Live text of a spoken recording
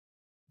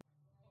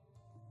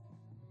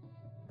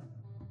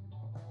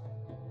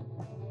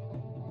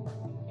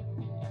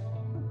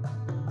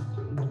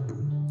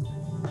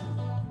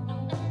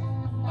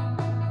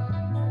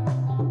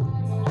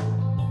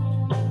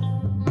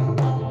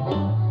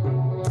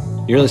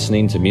You're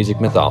listening to Music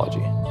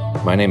Mythology.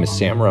 My name is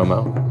Sam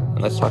Romo, and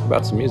let's talk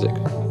about some music.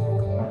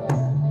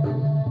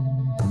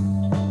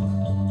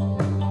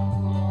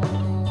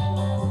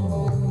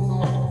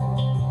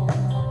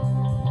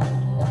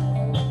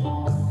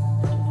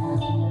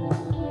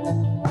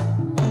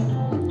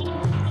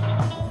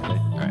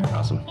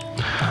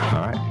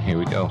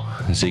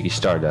 Ziggy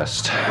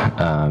Stardust.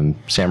 Sam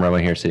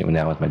Romo here, sitting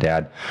down with my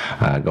dad,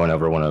 going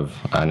over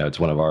it's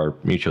one of our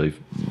mutually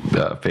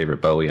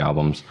favorite Bowie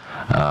albums.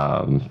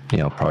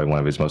 Probably one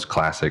of his most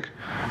classic.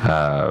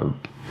 Trying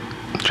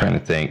to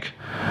think.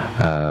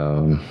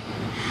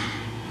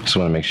 Just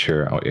want to make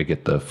sure I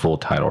get the full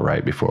title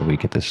right before we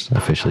get this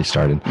officially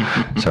started.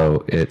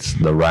 So it's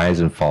The Rise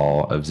and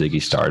Fall of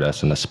Ziggy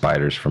Stardust and the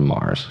Spiders from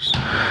Mars.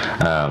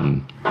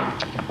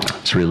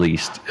 It's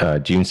released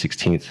June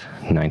 16th,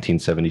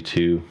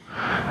 1972.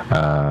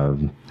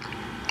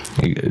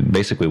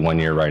 Basically 1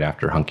 year right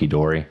after Hunky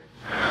Dory.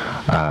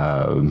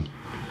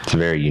 It's a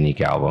very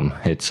unique album.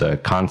 It's a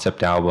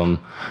concept album,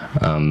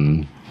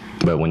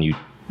 but when you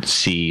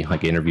see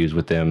like interviews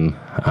with them,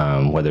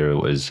 whether it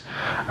was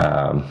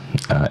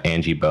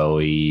Angie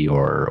Bowie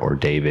or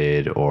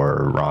David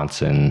or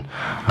Ronson,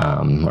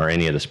 or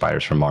any of the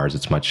Spiders from Mars,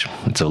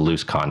 it's a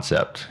loose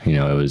concept. It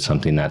was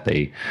something that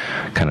they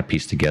kind of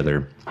pieced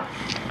together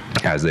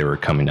as they were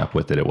coming up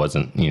with it. It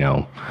wasn't, kind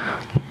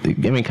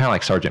of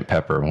like Sgt.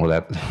 Pepper.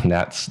 Well,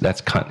 that's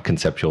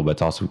conceptual, but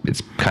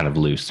it's kind of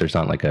loose. There's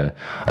not like a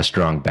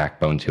strong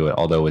backbone to it.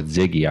 Although with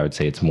Ziggy, I would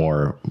say it's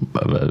more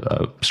of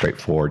a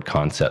straightforward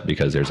concept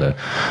because there's a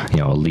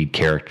lead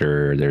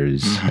character.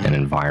 There's an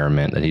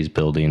environment that he's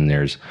building.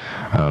 There's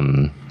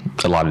a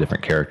lot of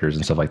different characters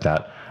and stuff like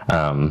that.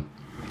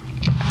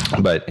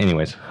 But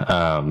anyways,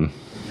 do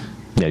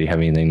you have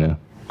anything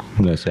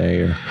to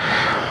say? Or?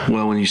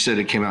 Well, when you said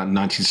it came out in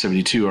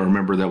 1972, I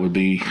remember that would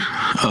be,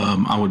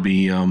 I would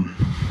be, I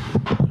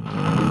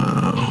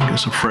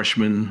guess, a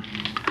freshman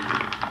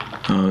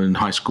in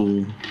high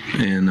school,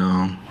 and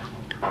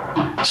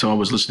so I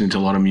was listening to a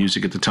lot of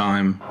music at the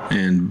time,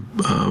 and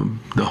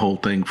the whole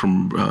thing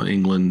from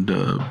England,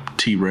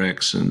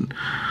 T-Rex, and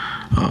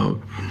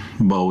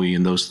Bowie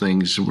and those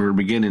things were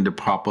beginning to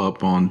pop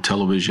up on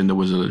television. There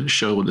was a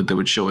show that they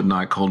would show at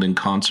night called In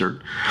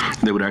Concert.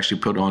 They would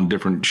actually put on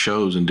different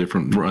shows and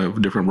different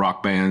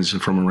rock bands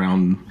from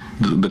around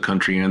the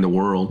country and the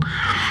world.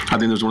 I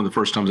think it was one of the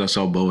first times I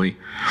saw Bowie.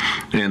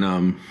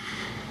 And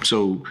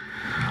so,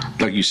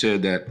 like you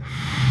said, that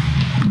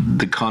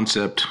the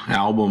concept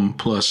album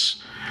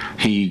plus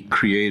he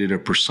created a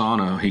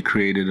persona. He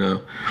created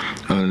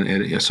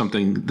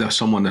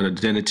someone, that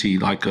identity,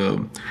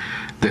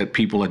 that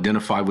people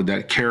identify with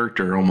that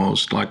character,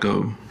 almost like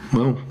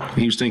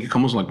he was thinking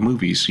almost like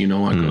movies, he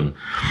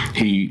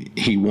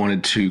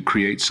wanted to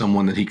create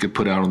someone that he could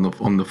put out on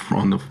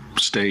the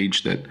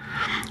stage that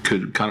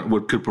could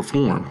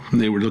perform.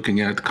 They were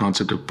looking at the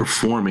concept of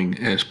performing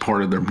as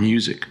part of their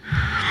music,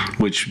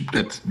 which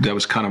that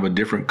was kind of a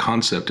different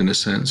concept in a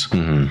sense.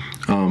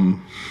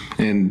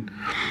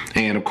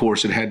 And of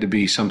course it had to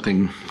be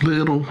something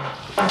little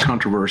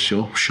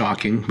controversial,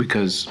 shocking,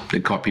 because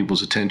it caught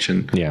people's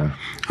attention. Yeah.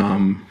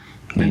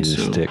 And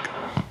so, stick.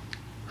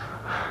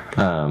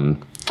 Well,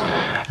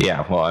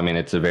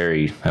 it's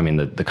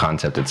the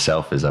concept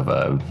itself is of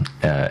a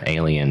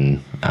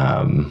alien,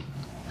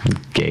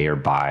 gay or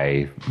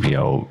bi,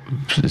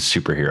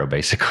 superhero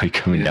basically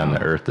coming down to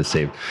Earth to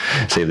save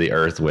the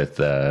Earth with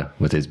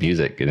his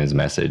music and his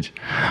message.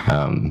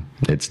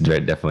 It's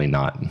definitely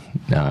not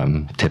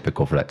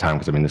typical for that time,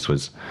 because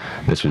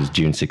this was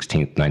June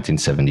 16th,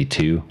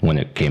 1972 when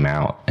it came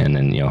out, and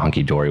then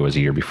Hunky Dory was a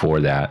year before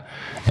that,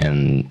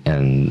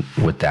 and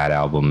with that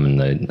album and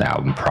the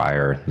album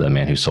prior, The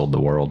Man Who Sold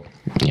the World,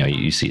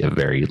 you see a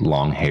very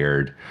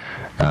long-haired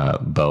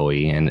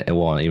Bowie, and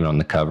even on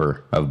the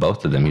cover of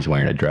both of them, he's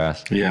wearing a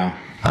dress. Yeah.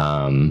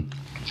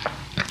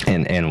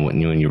 And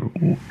when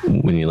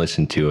you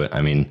listen to it,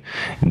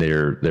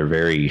 they're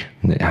very,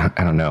 I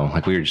don't know,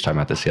 like we were just talking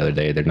about this the other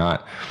day. They're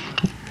not,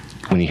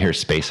 when you hear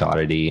Space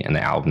Oddity and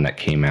the album that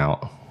came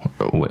out,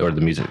 or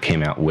the music that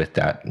came out with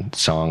that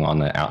song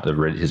on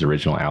his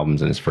original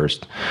albums and his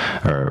first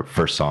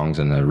songs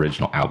in the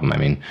original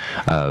album,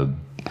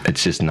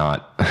 it's just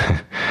not,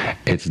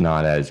 it's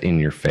not as in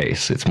your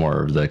face. It's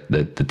more of the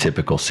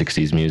typical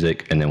 60s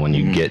music. And then when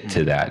you get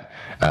to that,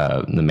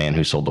 The Man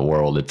Who Sold the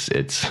World, it's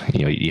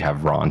you have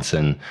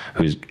Ronson,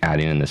 who's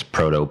adding in this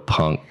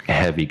proto-punk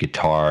heavy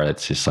guitar.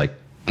 That's just like,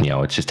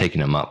 it's just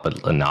taking him up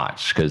a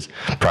notch, because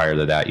prior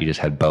to that, you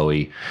just had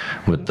Bowie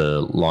with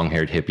the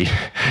long-haired hippie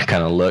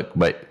kind of look,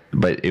 but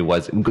it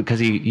was because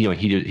he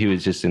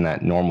was just in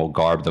that normal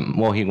garb.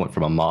 He went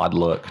from a mod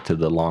look to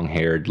the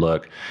long-haired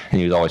look, and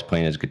he was always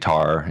playing his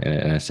guitar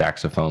and a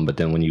saxophone. But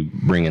then when you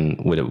bring in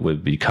what it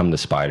would become the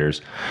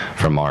Spiders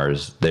from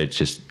Mars, that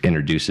just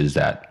introduces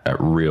that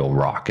real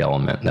rock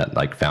element, that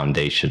like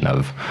foundation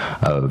of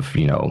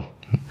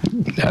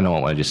I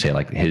don't want to just say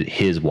like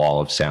his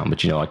wall of sound,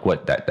 but like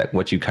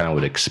what you kind of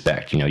would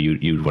expect.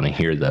 You'd want to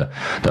hear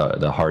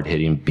the hard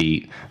hitting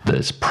beat,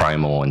 this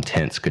primal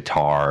intense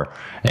guitar,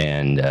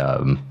 and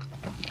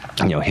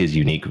his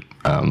unique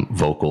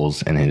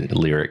vocals and his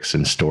lyrics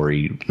and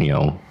story,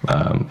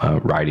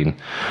 writing.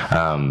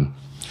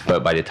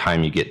 But by the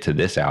time you get to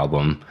this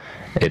album,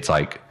 it's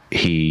like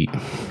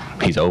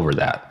he's over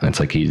that. It's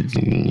like you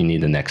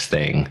need the next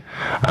thing.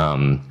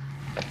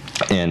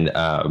 And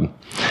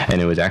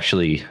it was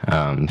actually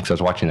because I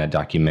was watching that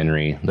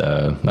documentary,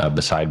 the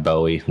Beside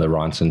Bowie, the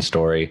Ronson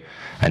story,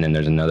 and then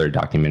there's another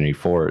documentary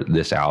for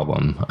this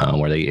album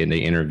where they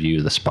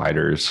interview the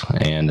Spiders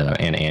and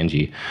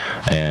Angie,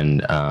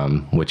 and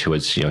which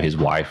was his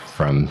wife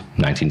from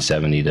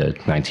 1970 to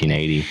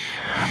 1980.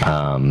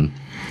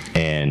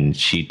 And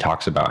she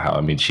talks about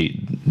how,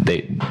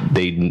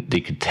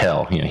 they could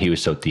tell, he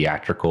was so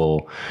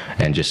theatrical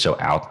and just so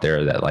out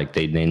there that like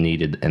they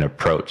needed an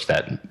approach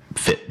that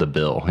fit the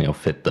bill,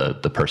 fit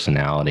the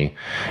personality.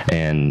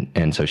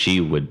 And so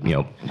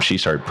she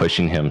started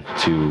pushing him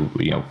to,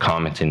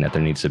 commenting that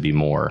there needs to be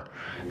more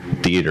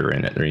theater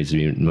in it. There needs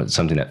to be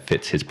something that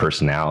fits his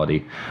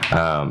personality.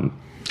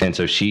 And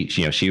so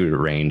she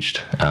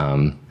arranged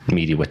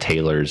meeting with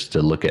tailors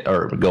to look at,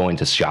 or going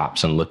to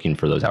shops and looking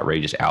for those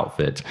outrageous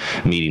outfits,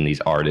 meeting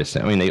these artists.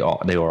 I mean,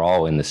 they were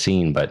all in the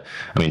scene, but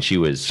I mean, she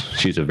was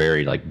a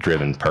very like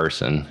driven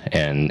person,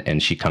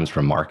 and she comes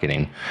from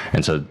marketing,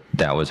 and so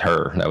that was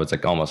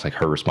like almost like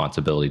her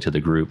responsibility to the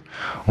group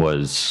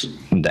was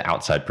the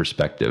outside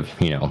perspective,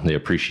 the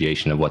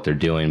appreciation of what they're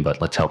doing,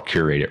 but let's help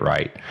curate it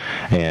right.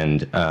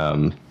 And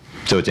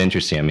so it's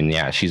interesting. I mean,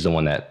 yeah, she's the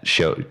one that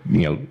showed,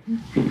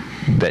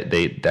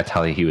 that's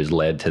how he was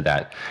led to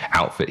that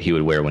outfit he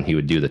would wear when he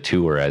would do the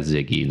tour as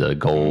Ziggy, the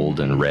gold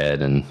and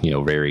red and,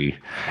 very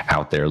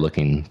out there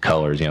looking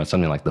colors,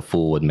 something like the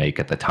Fool would make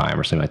at the time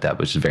or something like that,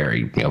 which is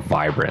very,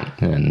 vibrant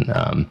and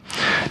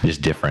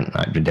just different,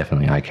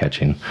 definitely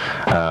eye-catching.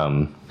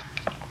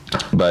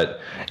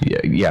 But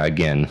yeah,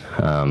 again,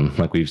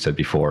 like we've said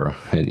before,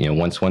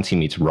 once he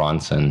meets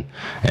Ronson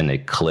and they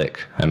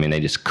click, I mean,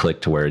 they just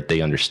clicked to where they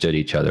understood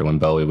each other. When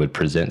Bowie would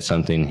present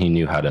something, he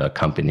knew how to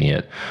accompany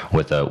it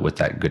with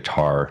that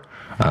guitar,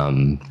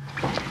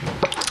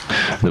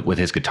 with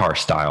his guitar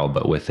style,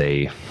 but with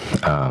a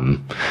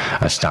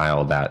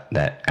style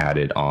that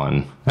added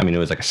on. I mean, it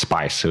was like a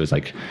spice. It was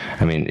like,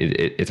 I mean,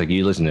 it's like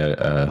you listen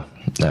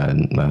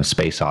to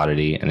Space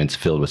Oddity, and it's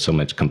filled with so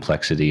much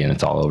complexity, and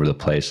it's all over the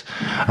place.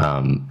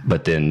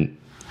 But then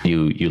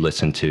you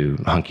listen to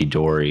Hunky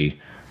Dory,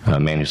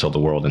 Man Who Sold the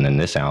World, and then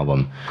this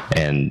album,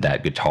 and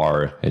that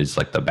guitar is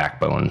like the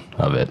backbone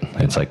of it.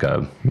 It's like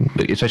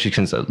especially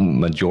since the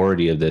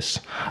majority of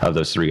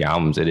those three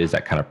albums, it is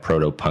that kind of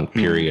proto-punk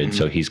period. Mm-hmm.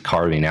 So he's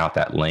carving out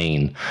that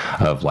lane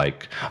of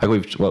like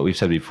what we've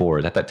said before,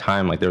 is at that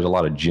time, like there was a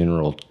lot of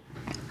general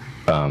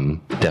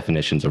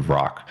definitions of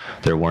rock.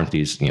 There weren't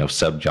these,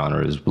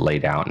 subgenres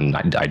laid out and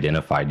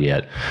identified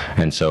yet.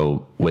 And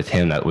so with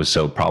him, that was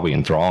so probably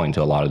enthralling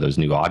to a lot of those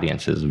new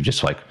audiences of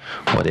just like,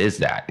 what is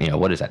that?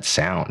 What is that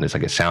sound? It's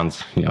like, it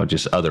sounds,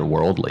 just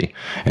otherworldly.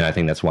 And I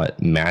think that's what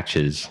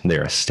matches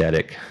their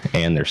aesthetic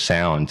and their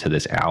sound to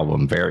this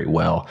album very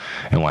well,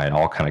 and why it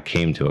all kind of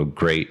came to a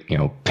great,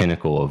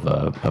 pinnacle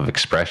of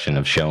expression,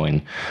 of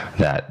showing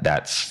that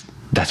that's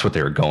what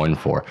they were going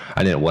for.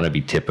 I didn't want to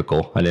be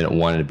typical. I didn't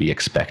want it to be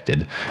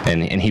expected.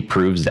 And he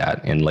proves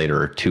that in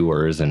later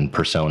tours and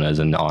personas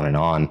and on and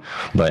on.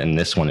 But in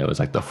this one, it was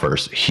like the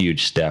first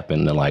huge step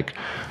in the like,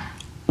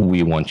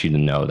 we want you to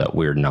know that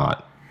we're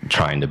not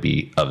trying to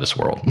be of this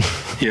world.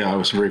 Yeah, it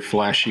was very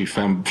flashy,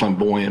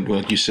 flamboyant,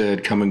 like you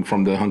said, coming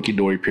from the Hunky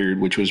Dory period,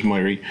 which was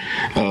very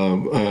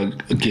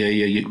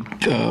gay,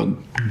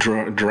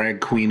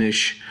 drag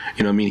queenish.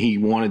 He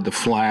wanted the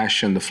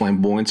flash and the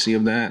flamboyancy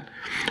of that,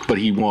 but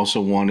he also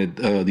wanted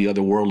the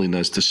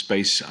otherworldliness, the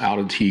space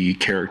oddity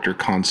character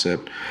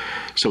concept.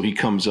 So he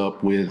comes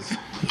up with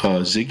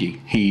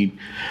Ziggy.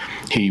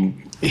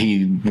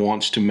 He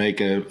wants to make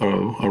a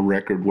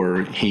record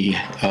where he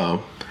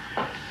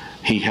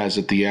has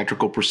a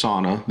theatrical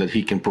persona that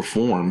he can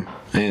perform.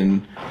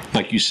 And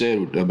like you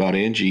said about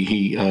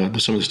Angie,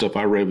 some of the stuff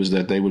I read was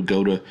that they would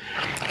go to,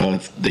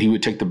 he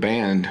would take the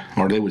band,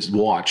 or they would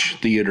watch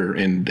theater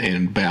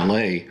and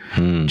ballet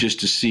just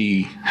to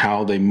see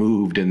how they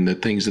moved and the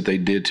things that they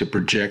did to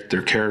project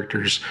their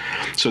characters,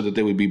 so that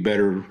they would be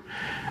better.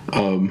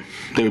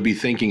 They would be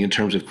thinking in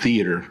terms of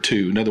theater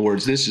too. In other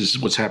words, this is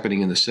what's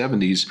happening in the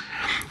 70s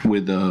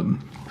with,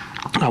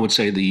 I would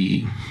say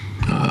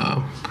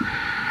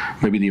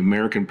maybe the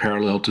American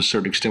parallel to a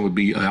certain extent would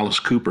be Alice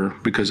Cooper,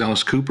 because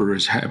Alice Cooper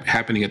is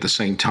happening at the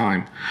same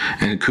time.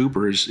 And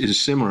Cooper is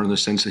similar in the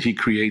sense that he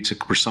creates a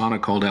persona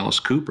called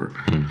Alice Cooper.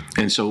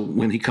 And so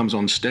when he comes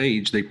on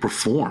stage, they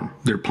perform.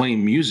 They're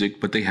playing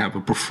music, but they have a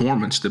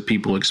performance that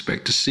people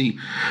expect to see.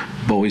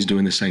 Bowie's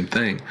doing the same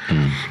thing.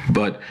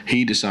 But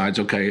he decides,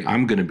 okay,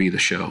 I'm going to be the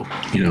show.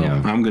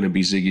 I'm going to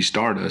be Ziggy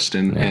Stardust.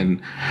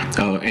 And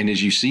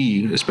as you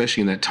see,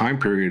 especially in that time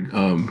period,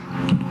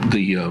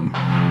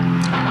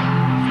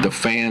 the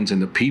fans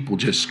and the people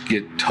just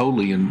get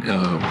totally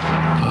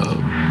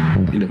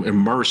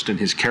immersed in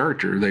his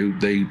character.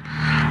 They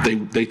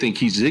think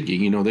he's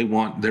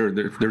Ziggy.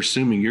 They're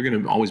assuming you're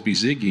going to always be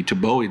Ziggy. To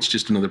Bowie, it's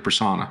just another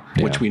persona,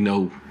 which we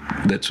know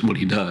that's what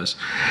he does.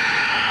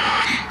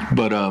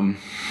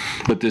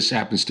 But this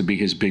happens to be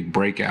his big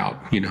breakout,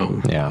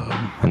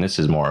 Yeah, and this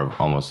is more of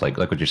almost like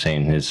what you're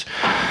saying, his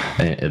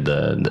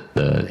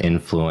the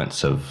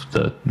influence of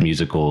the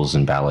musicals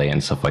and ballet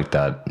and stuff like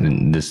that.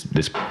 And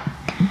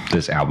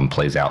this album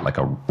plays out like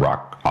a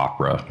rock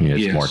opera.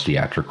 It's Yes. more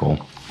theatrical.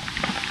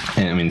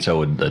 And I mean, so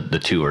would the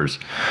tours,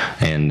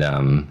 and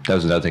that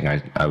was another thing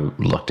I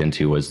looked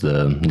into was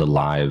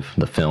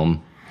the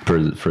film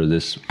for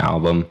this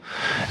album,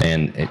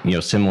 and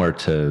similar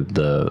to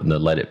the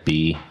Let It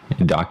Be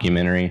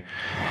documentary,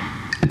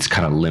 it's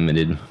kind of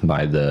limited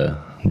by the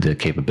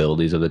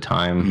capabilities of the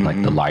time,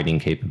 like the lighting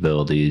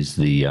capabilities,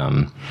 the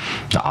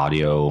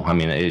audio. I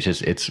mean,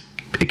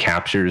 it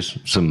captures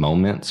some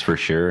moments for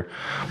sure,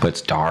 but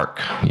it's dark.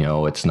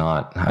 It's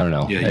not. I don't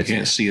know. Yeah, you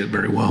can't see it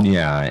very well.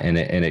 Yeah, and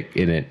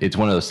it's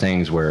one of those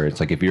things where it's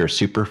like if you're a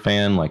super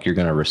fan, like you're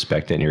gonna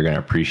respect it and you're gonna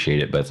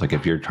appreciate it. But it's like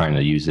if you're trying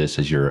to use this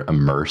as your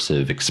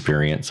immersive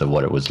experience of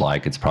what it was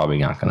like, it's probably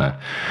not gonna,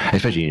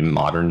 especially in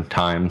modern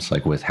times,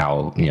 like with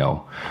how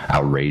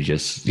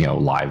outrageous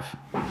live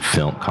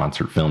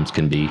concert films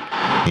can be.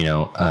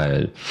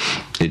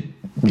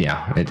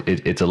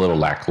 It's a little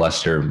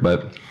lackluster,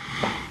 but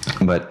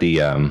the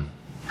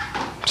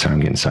sorry, I'm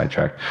getting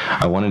sidetracked.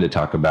 I wanted to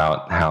talk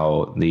about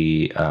how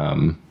the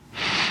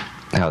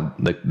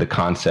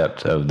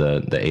concept of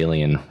the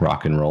alien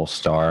rock and roll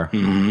star,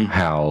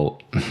 how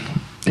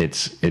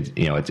it's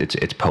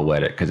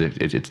poetic, because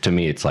it's to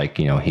me it's like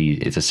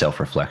it's a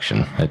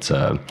self-reflection. It's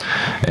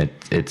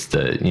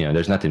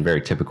there's nothing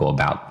very typical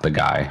about the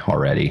guy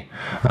already,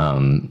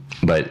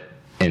 but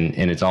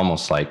and it's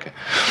almost like,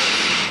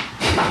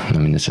 I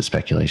mean, this is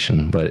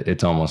speculation, but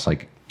it's almost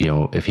like,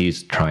 if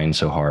he's trying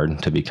so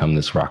hard to become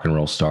this rock and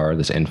roll star,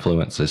 this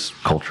influence, this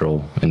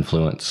cultural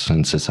influence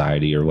in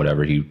society or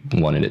whatever he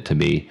wanted it to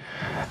be,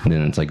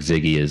 then it's like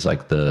Ziggy is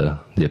like the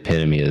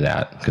epitome of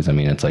that. Because I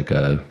mean, it's like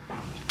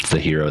it's the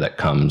hero that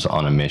comes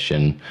on a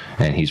mission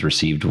and he's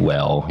received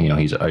well.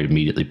 He's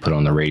immediately put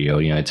on the radio.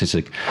 It's just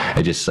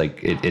like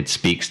it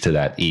speaks to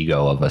that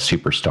ego of a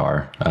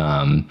superstar.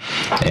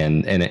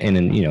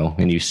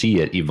 And you see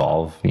it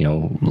evolve.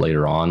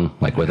 Later on,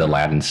 like with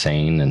Aladdin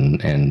Sane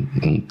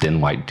and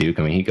then White Duke.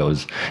 I mean, he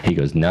goes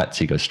nuts.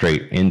 He goes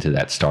straight into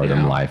that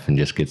stardom life and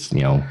just gets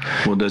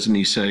Well, doesn't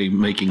he say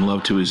making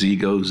love to his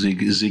ego?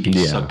 Ziggy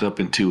sucked up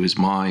into his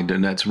mind,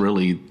 and that's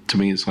really, to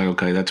me, it's like,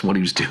 okay, that's what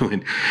he was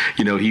doing.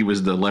 He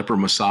was the leper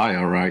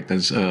messiah, right?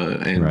 That's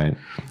right.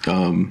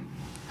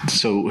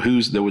 So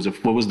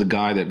what was the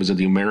guy that was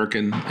the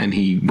American and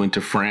he went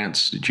to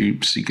France? Did you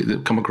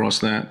come across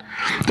that?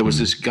 There was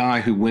this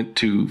guy who went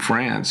to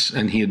France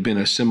and he had been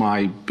a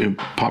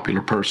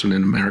semi-popular person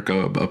in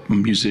America, a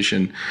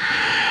musician.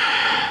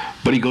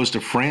 But he goes to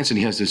France and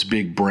he has this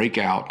big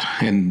breakout,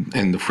 and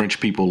the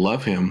French people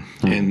love him.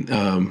 And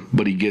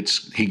but he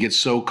gets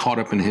so caught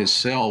up in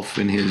himself,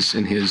 in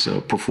his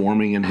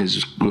performing, and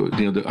his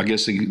I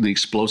guess the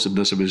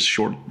explosiveness of his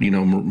short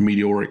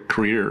meteoric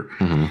career.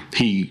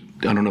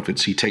 I don't know if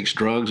he takes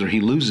drugs or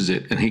he loses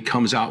it, and he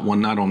comes out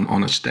one night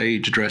on a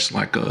stage dressed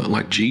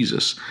like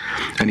Jesus,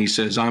 and he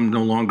says, "I'm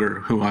no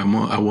longer who I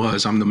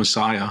was. I'm the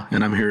Messiah,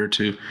 and I'm here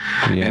to."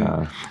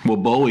 Yeah.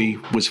 And, Bowie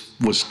was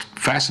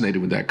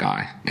fascinated with that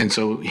guy, and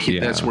so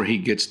that's where he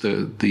gets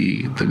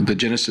the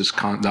genesis,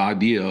 the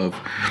idea of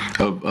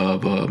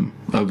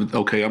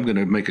okay, I'm going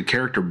to make a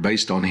character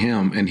based on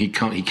him, and he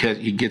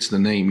gets the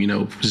name,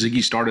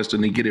 Ziggy Stardust,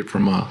 and he get it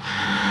from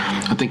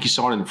I think he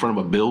saw it in front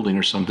of a building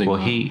or something. Well,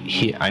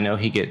 I know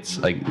he gets,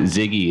 like,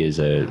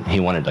 Ziggy he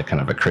wanted like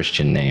kind of a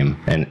Christian name,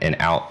 and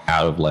out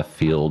of left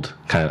field,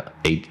 kind of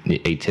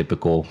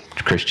atypical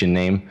Christian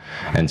name,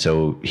 and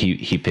so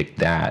he picked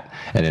that,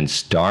 and then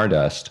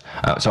Stardust.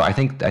 So I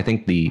think I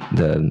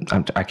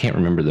can't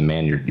remember the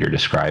man you're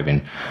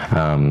describing.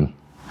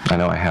 I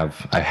know I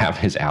have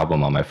his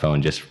album on my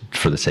phone just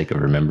for the sake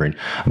of remembering,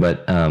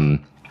 but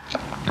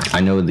I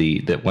know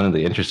that one of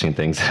the interesting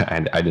things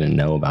I didn't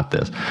know about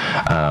this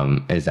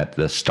is that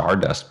the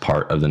Stardust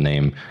part of the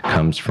name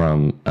comes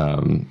from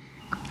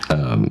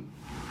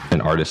an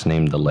artist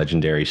named the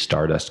legendary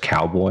Stardust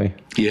Cowboy.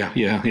 Yeah.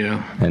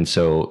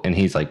 And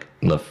he's like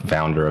the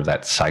founder of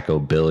that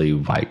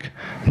psychobilly, like,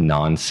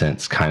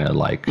 nonsense kind of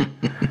like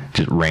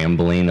just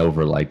rambling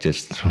over like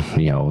just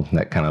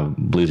that kind of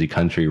bluesy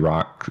country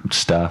rock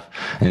stuff,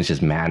 and it's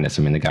just madness.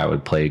 I mean, the guy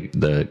would play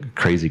the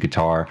crazy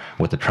guitar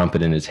with the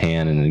trumpet in his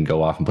hand and then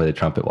go off and play the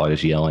trumpet while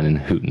just yelling and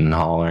hooting and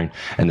hollering,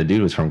 and the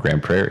dude was from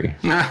Grand Prairie.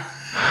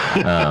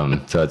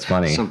 So it's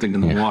funny. Something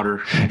in the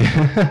water.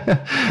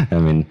 I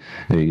mean,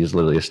 he's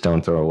literally a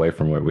stone throw away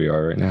from where we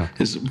are right now.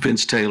 Is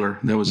Vince Taylor?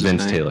 That was his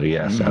Vince name. Taylor.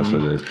 Yes, that's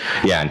what it is.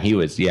 Yeah, and he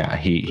was. Yeah,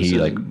 he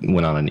like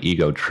went on an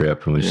ego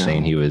trip and was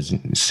saying he was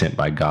sent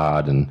by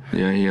God, and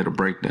he had a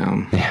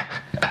breakdown. Yeah.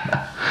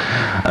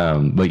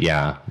 But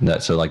yeah,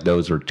 so like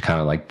those were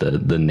kind of like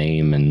the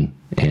name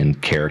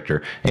and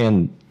character,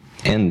 and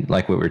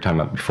like what we were talking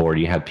about before,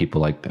 you had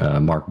people like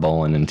Mark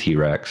Bolan and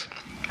T-Rex.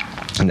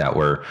 that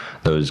were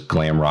those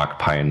glam rock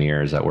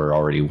pioneers that were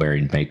already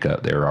wearing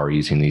makeup. They were already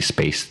using these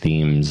space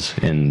themes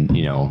in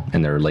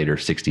their later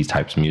 60s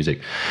types of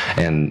music.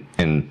 And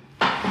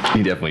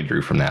he definitely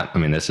drew from that. I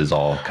mean, this is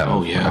all kind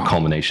of a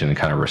culmination and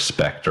kind of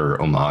respect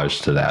or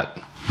homage to that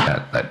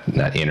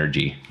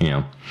energy,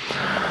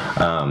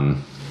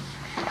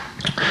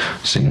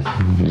 see,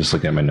 I'm just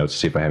looking at my notes to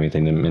see if I have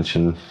anything to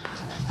mention,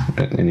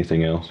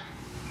 anything else.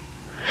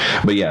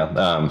 But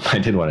yeah, I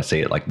did want to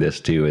say it like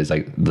this too, is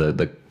like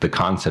the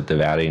concept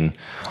of adding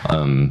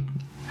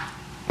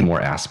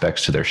more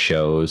aspects to their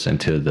shows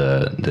and to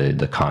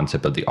the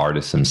concept of the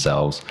artists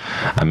themselves.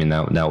 I mean,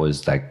 that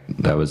was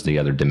the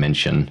other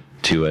dimension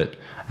to it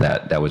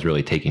that was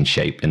really taking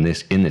shape in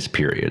this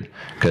period,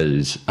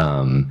 because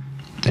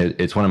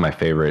it's one of my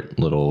favorite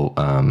little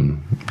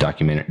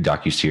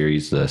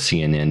docu-series, the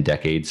CNN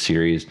Decades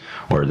series,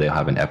 where they'll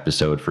have an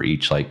episode for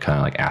each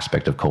kind of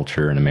aspect of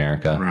culture in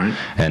America, right?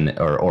 And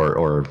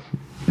or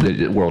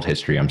the world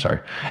history. I'm sorry,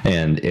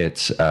 and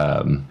it's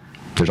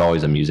there's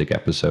always a music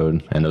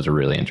episode, and those are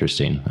really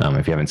interesting.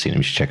 If you haven't seen them,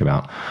 you should check them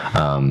out.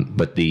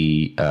 But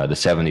the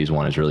 70s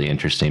one is really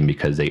interesting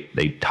because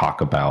they talk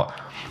about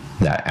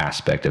that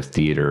aspect of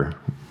theater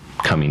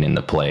coming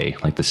into play,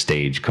 like the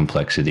stage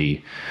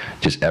complexity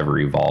just ever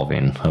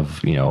evolving, of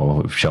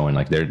showing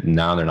they're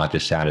not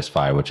just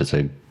satisfied with just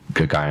a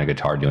good guy on a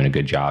guitar doing a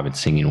good job and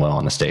singing well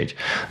on the stage.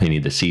 They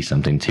need to see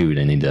something too.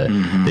 They need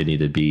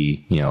to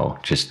be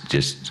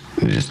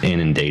just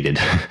inundated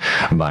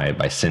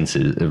by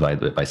senses,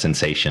 by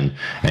sensation,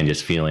 and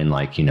just feeling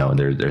like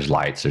there's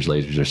lights, there's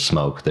lasers, there's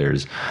smoke,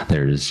 there's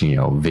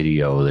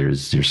video,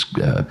 there's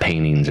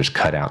paintings, there's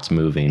cutouts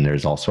moving,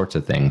 there's all sorts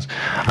of things,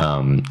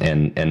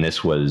 and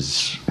this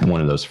was one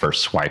of those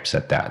first swipes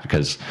at that,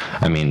 because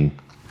I mean,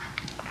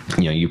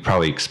 you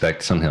probably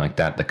expect something like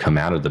that to come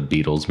out of the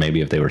Beatles,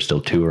 maybe if they were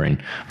still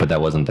touring, but that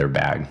wasn't their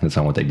bag. That's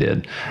not what they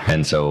did.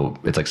 And so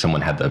it's like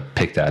someone had to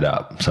pick that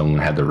up. Someone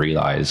had to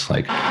realize,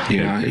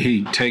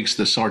 he takes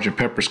the Sgt.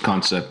 Pepper's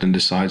concept and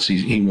decides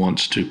he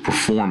wants to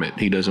perform it.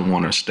 He doesn't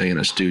want to stay in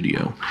a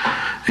studio.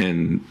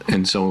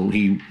 And so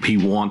he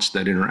wants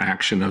that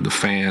interaction of the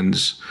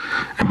fans,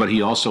 but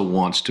he also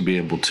wants to be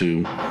able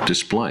to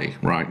display,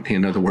 right?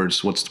 In other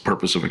words, what's the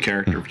purpose of a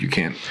character if you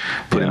can't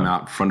put him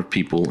out in front of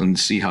people and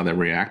see how they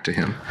react to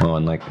him? Well,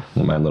 and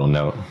my little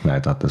note, I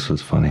thought this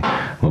was funny.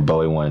 Well,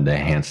 Bowie wanted to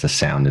enhance the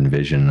sound and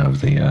vision of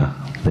the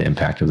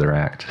impact of their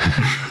act.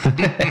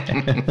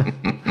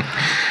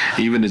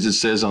 Even as it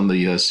says on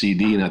the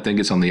CD, and I think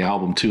it's on the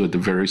album too, at the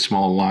very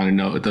small line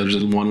note,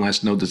 there's one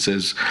last note that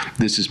says,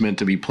 "This is meant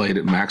to be played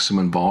at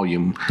maximum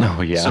volume."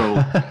 Oh yeah.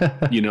 So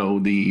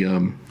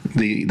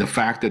the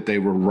fact that they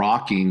were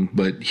rocking,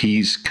 but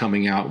he's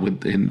coming out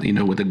with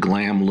a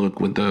glam look,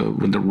 with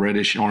the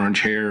reddish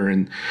orange hair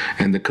and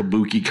the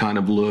kabuki kind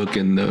of look,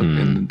 and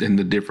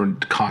the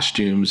different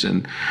costumes,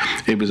 and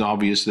it was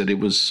obvious that it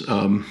was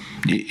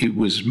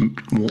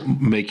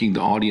making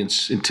the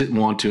audience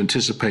want to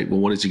anticipate,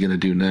 well, what is he going to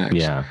do next?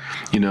 Yeah.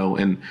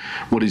 And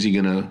how is he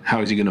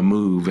going to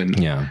move? And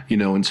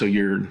and so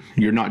you're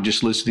not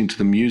just listening to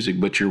the music,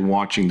 but you're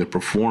watching the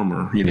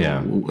performer.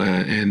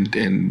 And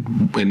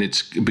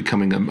it's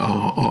becoming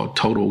a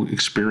total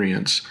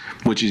experience,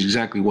 which is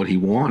exactly what he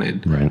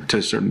wanted, right, to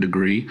a certain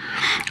degree.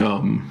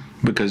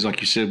 Because like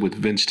you said, with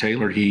Vince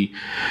Taylor, he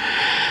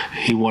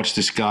watched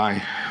this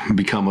guy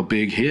become a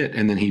big hit,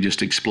 and then he just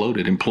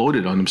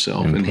imploded on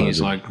himself. And he's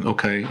like,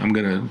 okay, I'm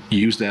going to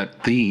use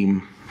that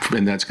theme,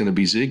 and that's going to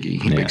be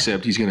Ziggy,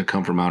 except he's going to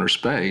come from outer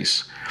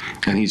space,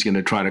 and he's going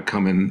to try to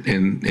come in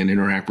and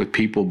interact with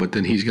people, but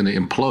then he's going to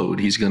implode.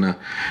 He's going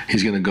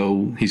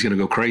to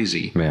go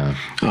crazy. Yeah.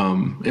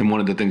 And one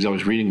of the things I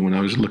was reading when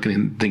I was looking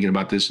and thinking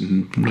about this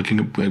and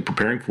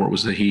preparing for it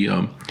was that he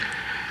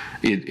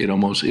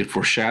it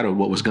foreshadowed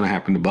what was going to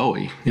happen to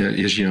Bowie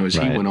as he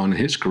went on in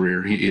his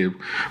career.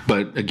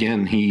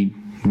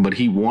 But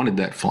he wanted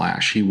that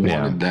flash. He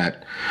wanted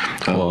that.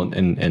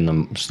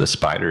 And the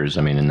Spiders,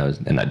 I mean, in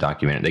that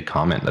documentary, they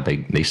comment that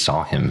they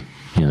saw him.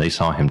 They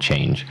saw him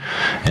change,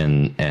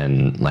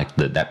 and like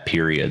that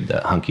period,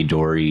 the hunky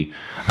dory,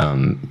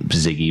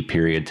 Ziggy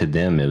period, to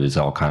them it was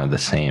all kind of the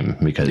same,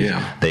 because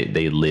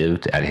they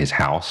lived at his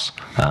house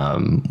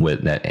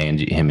with that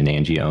him and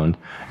Angie owned,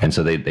 and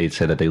so they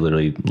said that they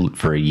literally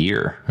for a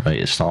year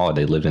solid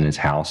they lived in his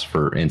house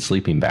in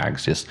sleeping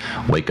bags, just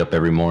wake up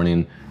every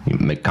morning,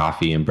 make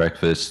coffee and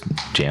breakfast,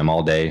 jam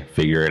all day,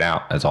 figure it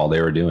out. That's all they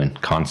were doing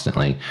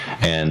constantly.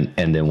 And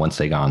then once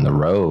they got on the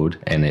road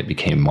and it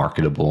became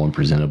marketable and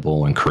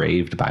presentable and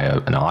craved by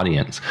an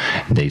audience,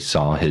 they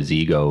saw his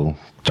ego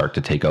start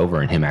to take over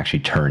and him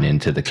actually turn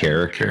into the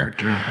character.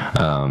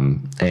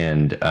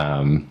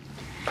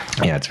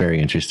 Yeah, it's very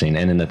interesting.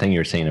 And then the thing you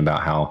were saying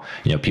about how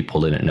people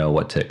didn't know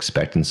what to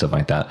expect and stuff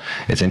like that,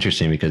 it's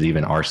interesting because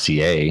even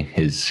RCA,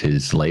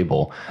 his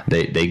label,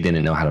 they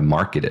didn't know how to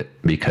market it.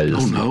 because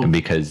Oh, no.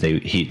 because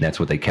that's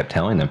what they kept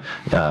telling them,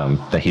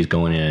 that he's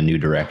going in a new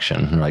direction.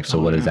 And they're like, so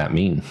what does that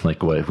mean?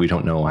 Like, what if we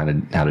don't know how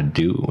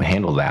to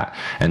handle that?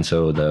 And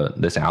so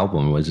this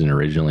album wasn't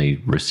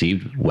originally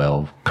received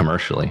well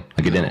commercially.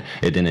 Like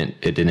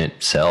it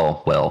didn't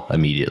sell well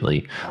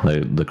immediately.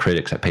 The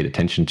critics that paid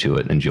attention to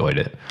it enjoyed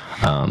it,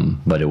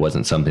 but it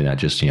wasn't something that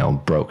just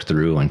broke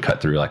through and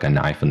cut through like a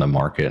knife in the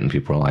market, and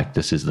people were like,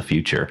 this is the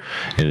future.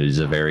 It was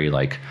a very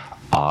like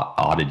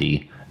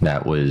oddity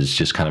that was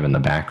just kind of in the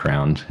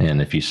background,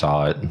 and if you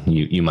saw it,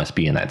 you must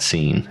be in that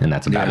scene, and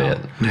that's about it.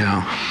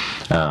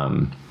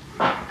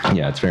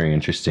 Yeah, it's very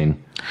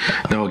interesting.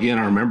 Now, again,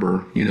 I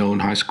remember, in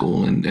high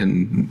school and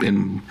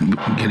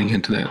getting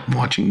into that,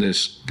 watching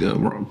this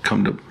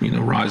come to,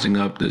 rising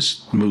up,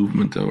 this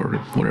movement or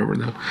whatever,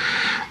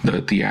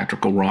 the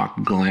theatrical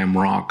rock, glam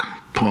rock,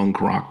 punk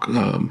rock,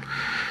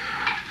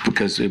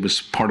 because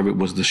part of it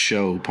was the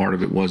show, part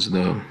of it was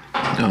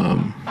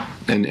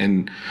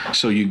and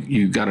so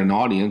you got an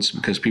audience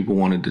because people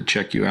wanted to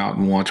check you out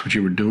and watch what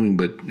you were doing.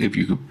 But if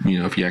you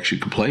actually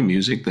could play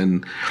music,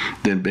 then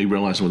they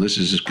realized, well, this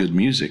is just good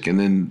music. And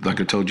then,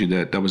 like I told you,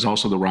 that was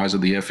also the rise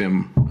of the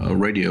FM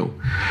radio.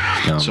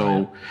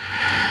 So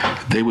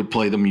they would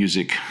play the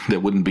music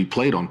that wouldn't be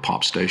played on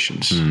pop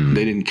stations.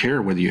 They didn't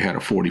care whether you had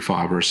a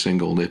 45 or a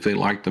single. If they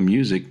liked the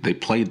music, they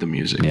played the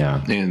music.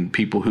 Yeah. And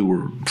people who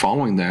were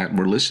following that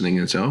were listening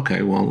and said,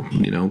 okay, well,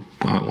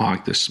 I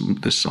like this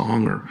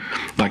song. Or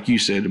like you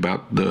said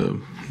about the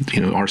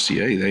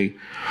RCA,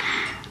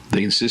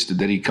 they insisted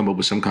that he come up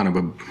with some kind of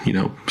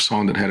a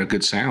song that had a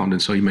good sound,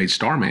 and so he made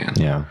Starman.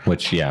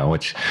 Which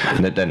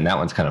that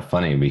one's kind of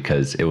funny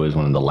because it was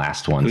one of the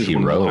last ones he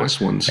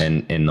wrote.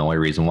 And the only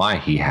reason why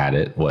he had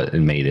it,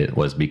 made it,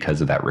 was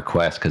because of that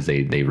request, because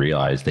they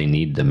realized they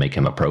needed to make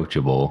him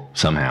approachable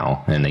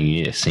somehow, and they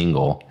needed a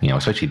single,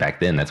 especially back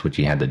then. That's what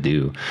you had to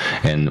do.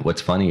 And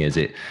what's funny is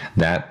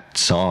that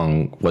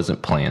song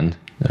wasn't planned.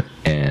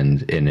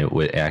 And it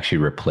would actually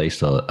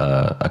replace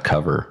a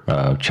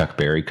cover, Chuck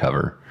Berry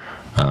cover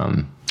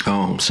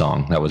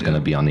song that was going to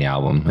be on the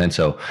album. And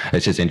so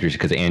it's just interesting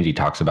because Angie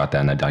talks about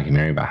that in that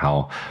documentary about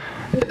how,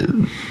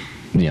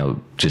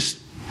 just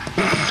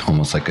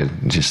almost like it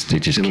just came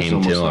to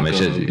him. Like it's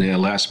just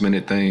last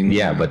minute thing.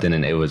 Yeah, but then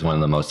it was one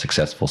of the most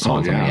successful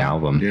songs on the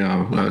album.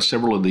 Yeah,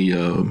 several of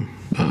the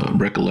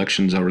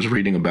recollections I was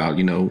reading about,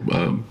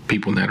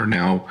 people that are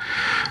now,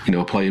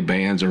 play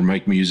bands or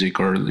make music,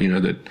 or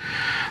that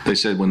they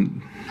said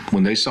when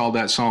they saw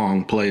that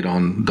song played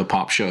on the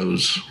pop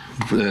shows,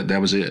 that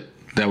was it.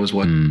 That was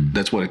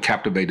that's what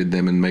captivated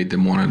them and made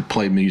them want to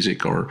play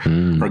music or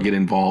get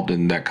involved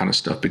in that kind of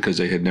stuff, because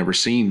they had never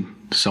seen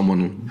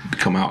someone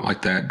come out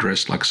like that,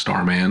 dressed like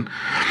Starman,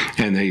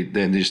 and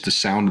then just the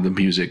sound of the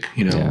music,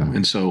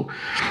 and so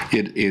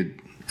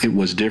it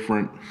was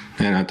different.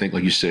 And I think,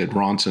 like you said,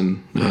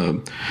 Ronson,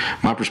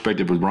 my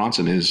perspective with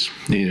Ronson is,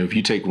 if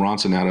you take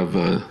Ronson out of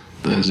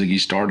Ziggy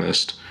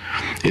Stardust,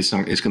 it's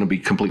going to be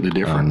completely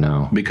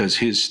different. Because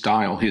his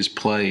style, his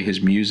play,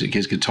 his music,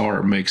 his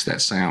guitar makes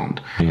that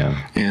sound.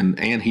 Yeah.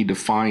 And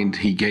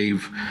he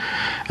gave,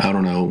 I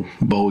don't know,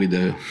 Bowie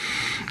the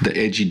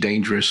edgy,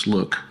 dangerous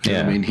look.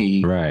 Yeah. I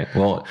mean, right.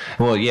 Well,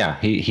 yeah,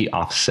 he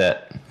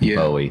offset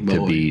Bowie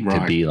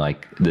to be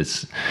like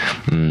this.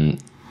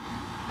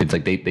 It's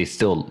like they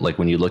still, like,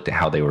 when you looked at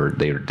how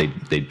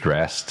they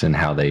dressed and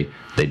how they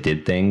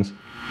did things,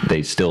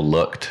 they still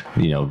looked,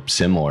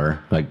 similar,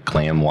 like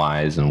glam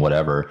wise and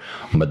whatever.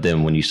 But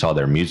then when you saw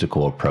their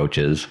musical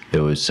approaches, it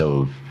was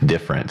so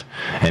different.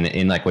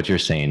 And like what you're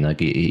saying, like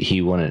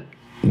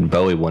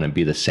Bowie wouldn't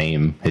be the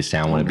same. His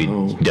sound wouldn't be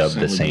dubbed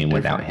the same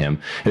without him.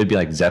 It would be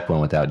like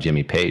Zeppelin without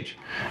Jimmy Page.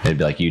 It'd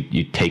be like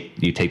you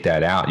take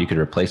that out, you could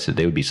replace it.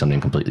 They would be something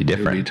completely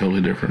different. It would be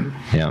totally different.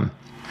 Yeah.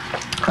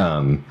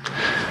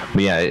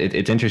 But yeah,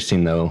 it's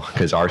interesting though,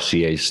 because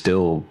RCA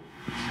still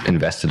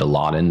invested a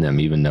lot in them,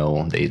 even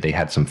though they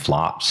had some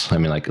flops. I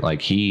mean,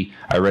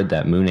 I read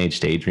that Moon Age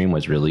Daydream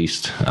was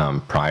released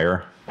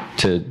prior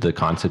to the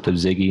concept of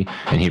Ziggy,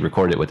 and he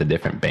recorded it with a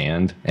different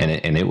band, and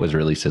it was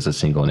released as a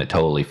single, and it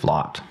totally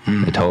flopped.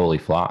 It totally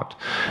flopped.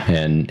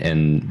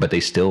 But they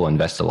still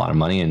invested a lot of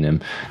money in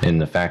them.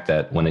 And the fact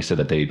that when they said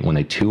that when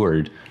they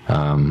toured,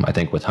 I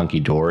think with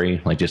Hunky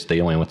Dory,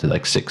 they only went to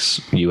like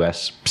 6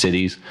 U.S.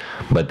 cities,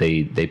 but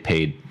they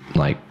paid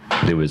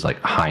it was like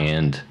high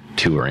end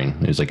touring.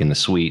 It was like in the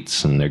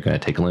suites, and they're going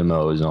to take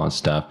limos and all that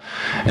stuff.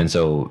 And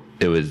so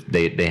it was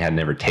they had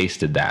never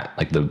tasted that,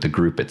 like the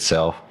group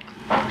itself.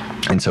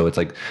 And so it's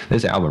like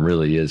this album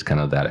really is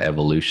kind of that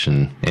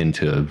evolution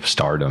into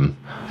stardom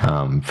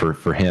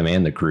for him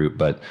and the group.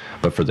 But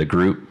for the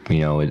group,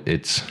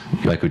 it's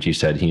like what you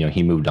said.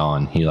 He moved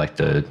on. He liked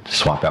to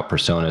swap out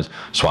personas,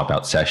 swap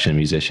out session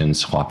musicians,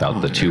 swap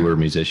out tour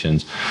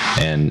musicians,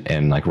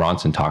 and like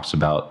Ronson talks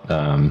about,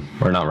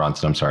 or not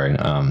Ronson, I'm sorry,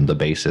 the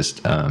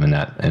bassist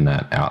in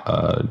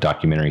that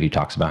documentary. He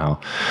talks about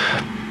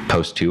how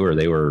post tour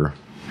they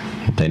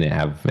didn't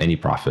have any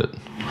profit.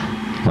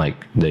 Like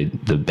the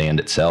band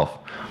itself,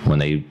 when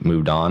they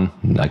moved on,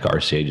 like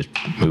RCA just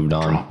moved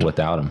on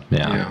without him.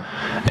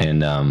 Yeah.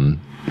 And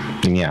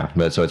Yeah,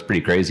 but so it's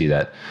pretty crazy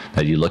that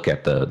you look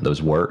at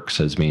those works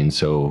as being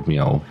so, you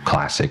know,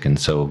 classic and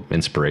so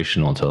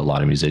inspirational to a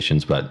lot of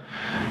musicians, but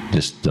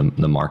just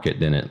the market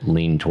didn't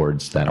lean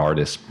towards that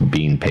artist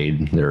being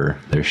paid their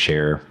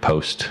share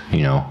post,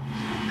 you know,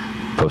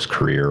 post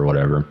career or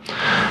whatever.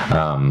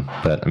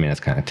 But I mean, that's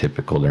kind of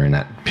typical during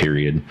that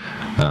period,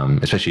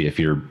 especially if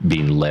you're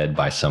being led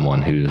by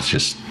someone who's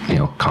just, you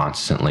know,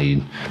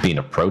 constantly being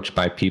approached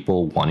by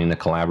people wanting to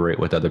collaborate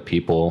with other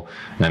people.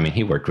 And I mean,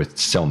 he worked with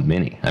so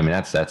many. I mean,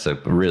 that's a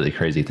really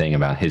crazy thing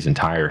about his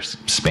entire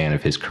span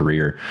of his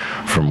career,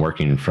 from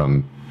working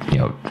from, you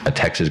know, a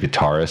Texas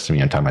guitarist. I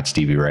mean, I'm talking about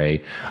Stevie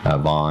Ray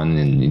Vaughan,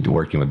 and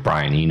working with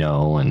Brian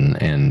Eno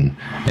and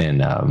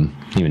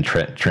even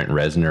Trent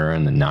Reznor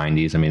in the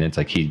 90s. I mean, it's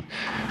like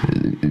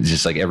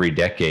just like every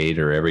decade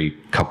or every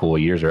couple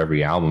of years or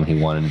every album, he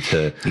wanted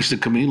to. He's the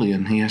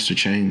chameleon. He has to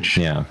change.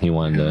 Yeah, he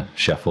wanted to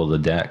shuffle the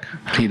deck.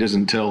 He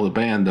doesn't tell the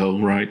band, though,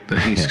 right, that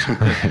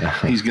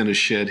he's going to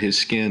shed his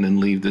skin and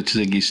leave the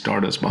Ziggy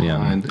Stardust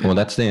behind. Yeah. Well,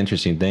 that's the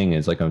interesting thing,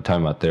 is like I'm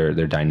talking about their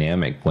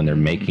dynamic when they're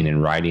making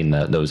and writing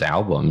those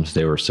albums.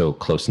 They were so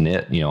close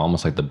knit, you know,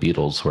 almost like the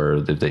Beatles,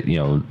 where they you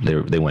know,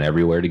 they went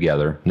everywhere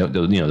together. No,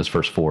 you know, those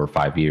first 4 or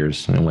 5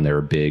 years, and when they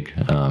were big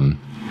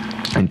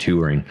and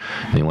touring,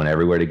 they went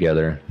everywhere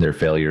together. Their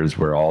failures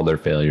were all their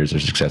failures. Their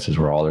successes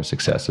were all their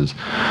successes.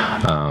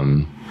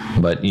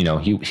 But you know,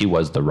 he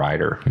was the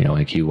writer. You know,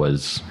 like he,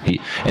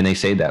 and they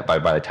say that by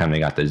the time they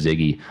got to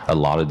Ziggy, a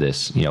lot of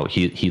this, you know,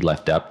 he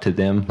left up to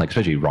them. Like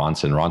especially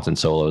Ronson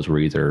solos were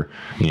either,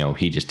 you know,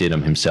 he just did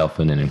them himself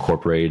and then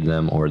incorporated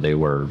them, or they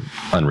were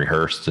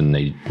unrehearsed and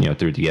they, you know,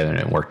 threw it together and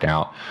it worked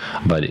out.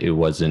 But it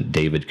wasn't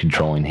David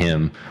controlling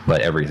him,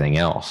 but everything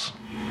else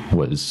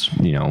was,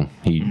 you know,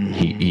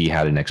 he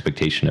had an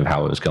expectation of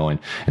how it was going,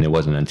 and it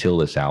wasn't until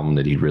this album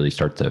that he'd really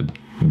start to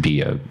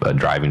be a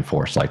driving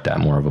force like that,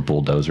 more of a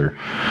bulldozer.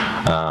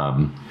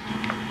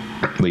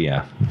 But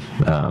yeah,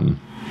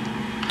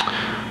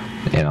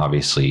 and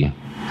obviously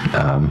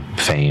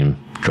fame,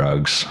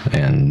 drugs,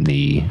 and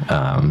the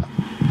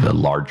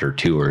larger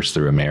tours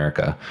through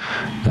America,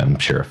 I'm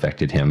sure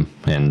affected him,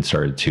 and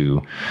started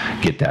to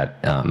get that,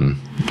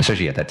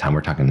 especially at that time,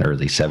 we're talking the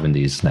early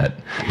 70s,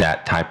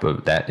 that type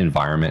of, that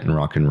environment in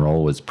rock and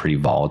roll was pretty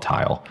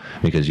volatile,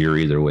 because you're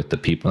either with the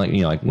people, like,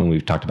 you know, like when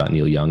we've talked about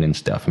Neil Young and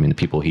stuff, I mean, the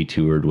people he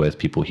toured with,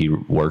 people he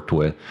worked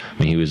with, I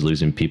mean, he was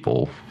losing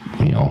people,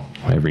 you know,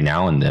 every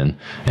now and then,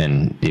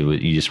 and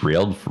you just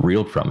reeled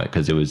from it,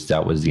 because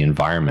that was the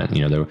environment,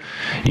 you know,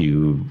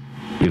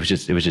 it was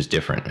just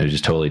different. It was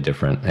just totally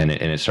different, and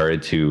it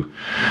started to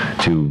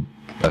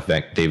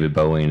affect David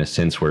Bowie in a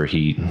sense where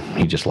he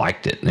just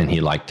liked it, and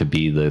he liked to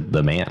be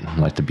the man,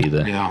 liked to be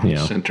the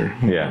center.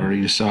 Yeah,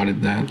 already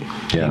decided that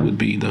he would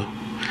be the.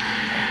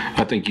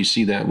 I think you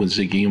see that with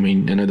Ziggy. I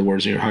mean, in other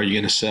words, how are you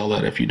going to sell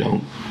that if you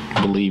don't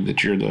believe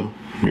that you're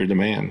the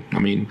man? I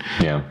mean,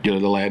 you're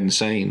the Lad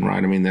Insane,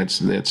 right? I mean,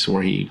 that's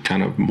where he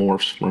kind of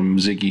morphs from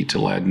Ziggy to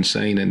Lad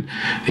Insane, and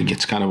it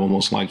gets kind of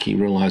almost like he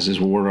realizes,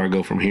 well, where do I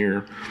go from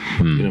here?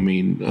 You know what I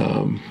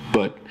mean?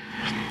 But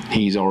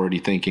he's already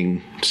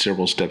thinking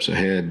several steps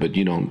ahead. But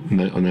you don't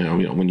know,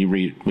 when you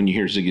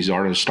hear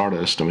Ziggy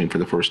Stardust, I mean, for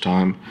the first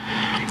time,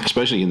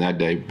 especially in that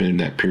day, in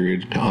that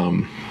period,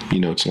 you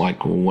know, it's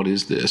like, well, what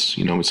is this?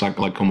 You know, it's like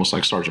almost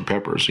like Sgt.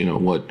 Pepper's. You know,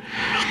 what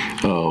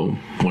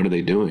are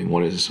they doing?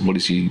 What is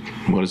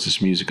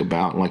this music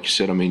about? And like you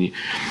said, I mean,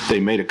 they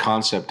made a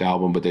concept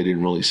album, but they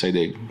didn't really say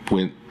they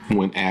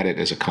went at it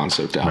as a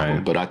concept album.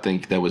 Right. But I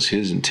think that was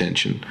his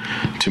intention,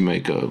 to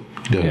make to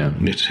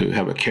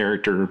have a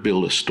character,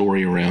 build a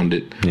story around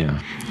it. Yeah.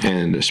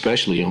 And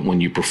especially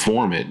when you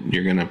perform it,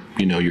 you're gonna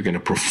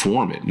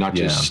perform it, not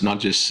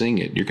just sing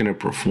it. You're gonna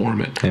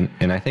perform it.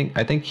 And I think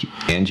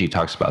Angie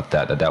talks about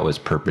that was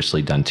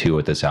purposely done too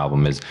with this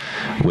album. Is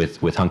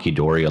with Hunky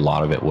Dory, a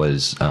lot of it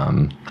was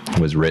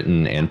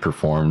written and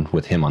performed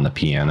with him on the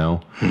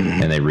piano,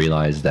 and they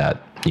realized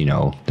that, you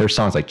know, there's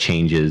songs like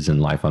Changes and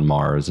Life on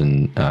Mars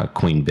and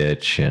Queen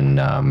Bitch and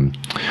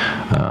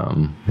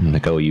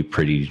like, Oh You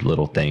Pretty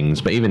Little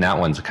Things. But even that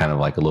one's kind of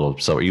like a little,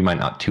 so you might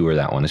not tour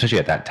that one, especially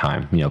at that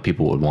time. You know,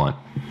 people would want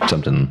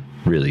something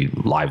really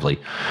lively.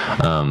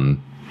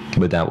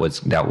 But that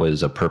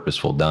was a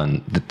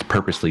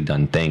purposely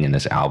done thing in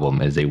this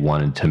album, as they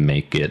wanted to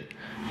make it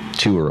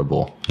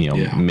tourable, you know,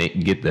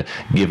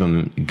 give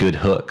them good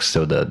hooks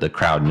so the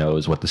crowd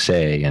knows what to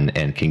say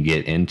and can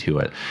get into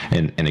it.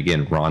 And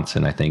again,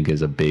 Ronson, I think,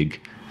 is a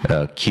big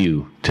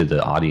cue to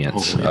the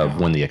audience of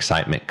when the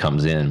excitement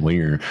comes in,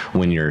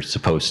 when you're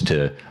supposed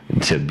to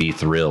be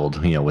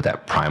thrilled, you know, with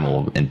that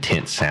primal,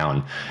 intense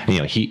sound. You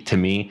know, he's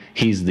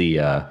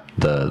the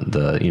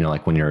you know,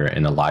 like when you're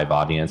in a live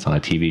audience on a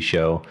TV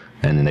show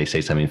and then they say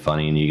something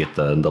funny and you get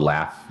the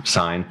laugh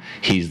sign,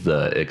 he's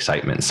the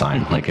excitement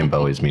sign. Like in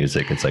Bowie's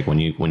music, it's like when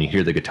you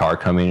hear the guitar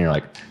coming, you're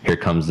like, here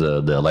comes the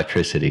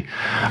electricity,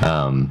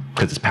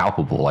 because it's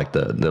palpable. Like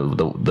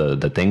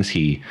the things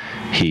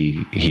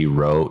he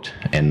wrote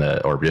and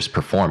or just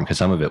performed perform, because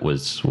some of it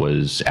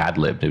was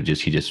ad-libbed.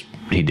 He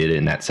did it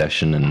in that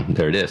session, and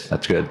there it is.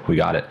 That's good. We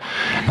got it.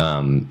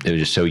 It was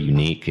just so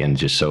unique and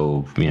just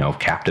so,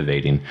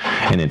 captivating.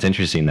 And it's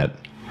interesting that,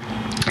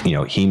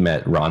 he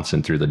met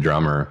Ronson through the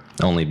drummer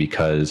only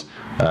because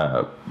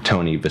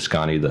Tony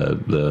Visconti,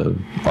 the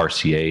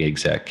RCA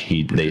exec,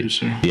 he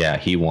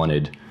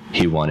wanted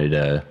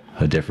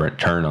a different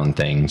turn on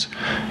things,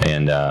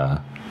 and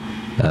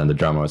the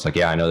drummer was like,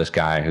 yeah, I know this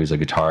guy who's a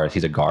guitarist.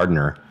 He's a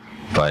gardener,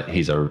 but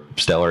he's a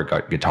stellar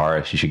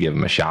guitarist. You should give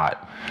him a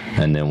shot.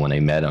 And then when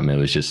they met him, it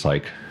was just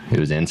like, it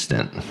was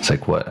instant. It's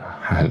like, what?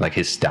 Like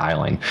his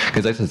styling.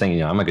 Because that's the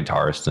thing, I'm a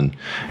guitarist, and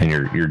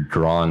you're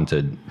drawn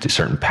to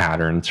certain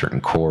patterns, certain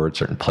chords,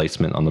 certain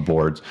placement on the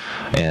boards,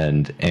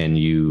 and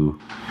you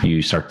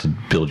start to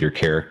build your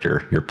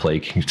character, your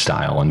play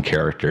style and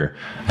character,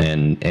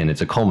 and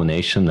it's a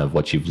culmination of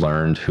what you've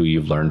learned, who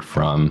you've learned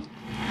from.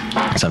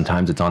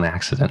 Sometimes it's on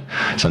accident.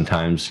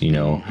 Sometimes,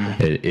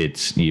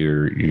 it's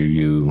you're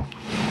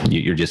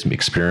just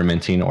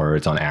experimenting, or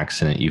it's on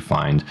accident. You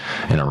find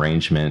an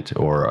arrangement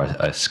or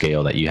a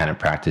scale that you hadn't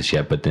practiced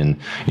yet. But then,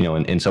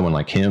 in someone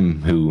like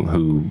him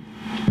who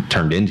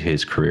turned into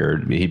his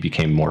career, he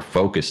became more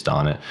focused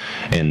on it,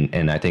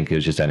 and I think it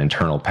was just that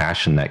internal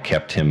passion that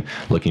kept him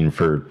looking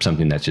for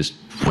something that just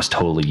was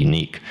totally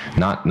unique,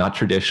 not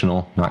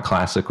traditional, not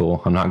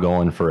classical. I'm not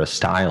going for a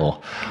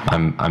style.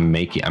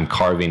 I'm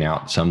carving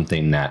out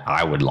something that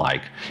I would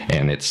like,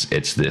 and it's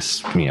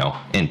this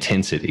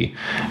intensity,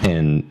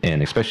 and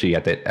especially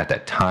at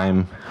that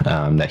time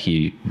that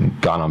he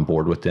got on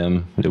board with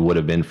them, it would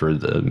have been for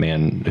The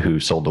Man Who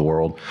Sold the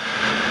World.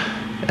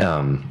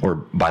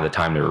 Or by the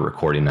time they were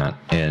recording that,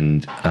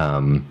 and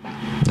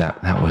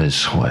that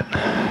was what,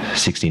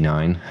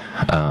 69,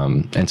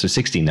 and so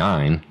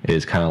 69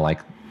 is kind of like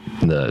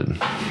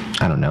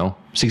I don't know,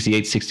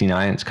 68,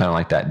 69, it's kind of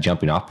like that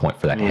jumping off point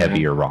for that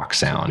heavier rock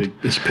sound.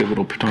 It's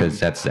pivotal time. Because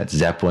that's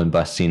Zeppelin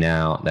busting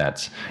out,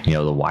 that's,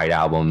 the White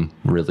Album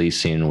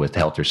releasing with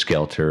Helter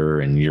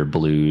Skelter and Your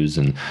Blues.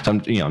 And so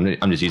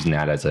I'm just using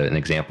that as an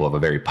example of a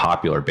very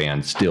popular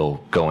band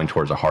still going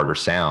towards a harder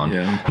sound.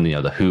 Yeah. And,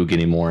 The Who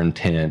getting more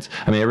intense.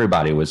 I mean,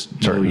 everybody was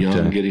starting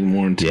to getting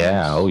more intense.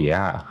 Yeah, oh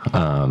yeah.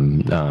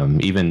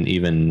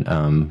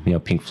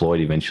 Even Pink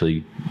Floyd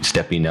eventually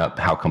stepping up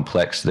how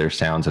complex their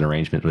sounds and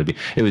arrangements would be.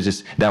 It was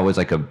just, that was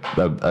like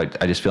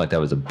I just feel like that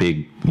was a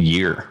big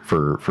year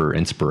for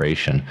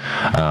inspiration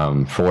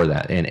for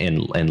that,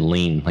 and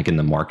lean, like in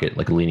the market,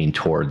 like leaning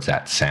towards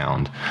that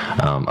sound.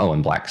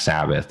 And Black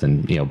Sabbath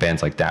and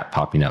bands like that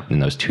popping up in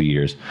those 2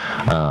 years.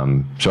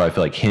 So I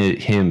feel like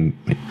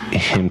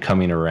him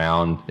coming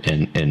around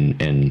and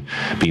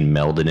being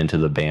melded into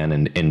the band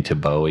and into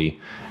Bowie,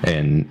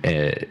 and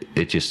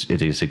it just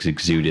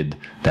exuded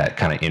that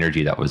kind of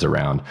energy that was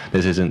around.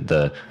 This isn't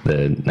the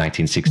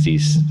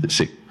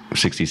 1960s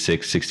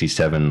 66,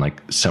 67,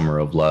 like Summer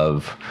of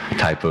Love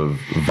type of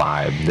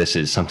vibe. This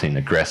is something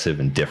aggressive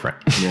and different.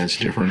 Yeah, it's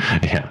different.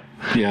 Yeah.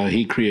 Yeah,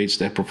 he creates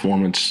that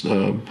performance,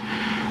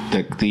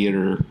 that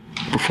theater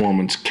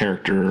performance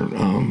character.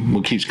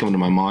 What keeps coming to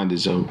my mind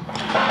is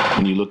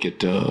when you look at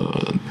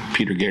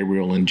Peter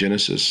Gabriel in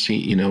Genesis,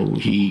 he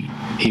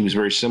was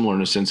very similar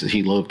in the sense that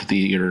he loved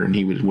theater, and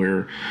he would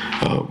wear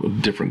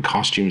different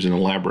costumes and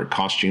elaborate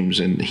costumes,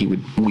 and he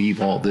would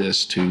weave all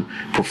this to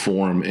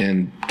perform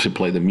and to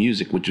play the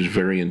music, which is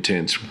very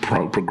intense,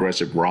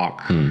 progressive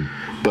rock.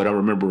 But I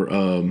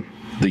remember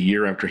the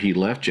year after he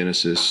left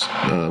Genesis,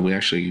 we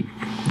actually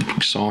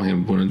saw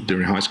him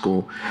during high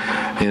school,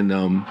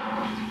 and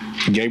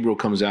Gabriel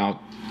comes out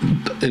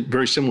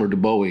very similar to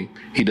Bowie.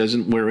 He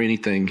doesn't wear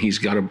anything. He's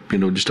got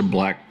just a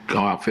black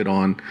outfit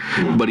on,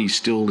 but he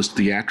still is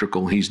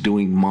theatrical. He's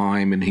doing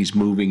mime, and he's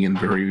moving in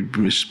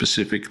very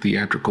specific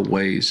theatrical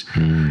ways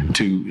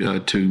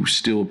to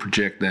still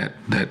project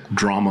that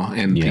drama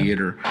and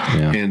theater.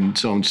 Yeah. And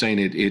so I'm saying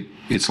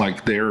it's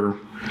like they're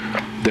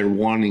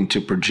wanting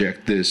to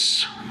project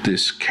this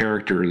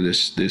character,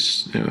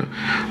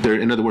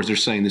 in other words, they're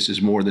saying this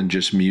is more than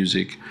just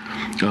music,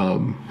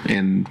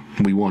 and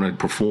we want to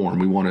perform,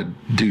 we want to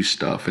do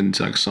stuff, and it's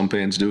like some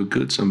bands do it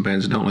good, some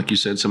bands don't. Like you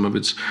said, some of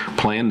it's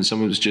planned and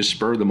some of it's just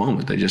spur of the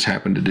moment. They just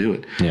happen to do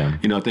it. Yeah.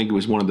 I think it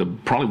was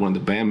probably one of the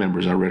band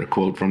members I read a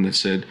quote from that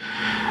said,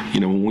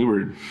 when we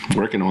were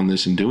working on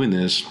this and doing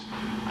this,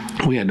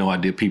 we had no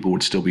idea people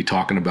would still be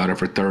talking about it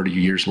for 30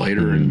 years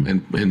later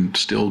and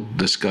still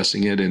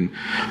discussing it. And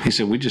he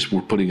said, we just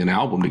were putting an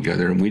album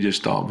together, and we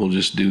just thought, we'll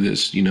just do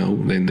this,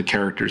 then the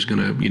character's going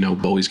to,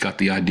 Bowie's got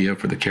the idea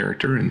for the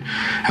character. And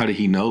how did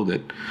he know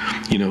that,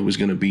 it was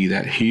going to be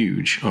that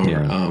huge?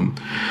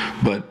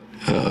 But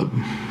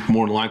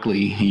more than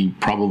likely, he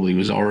probably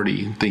was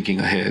already thinking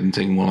ahead and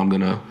thinking, well, I'm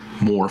going to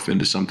morph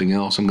into something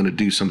else. I'm going to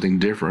do something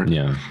different.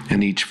 Yeah.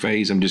 And each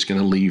phase, I'm just going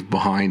to leave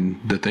behind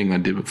the thing I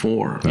did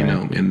before,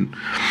 And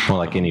well,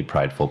 like any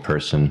prideful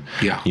person,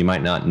 you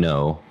might not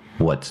know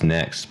what's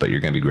next, but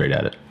you're going to be great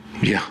at it.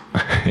 Yeah.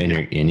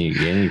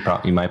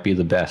 You might be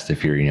the best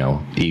if your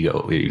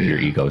your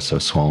ego is so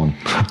swollen.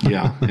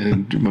 Yeah.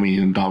 And I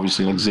mean,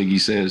 obviously, like Ziggy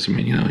says, I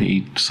mean,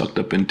 he sucked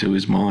up into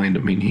his mind.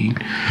 I mean,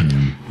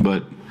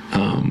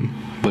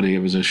 but it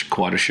was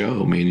quite a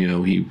show. I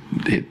mean,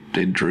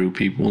 it drew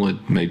people,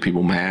 it made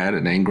people mad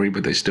and angry,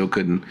 but they still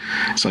couldn't.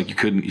 It's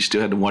like you still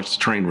had to watch the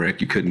train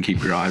wreck. You couldn't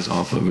keep your eyes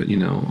off of it,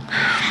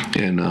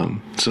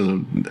 And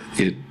so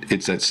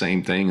it's that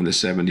same thing in the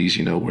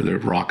 70s, where the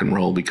rock and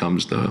roll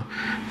becomes the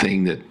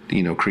thing that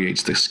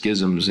creates the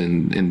schisms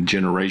in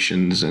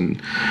generations.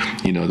 And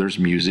there's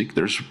music,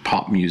 there's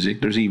pop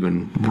music, there's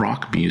even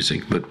rock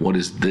music. But what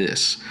is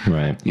this?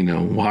 Right.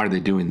 Why are they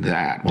doing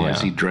that? Why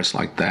is he dressed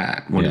like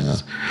that? What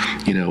is,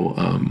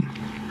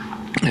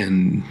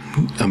 and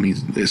I mean,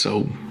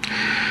 so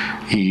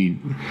I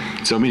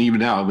mean, even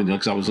now,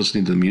 because I was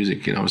listening to the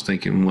music, I was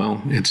thinking,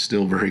 well, it's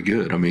still very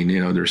good. I mean,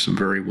 there's some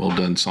very well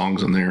done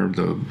songs on there.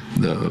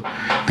 The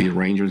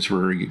arrangements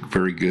were very,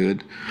 very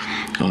good.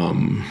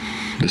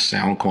 The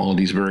sound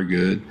quality is very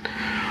good.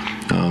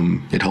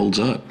 It holds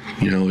up.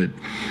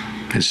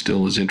 It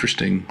still is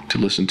interesting to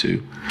listen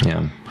to.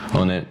 Yeah.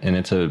 Well,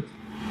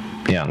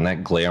 and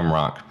that glam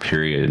rock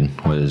period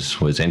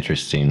was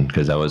interesting,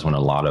 because that was when a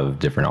lot of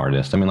different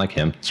artists, I mean, like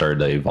him, started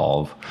to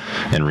evolve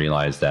and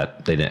realize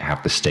that they didn't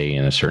have to stay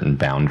in a certain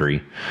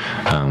boundary,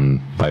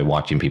 by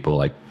watching people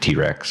like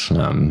T-Rex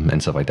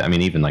and stuff like that. I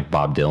mean, even like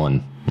Bob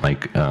Dylan,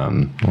 like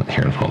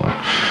here, hold on,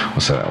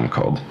 what's that album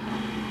called?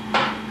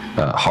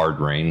 Hard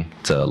Rain.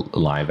 It's a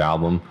live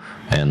album,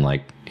 and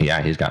like,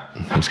 yeah, he's got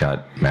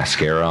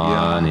mascara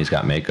on, he's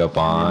got makeup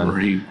on,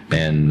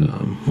 and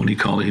what do you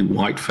call it?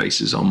 White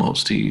faces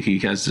almost. He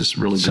has this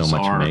really so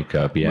bizarre much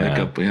makeup,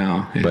 yeah.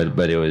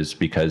 But it was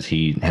because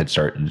he had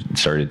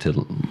started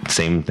to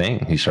same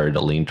thing. He started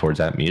to lean towards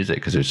that music,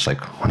 because it's just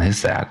like, what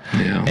is that?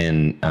 Yeah.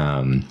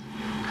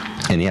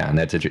 And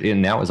that's interesting.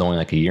 And that was only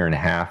like a year and a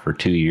half or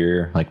 2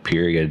 year like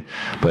period.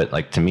 But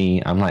like, to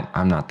me, I'm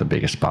not the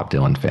biggest Bob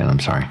Dylan fan. I'm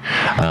sorry.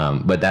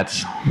 But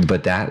that's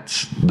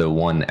the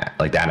one,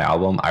 like that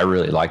album. I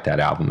really like that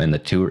album, and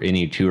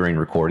any touring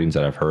recordings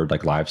that I've heard,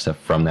 like live stuff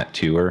from that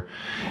tour.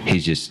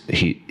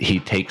 He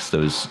takes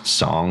those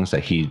songs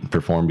that he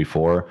performed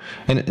before,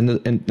 and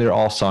they're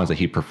all songs that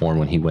he performed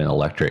when he went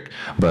electric,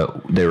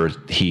 but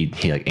he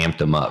like amped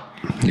them up.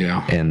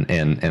 Yeah.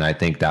 And I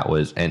think that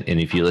was, and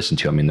if you listen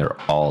to, I mean, they're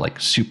all like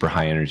super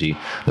high energy.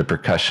 The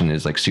percussion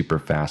is like super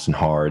fast and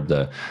hard.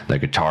 The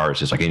guitar is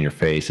just like in your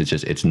face.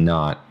 It's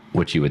not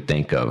what you would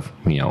think of,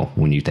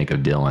 when you think of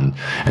Dylan.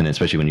 And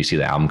especially when you see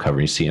the album cover,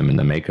 you see him in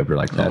the makeup, you're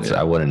like,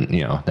 I wouldn't,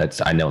 I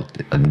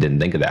didn't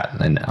think of that.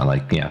 And I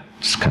like,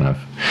 it's kind of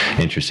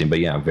interesting, but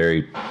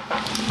very,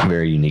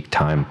 very unique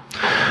time.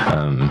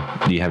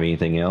 Do you have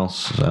anything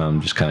else?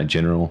 Just kind of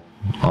general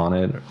on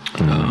it?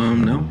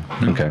 No.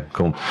 Okay,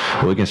 cool.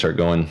 Well, we can start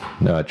going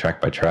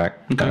track by track.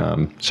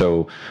 Okay.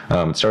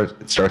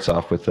 It starts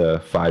off with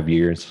 5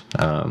 years,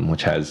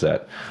 which has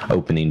that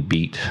opening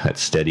beat, that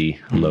steady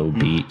low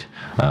beat.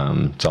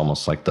 It's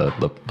almost like the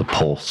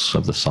pulse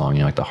of the song,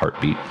 like the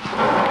heartbeat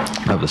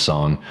of the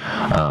song.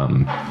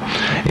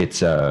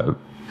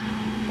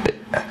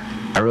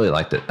 I really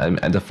liked it.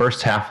 The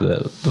first half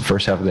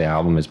of the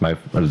album is my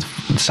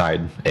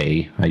side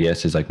A, I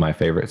guess, is like my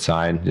favorite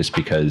side, just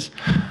because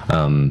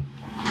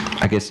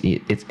I guess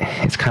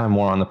it's kind of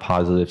more on the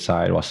positive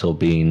side, while still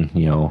being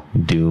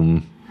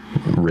doom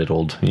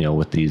riddled,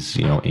 with these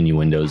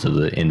innuendos of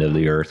the end of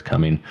the earth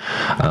coming,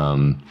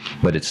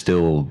 but it's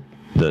still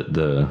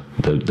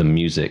the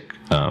music,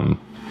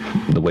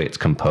 the way it's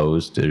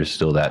composed, there's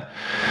still that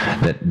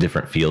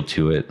different feel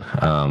to it.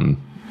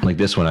 Like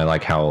this one, I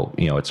like how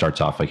it starts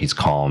off like he's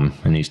calm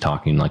and he's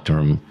talking like to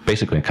him,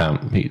 basically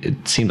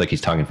it seems like he's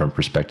talking from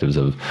perspectives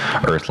of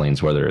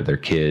earthlings, whether they're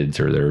kids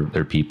or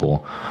they're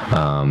people,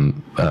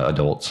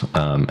 adults,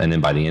 and then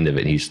by the end of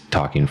it, he's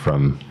talking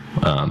from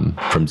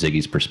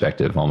Ziggy's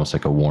perspective, almost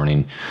like a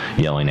warning,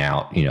 yelling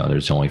out,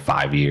 there's only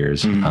 5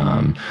 years.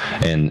 And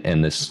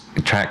this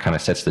track kind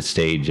of sets the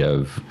stage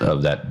of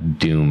that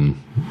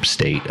doom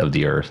state of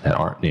the earth, that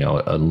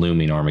a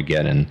looming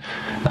Armageddon.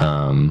 We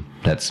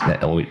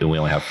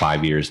only have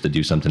 5 years to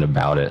do something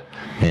about it,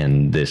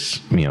 and this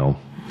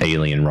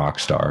alien rock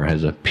star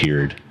has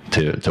appeared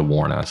to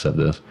warn us of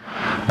this.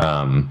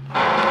 And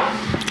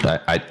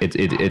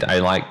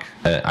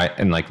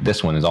like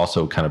this one is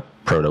also kind of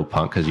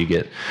proto-punk, because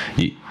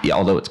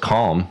although it's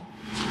calm,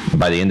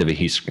 by the end of it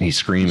he's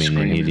screaming.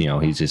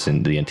 And he's just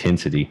in the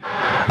intensity.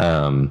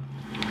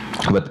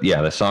 But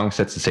yeah, the song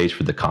sets the stage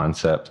for the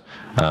concept.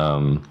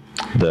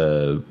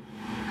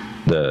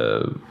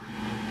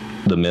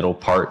 The middle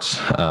parts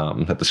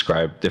that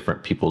describe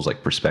different people's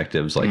like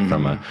perspectives, like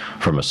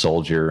from a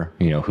soldier,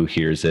 who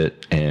hears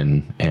it,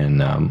 and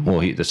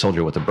the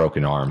soldier with a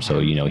broken arm, so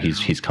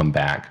he's come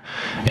back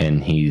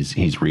and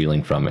he's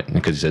reeling from it,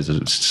 because it says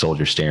a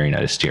soldier staring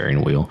at a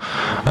steering wheel.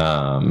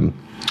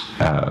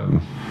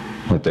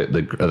 like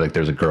like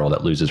there's a girl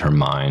that loses her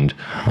mind.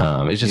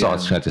 It's just all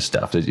kinds of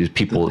stuff.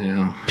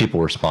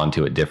 People respond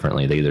to it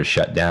differently. They either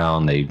shut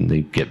down, they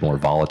get more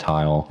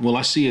volatile. Well,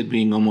 I see it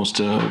being almost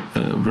a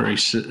very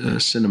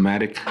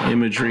cinematic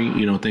imagery.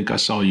 I think I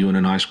saw you in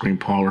an ice cream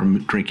parlor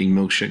drinking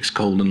milkshakes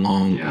cold and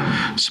long,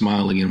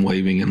 smiling and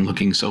waving and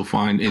looking so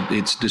fine.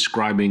 It's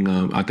describing.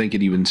 I think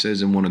it even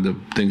says in one of the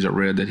things I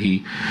read that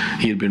he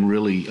had been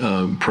really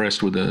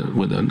impressed with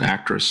an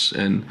actress,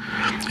 and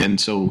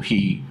so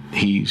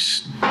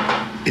he's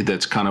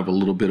that's kind of a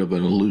little bit of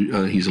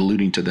he's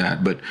alluding to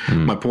that. But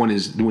my point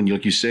is,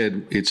 like you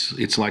said,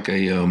 it's like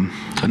an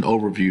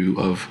overview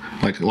of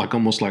like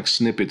almost like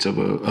snippets of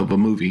a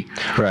movie,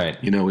 right?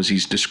 As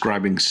he's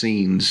describing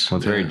scenes. Well,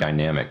 it's very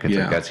dynamic. It's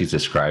like as he's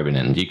describing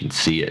it, and you can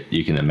see it,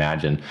 you can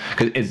imagine,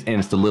 and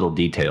it's the little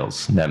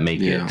details that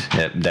make it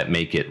that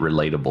make it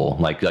relatable.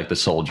 Like the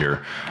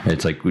soldier,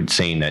 it's like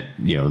saying that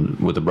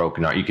with a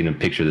broken arm, you can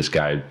picture this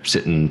guy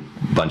sitting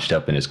bunched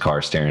up in his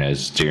car, staring at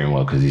his steering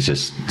wheel because he's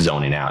just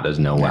zoning out,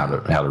 doesn't know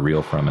how to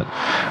reel from it.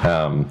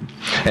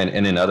 And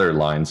in other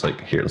lines,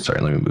 like here,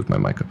 sorry, let me move my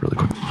mic up really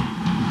quick.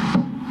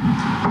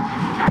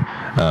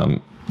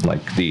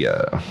 Like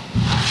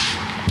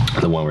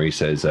the one where he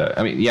says,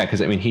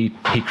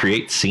 he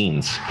creates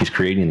scenes. He's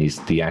creating these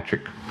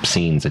theatric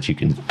scenes that you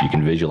can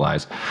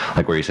visualize,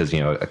 like where he says,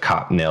 a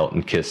cop knelt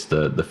and kissed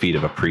the feet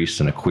of a priest,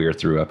 and a queer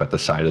threw up at the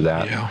side of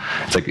that.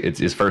 It's like it's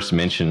his first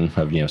mention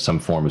of some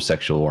form of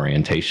sexual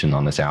orientation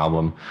on this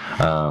album,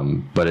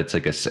 but it's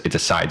like it's a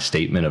side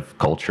statement of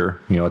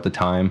culture at the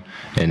time,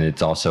 and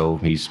it's also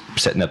he's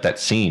setting up that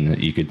scene that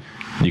you could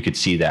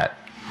see that.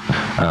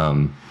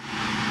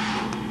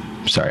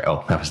 Sorry.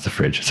 Oh, that was the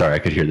fridge. Sorry, I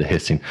could hear the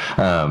hissing.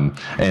 So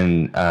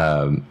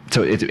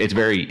it's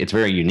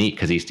very unique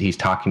because he's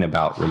talking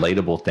about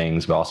relatable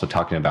things, but also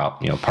talking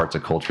about parts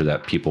of culture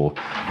that people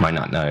might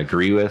not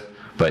agree with.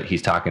 But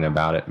he's talking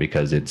about it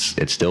because it's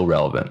still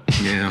relevant.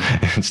 Yeah,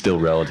 it's still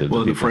relative.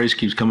 Well, the phrase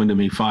keeps coming to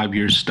me: 5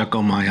 years stuck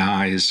on my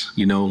eyes.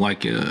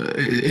 Like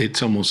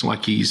it's almost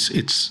like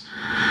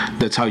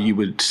that's how you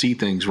would see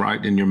things,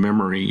 right, in your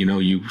memory.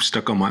 You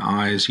stuck on my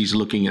eyes. He's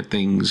looking at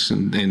things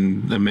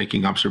and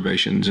making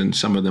observations, and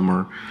some of them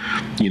are,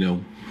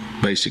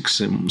 basic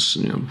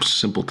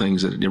simple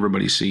things that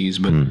everybody sees,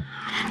 but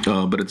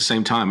at the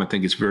same time, I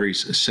think it's very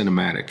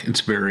cinematic. It's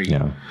very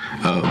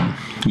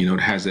it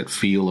has that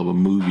feel of a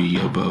movie,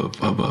 of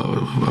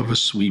a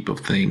sweep of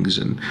things,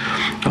 and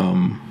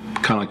kind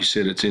of like you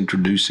said, it's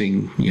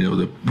introducing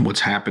what's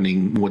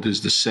happening, what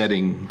is the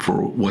setting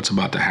for what's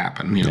about to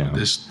happen.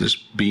 This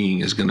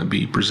being is going to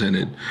be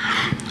presented.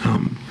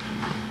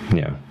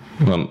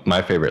 Well,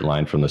 my favorite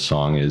line from the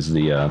song is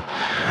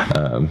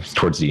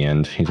towards the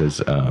end. He says,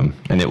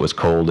 and it was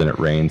cold and it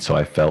rained, so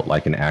I felt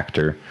like an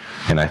actor.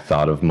 And I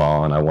thought of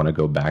Ma, and I want to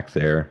go back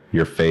there.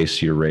 Your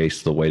face, your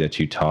race, the way that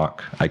you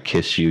talk. I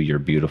kiss you, you're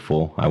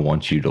beautiful. I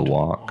want you to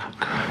walk.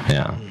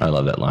 Yeah, I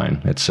love that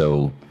line. It's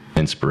so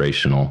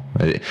inspirational.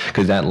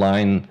 Because that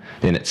line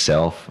in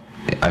itself,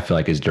 I feel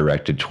like is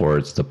directed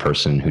towards the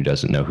person who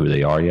doesn't know who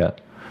they are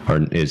yet,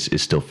 or is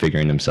still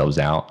figuring themselves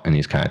out, and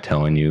he's kind of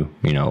telling you,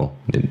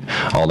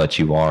 all that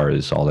you are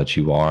is all that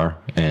you are,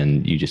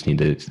 and you just need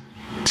to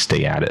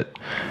stay at it.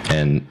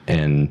 And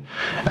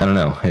I don't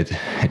know,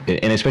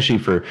 and especially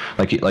for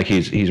like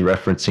he's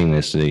referencing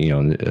this,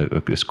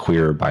 this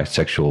queer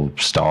bisexual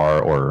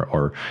star,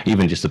 or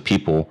even just the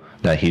people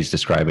that he's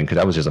describing, because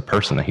that was just a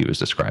person that he was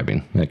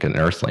describing, like an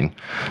earthling.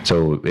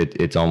 So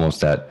it's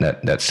almost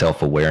that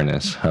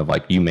self-awareness of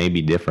like, you may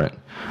be different,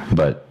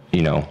 but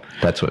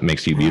that's what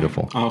makes you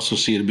beautiful. I also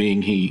see it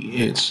being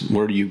it's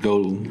where do you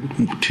go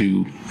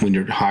to when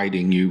you're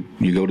hiding? You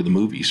go to the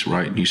movies,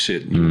 right? You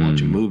sit and you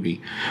watch a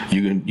movie.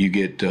 You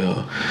get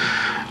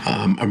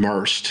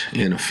immersed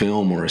in a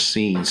film or a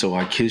scene. So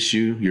I kiss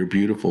you, you're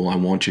beautiful, I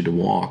want you to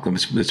walk.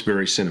 It's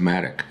very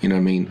cinematic. You know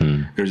what I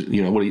mean? There's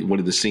what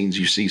are the scenes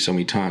you see so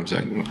many times?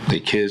 Like they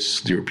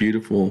kiss, you're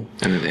beautiful,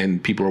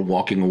 and people are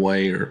walking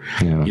away, or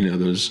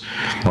those.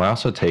 Well, I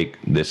also take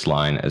this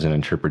line as an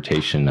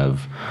interpretation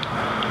of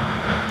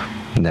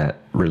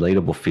that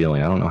relatable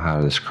feeling. I don't know how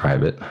to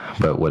describe it,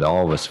 but what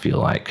all of us feel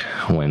like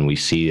when we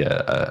see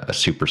a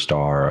superstar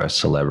or a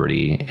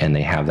celebrity, and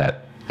they have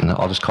that,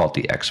 I'll just call it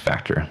the X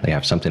factor. They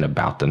have something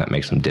about them that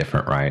makes them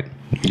different, right?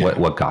 Yeah.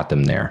 What got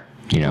them there?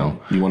 You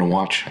want to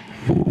watch.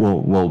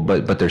 Well,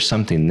 but there's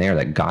something there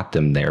that got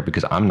them there,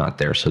 because I'm not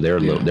there, so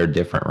they're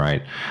different,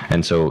 right?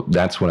 And so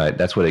that's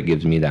what it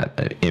gives me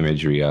that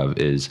imagery of,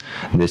 is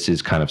this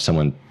is kind of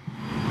someone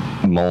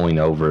mulling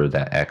over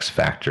that X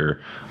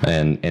factor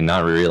and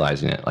not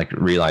realizing it, like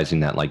realizing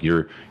that like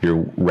you're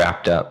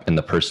wrapped up in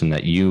the person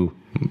that you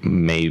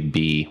may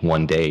be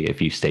one day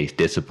if you stay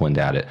disciplined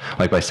at it.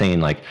 Like by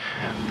saying like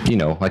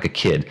a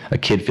kid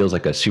feels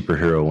like a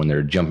superhero when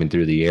they're jumping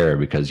through the air,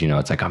 because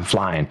it's like, I'm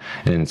flying.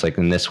 And it's like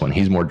in this one,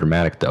 he's more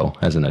dramatic though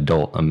as an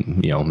adult,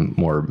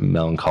 more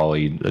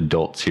melancholy,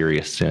 adult,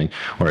 serious thing,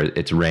 where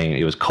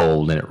it was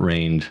cold and it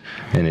rained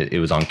and it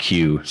was on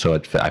cue, so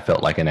I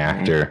felt like an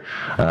actor.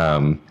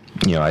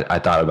 I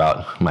thought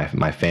about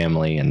my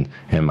family and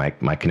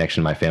my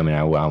connection to my family,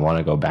 and I want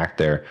to go back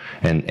there,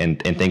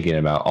 and thinking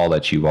about all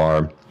that you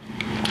are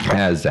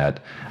as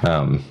that,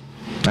 I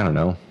don't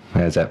know,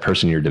 as that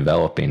person you're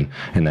developing,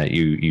 and that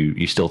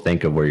you still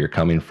think of where you're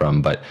coming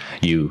from, but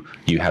you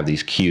have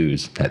these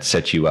cues that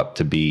set you up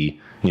to be,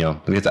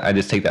 because I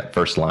just take that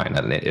first line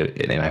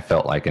and I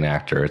felt like an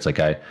actor. It's like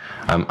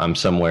I'm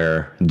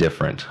somewhere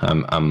different.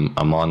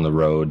 I'm on the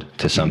road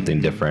to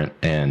something different.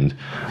 And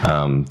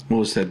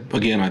well, it's that,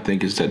 again, I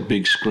think it's that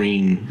big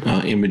screen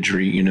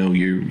imagery.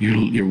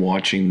 You're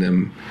watching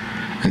them,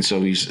 and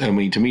so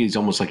to me, it's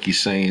almost like he's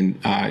saying,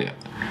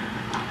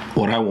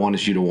 what I want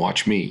is you to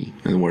watch me.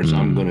 In other words,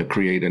 I'm going to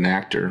create an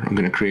actor. I'm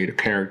going to create a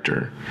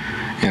character,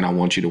 and I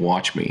want you to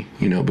watch me.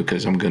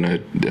 Because I'm going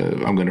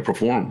to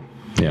perform.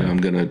 Yeah. I'm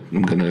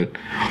gonna,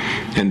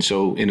 and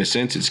so in a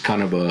sense, it's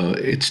kind of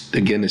it's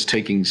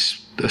taking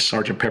a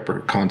Sgt. Pepper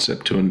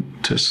concept to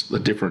a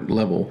different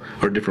level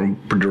or a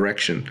different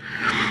direction,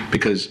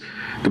 because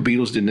the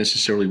Beatles didn't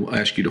necessarily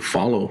ask you to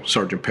follow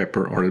Sgt.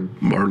 Pepper or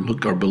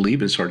look or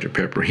believe in Sgt.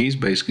 Pepper. He's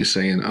basically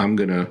saying, I'm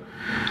gonna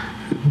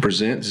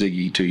present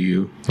Ziggy to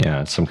you.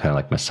 Yeah, it's some kind of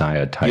like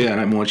Messiah type. Yeah,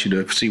 and I want you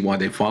to see why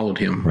they followed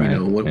him. Right.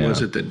 What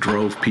was it that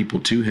drove people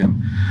to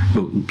him?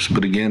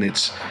 But again,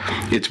 it's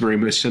very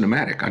much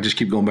cinematic. I just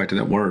keep going back to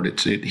that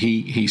word.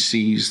 He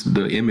sees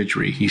the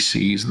imagery. He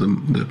sees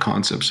the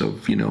concepts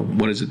of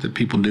what is it that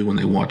people do when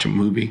they watch a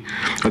movie,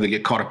 or they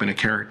get caught up in a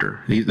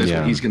character. That's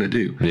what he's going to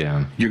do.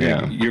 Yeah, you're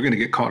going to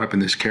get caught up in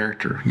this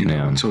character.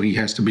 And so he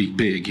has to be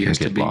big. He has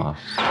to be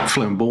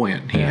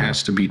flamboyant. He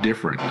has to be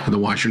different.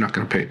 Otherwise, you're not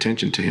going to pay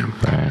attention to him.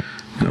 Right.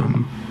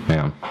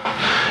 Yeah,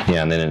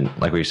 and then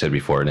like we said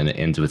before, then it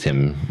ends with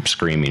him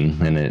screaming,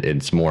 and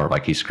it's more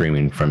like he's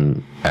screaming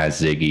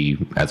as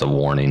Ziggy as a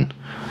warning,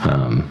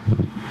 and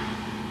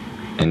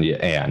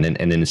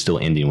then it's still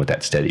ending with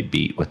that steady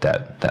beat, with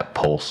that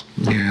pulse.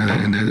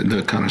 Yeah, and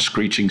the kind of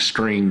screeching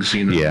strings,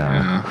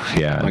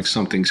 Yeah. like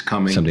something's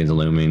coming, something's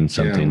looming,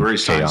 something very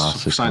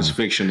chaos, science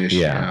fiction-ish.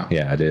 Yeah,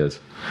 it is.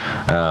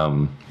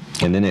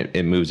 And then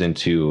it moves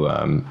into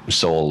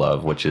Soul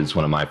Love, which is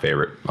one of my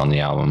favorite on the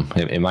album.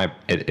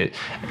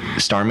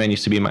 Starman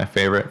used to be my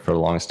favorite for the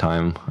longest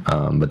time,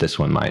 but this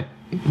one might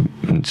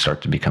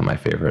start to become my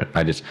favorite.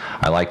 I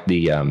like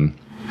the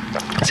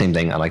same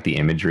thing. I like the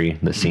imagery,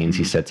 the scenes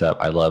he sets up.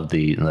 I love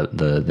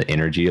the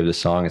energy of the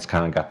song. It's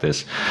kind of got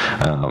this.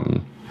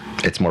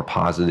 It's more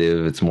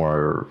positive. It's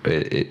more.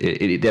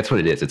 That's what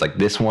it is. It's like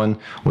this one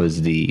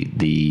was the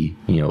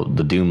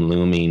doom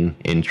looming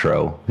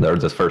intro, or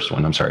the first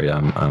one. I'm sorry.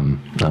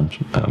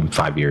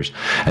 5 years,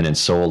 and then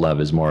Soul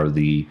Love is more of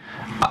the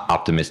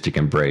optimistic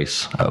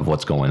embrace of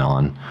what's going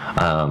on.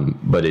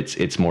 But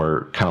it's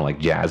more kind of like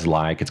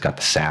jazz-like. It's got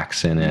the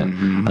sax in it.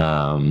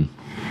 Mm-hmm.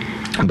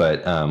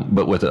 But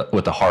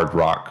with a hard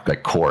rock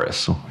like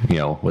chorus,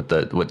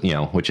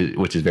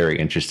 which is very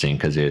interesting,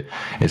 because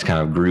it's kind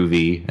of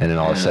groovy, and then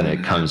all of a sudden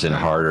it comes in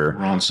harder,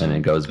 and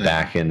it goes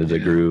back into the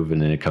groove, and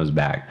then it comes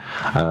back.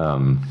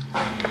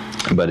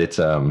 But it's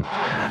the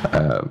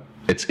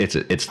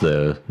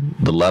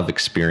love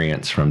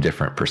experience from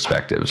different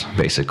perspectives,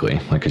 basically.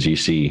 Like, because you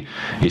see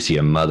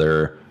a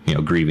mother,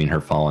 grieving her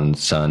fallen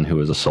son who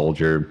was a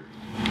soldier.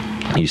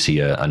 You see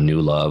a new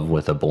love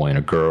with a boy and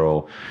a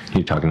girl.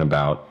 You're talking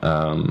about,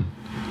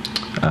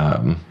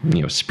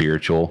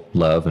 spiritual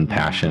love and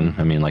passion.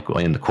 I mean, like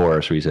in the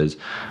chorus where he says,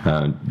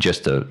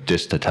 just to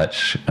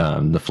touch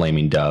the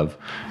flaming dove.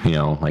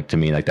 Like, to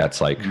me, like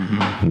that's like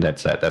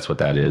that's what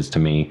that is to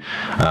me.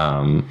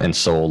 And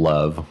soul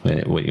love,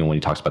 when he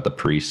talks about the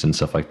priests and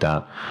stuff like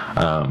that.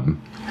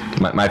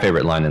 My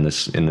favorite line in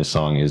this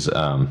song is,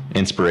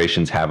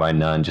 inspirations have I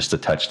none, just to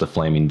touch the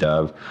flaming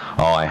dove.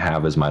 All I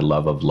have is my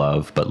love of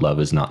love, but love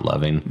is not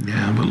loving.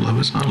 Yeah, but love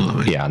is not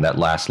loving. Yeah, that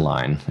last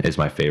line is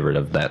my favorite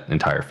of that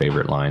entire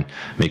favorite line,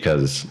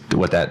 because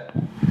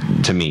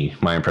to me,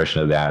 my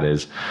impression of that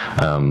is,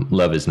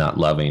 love is not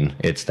loving.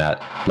 It's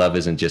that love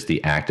isn't just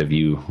the act of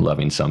you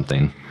loving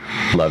something.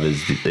 Love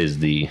is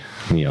the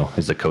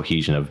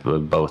cohesion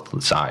of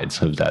both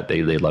sides, of that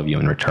they love you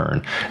in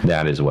return.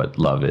 That is what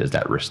love is,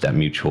 that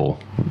mutual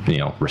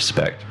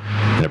respect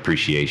and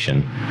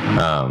appreciation.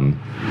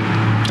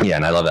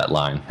 And I love that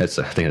line. I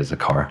think it's a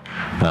car.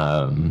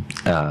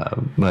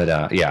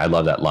 I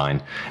love that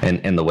line,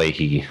 and the way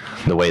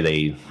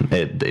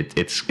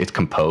it's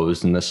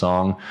composed in the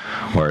song,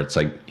 where it's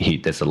like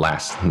that's the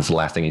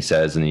last thing he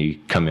says, and you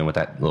come in with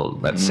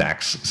that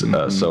sax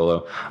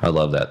solo. I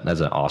love that.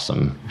 That's an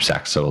awesome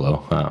sax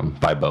solo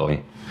by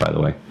Bowie, by the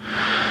way.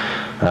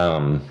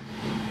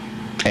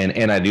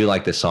 And I do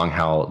like this song,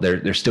 how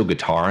there's still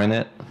guitar in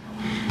it.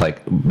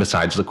 Like,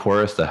 besides the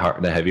chorus, the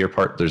heavier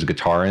part, there's a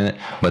guitar in it,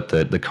 but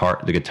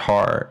the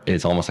guitar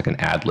is almost like an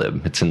ad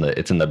lib. It's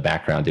in the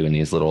background doing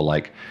these little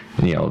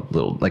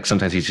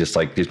sometimes he's just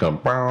like, he's going,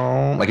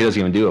 like, he doesn't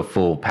even do a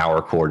full power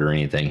chord or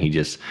anything. He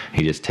just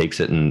takes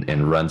it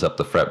and runs up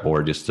the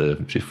fretboard just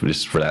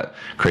for that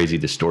crazy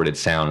distorted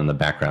sound in the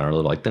background, or a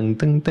little like ding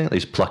ding ding.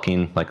 He's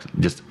plucking like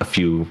just a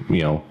few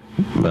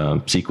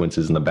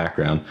sequences in the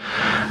background.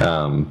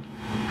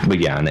 but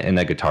yeah, and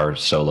that guitar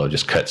solo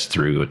just cuts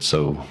through. It's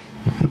so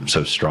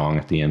strong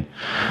at the end.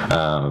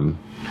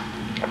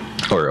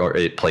 Or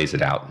it plays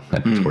it out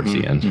towards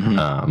the end.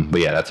 But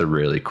yeah, that's a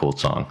really cool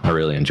song. I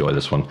really enjoy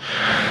this one.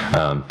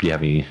 Do you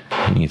have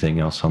anything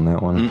else on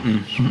that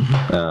one?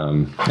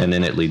 And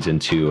then it leads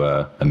into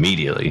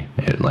immediately,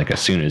 like as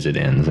soon as it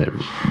ends, it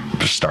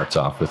starts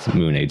off with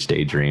Moon Age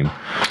Daydream,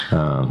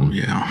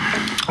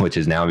 which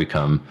has now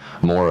become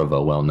more of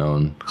a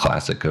well-known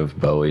classic of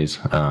Bowie's,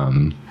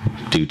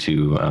 due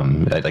to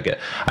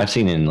I've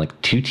seen in like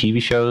 2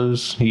 TV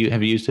shows you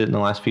have used it in the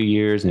last few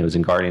years, and it was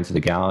in Guardians of the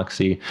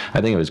Galaxy.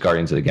 I think it was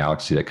Guardians of the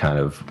Galaxy that kind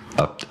of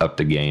upped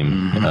the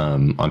game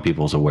on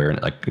people's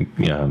awareness, like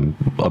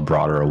a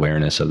broader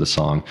awareness of the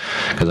song,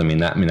 because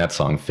that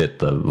song fit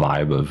the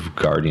vibe of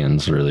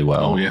Guardians really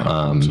well.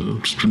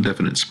 It's a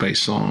definite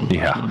space song.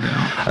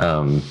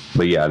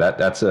 But yeah,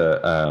 that's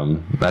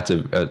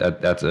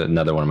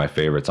another one of my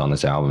favorites on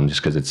this album,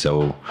 just because it's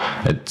so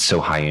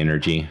high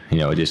energy.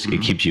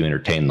 It keeps you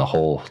entertained the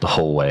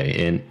whole way,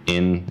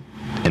 in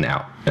and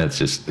out.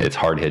 It's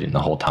hard hitting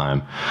the whole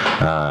time.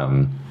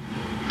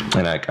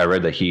 And I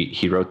read that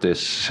he wrote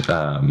this,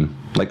 I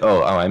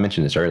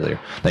mentioned this earlier,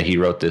 that he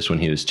wrote this when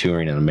he was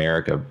touring in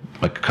America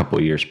like a couple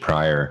of years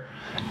prior,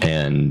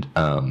 and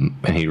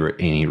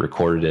he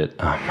recorded it.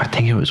 I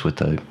think it was with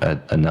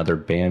another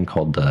band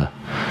called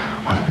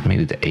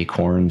maybe the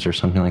Acorns or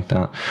something like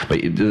that.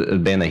 But a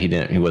band that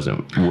he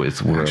wasn't with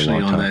for actually a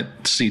long time. On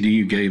that CD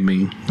you gave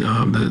me,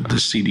 the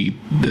CD,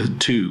 the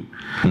 2.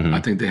 I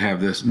think they have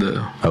this.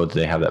 Do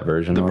they have that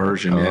version? The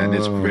version, and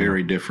it's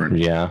very different.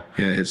 Yeah,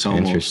 it's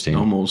almost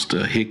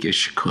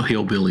hickish,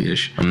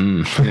 hillbilly-ish.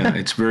 Yeah,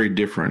 it's very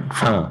different,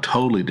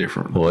 totally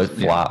different. Well, it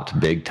flopped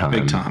big time.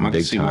 Big time. I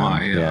can see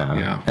why.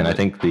 Yeah. And I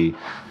think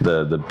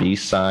the B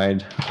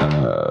side,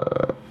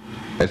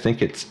 I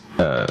think it's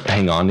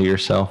 "Hang On to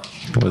Yourself"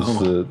 was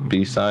the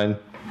B side.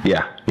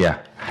 Yeah,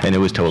 and it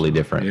was totally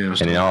different,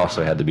 and it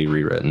also had to be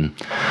rewritten.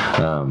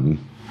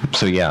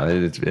 So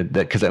yeah,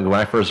 because when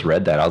I first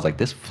read that, I was like,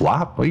 "This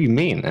flop? What do you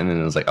mean?" And then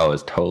it was like, "Oh,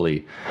 it's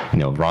totally,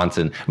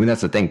 Ronson."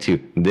 That's the thing too.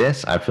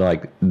 I feel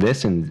like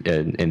this and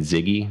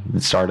Ziggy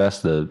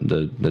Stardust,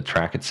 the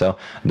track itself,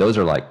 those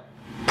are like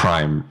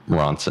prime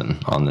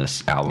Ronson on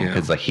this album,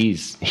 because like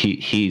he's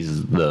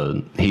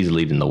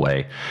leading the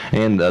way.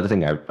 And the other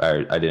thing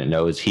I didn't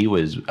know is he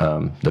was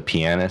the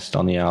pianist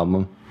on the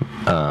album.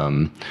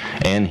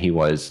 And he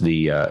was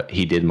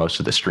he did most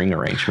of the string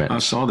arrangements. I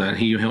saw that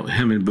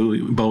him and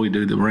Bowie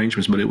did the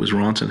arrangements, but it was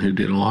Ronson who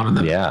did a lot of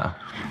them. Yeah.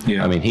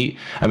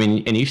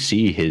 And you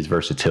see his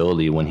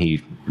versatility when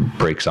he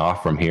breaks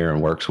off from here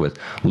and works with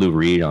Lou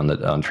Reed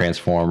on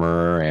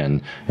Transformer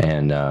and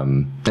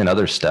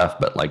other stuff.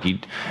 But like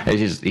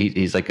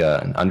he's like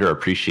an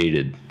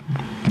underappreciated.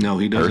 No,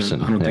 he doesn't.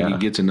 Person. I don't think he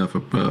gets enough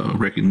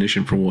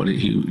recognition for what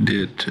he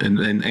did.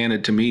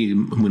 And to me,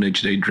 Moon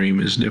Age Daydream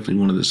is definitely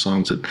one of the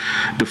songs that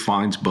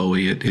defines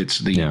Bowie.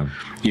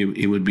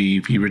 It would be,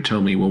 if you were to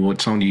tell me, well, what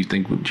song do you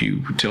think would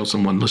you tell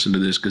someone, listen to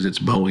this because it's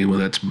Bowie?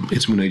 Well,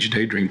 it's Moon Age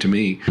Daydream to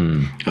me,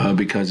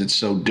 because it's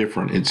so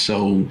different. It's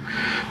so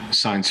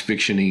science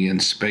fiction-y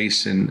and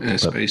space and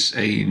space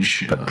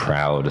age. But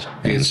proud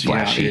and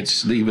flashy.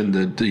 It's even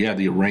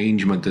the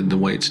arrangement and the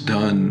way it's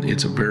done.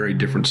 It's a very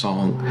different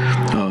song.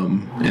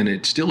 And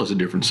it still is a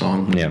different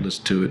song when you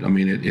listen to it.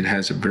 It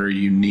has a very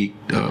unique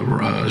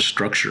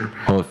structure.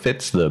 Well, it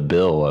fits the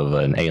bill of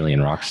an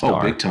alien rock star.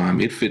 Oh, big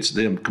time. It fits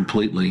them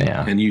completely.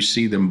 Yeah. And you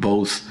see them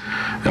both.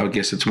 I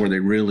guess it's where they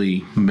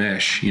really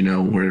mesh,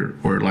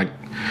 where like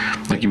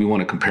if you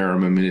want to compare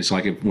them, it's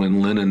like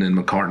when Lennon and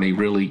McCartney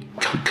really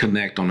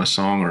connect on a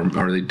song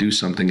or they do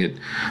something,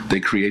 they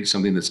create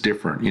something that's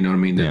different. You know what I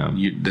mean?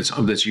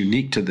 That's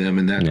unique to them,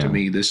 and that to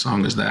me, this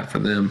song is that for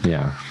them.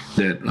 Yeah.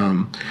 That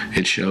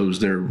it shows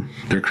their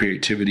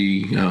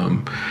creativity,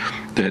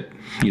 that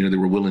they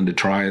were willing to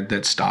try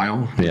that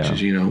style,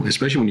 which is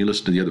especially when you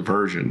listen to the other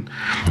version,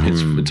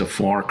 it's a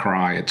far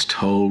cry. It's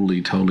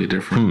totally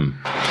different,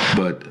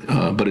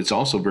 but it's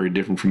also very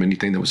different from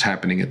anything that was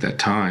happening at that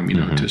time,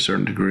 to a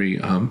certain degree.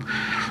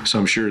 So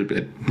I'm sure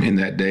that in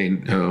that day,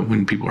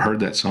 when people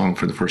heard that song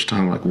for the first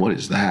time, like, what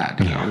is that?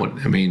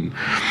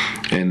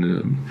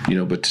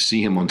 But to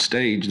see him on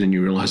stage, then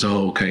you realize,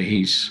 oh, okay,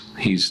 he's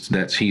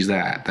that's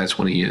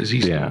what he is.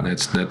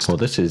 That's well,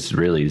 this is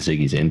really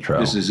Ziggy's intro.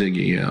 This is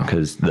Ziggy,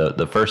 because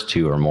the first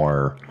 2 are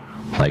more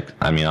like,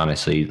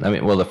 honestly,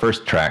 the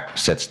first track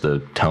sets the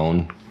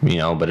tone,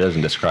 but it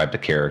doesn't describe the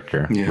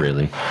character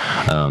really.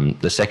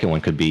 The second one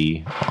could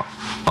be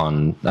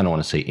on, I don't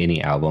want to say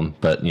any album,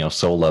 but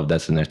Soul Love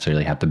doesn't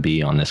necessarily have to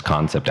be on this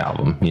concept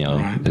album,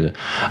 Right.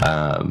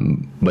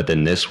 But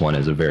then this one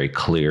is a very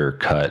clear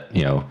cut,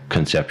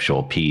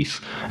 conceptual piece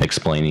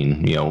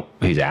explaining,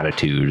 his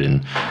attitude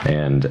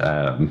and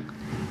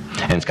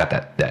it's got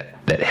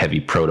that heavy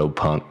proto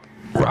punk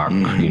rock,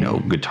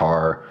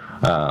 guitar.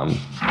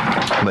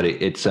 but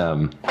it's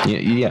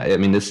yeah, I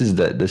mean, this is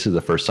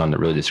the first song that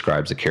really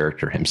describes the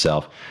character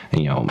himself,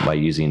 and, by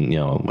using,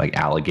 like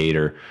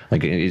Alligator,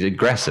 like he's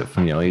aggressive,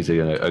 he's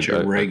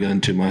a ray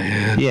gun to my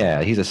head.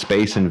 Yeah, he's a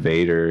space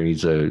invader.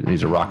 He's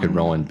a rock and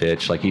rolling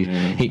bitch. Like he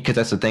because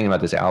that's the thing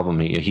about this album.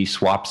 He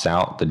swaps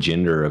out the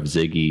gender of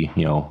Ziggy.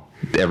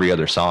 Every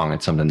other song,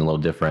 it's something a little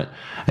different,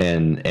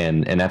 and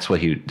that's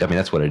what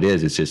that's what it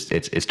is. It's just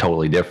it's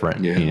totally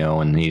different. Yeah.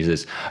 And he's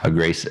this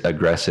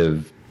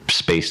aggressive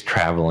space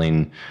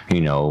traveling,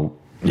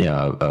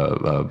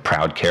 a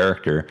proud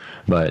character,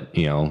 but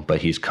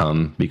he's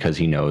come because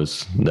he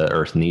knows the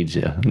Earth needs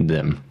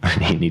them.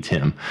 He needs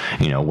him,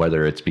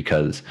 whether it's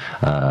because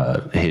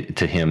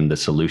to him the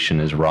solution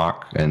is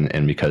rock,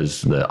 and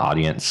because the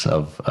audience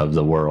of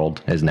the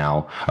world is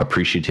now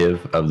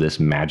appreciative of this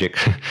magic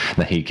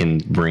that he can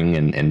bring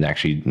and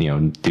actually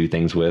do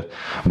things with.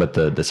 But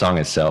the song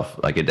itself,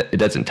 like it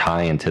doesn't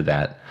tie into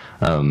that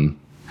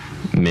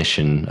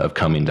mission of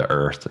coming to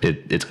Earth.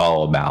 It's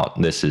all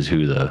about, this is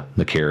who the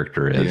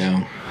character is.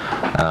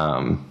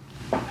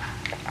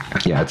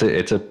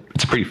 It's a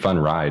pretty fun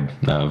ride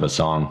of a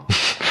song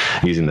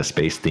using the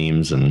space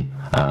themes and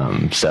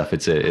stuff.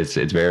 It's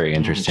very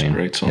interesting. It's a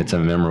great song. It's a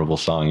memorable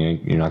song.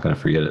 You're not going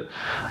to forget it.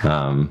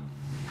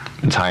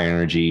 It's high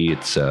energy.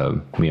 It's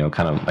kind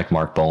of like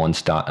Mark Bolan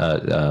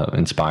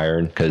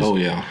inspired,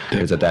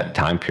 because at that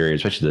time period,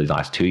 especially the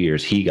last 2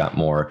 years, he got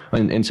more,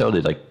 and so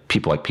did like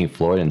people like Pink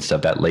Floyd and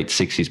stuff. That late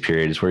 60s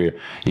period is where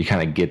you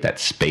kind of get that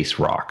space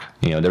rock.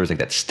 There was like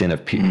that stint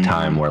of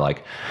time where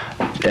like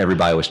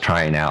everybody was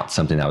trying out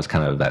something that was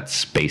kind of that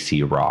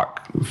spacey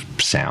rock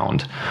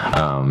sound,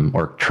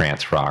 or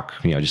trance rock,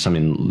 just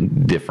something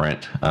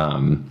different.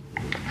 And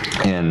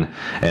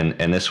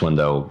this one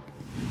though,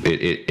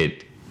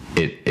 it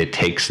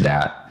takes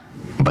that,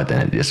 but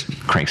then it just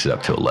cranks it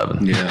up to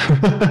 11.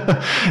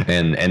 Yeah.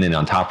 and then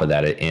on top of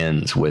that, it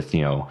ends with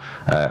a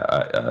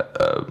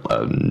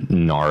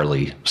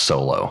gnarly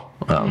solo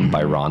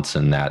by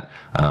Ronson that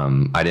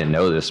I didn't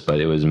know this, but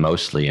it was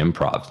mostly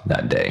improv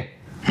that day.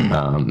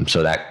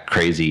 So that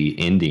crazy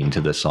ending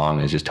to the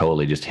song is just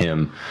totally just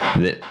him,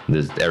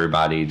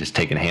 everybody just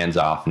taking hands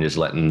off and just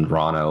letting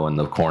Ronno in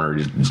the corner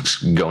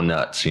just go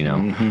nuts, It's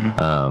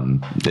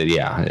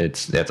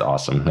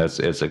awesome.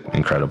 It's an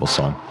incredible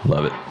song.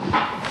 Love it.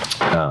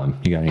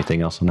 You got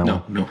anything else on that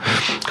one? No.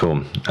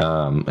 Cool.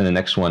 And the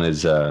next one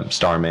is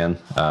Starman,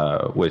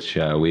 which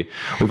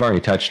we've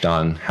already touched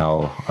on.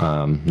 How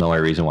the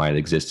only reason why it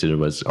existed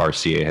was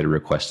RCA had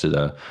requested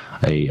a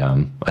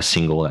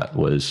single that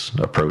was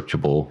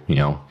approachable,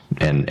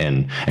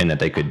 and that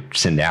they could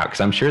send out,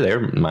 because I'm sure they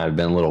might have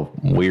been a little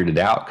weirded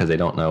out because they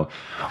don't know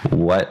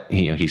what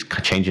he's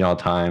changing all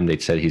the time. They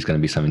said he's going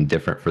to be something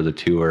different for the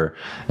tour,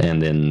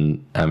 and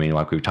then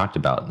like we've talked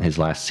about, his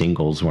last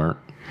singles weren't.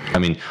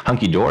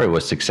 Hunky Dory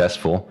was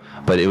successful,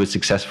 but it was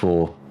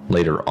successful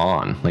later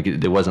on. Like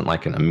it wasn't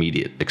like an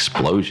immediate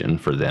explosion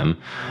for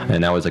them,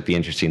 and that was like the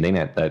interesting thing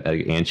that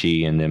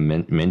Angie and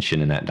them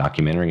mentioned in that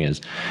documentary is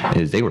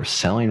they were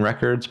selling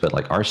records, but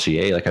like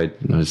RCA, like I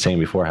was saying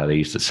before, how they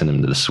used to send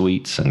them to the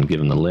suites and give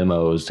them the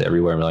limos to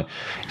everywhere. And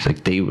it's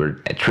like they were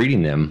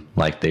treating them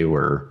like they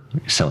were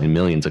selling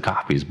millions of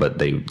copies, but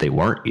they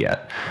weren't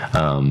yet.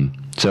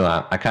 So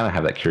I kind of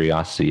have that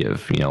curiosity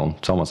of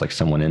it's almost like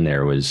someone in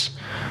there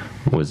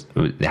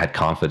had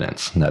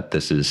confidence that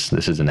this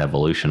is an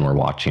evolution we're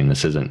watching.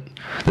 This isn't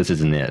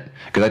it.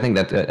 Because I think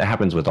that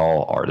happens with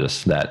all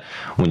artists, that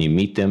when you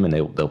meet them and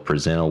they'll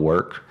present a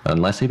work,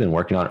 unless they've been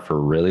working on it for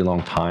a really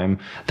long time,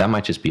 that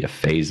might just be a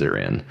phase they're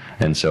in.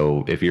 And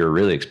so if you're a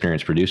really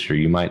experienced producer,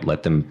 you might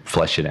let them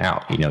flesh it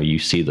out. You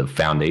see the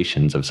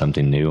foundations of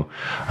something new,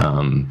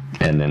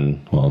 and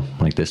then, well,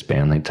 like this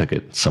band, they took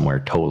it somewhere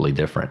totally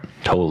different.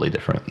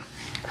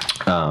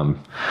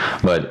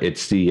 But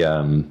it's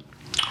the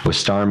with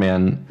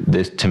Starman,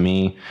 this to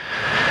me,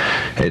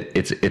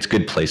 it's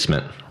good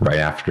placement right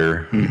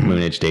after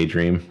Moon Age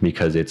Daydream,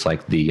 because it's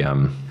like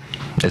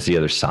it's the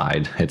other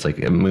side. It's like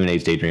Moon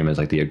Age Daydream is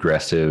like the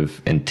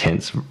aggressive,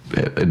 intense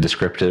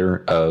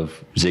descriptor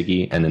of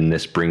Ziggy, and then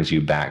this brings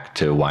you back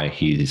to why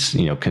he's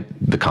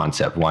the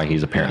concept, why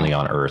he's apparently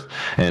on Earth,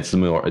 and it's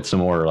the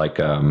more like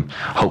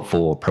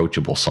hopeful,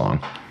 approachable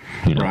song.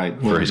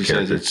 Right. Well, he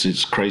says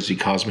it's crazy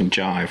cosmic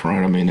jive,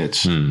 right?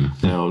 It's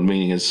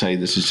meaning is say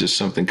this is just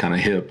something kind of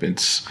hip.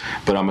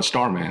 But I'm a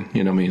Starman.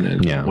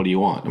 What do you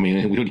want? What do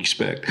you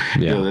expect?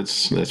 Yeah.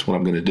 That's what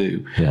I'm going to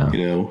do. Yeah.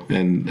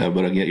 And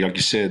but again, like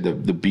you said,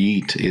 the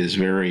beat is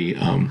very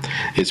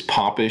it's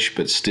popish,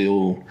 but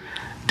still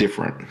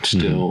different,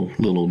 still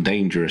a little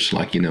dangerous.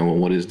 Like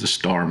what is the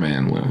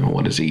Starman?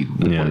 What is he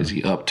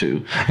up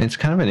to? And it's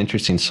kind of an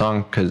interesting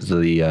song because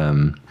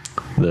the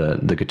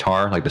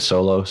guitar, like the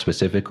solo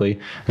specifically,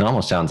 it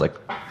almost sounds like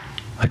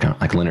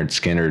Lynyrd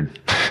Skynyrd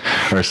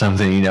or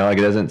something, like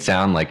it doesn't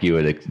sound like you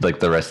would like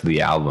the rest of the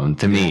album.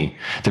 To me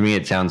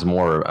it sounds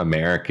more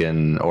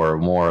American, or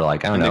more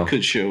like, I don't know. It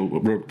could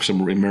show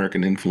some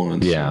American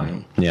influence.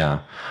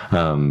 Yeah.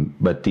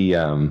 But the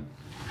and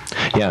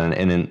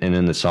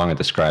then the song, it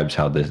describes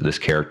how this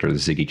character, the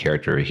Ziggy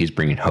character, he's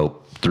bringing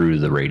hope through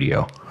the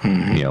radio,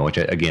 which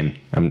again,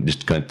 I'm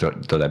just going to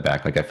throw that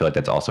back. Like, I feel like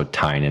that's also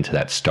tying into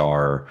that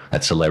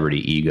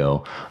celebrity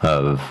ego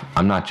of,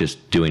 I'm not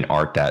just doing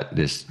art that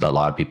a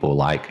lot of people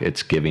like.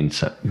 It's giving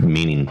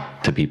meaning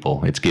to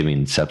people. It's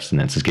giving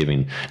substance. It's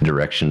giving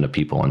direction to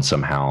people, and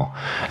somehow,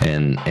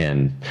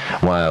 and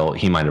while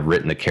he might have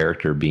written the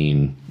character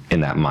being in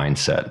that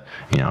mindset,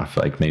 I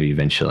feel like maybe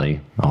eventually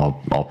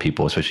all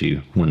people, especially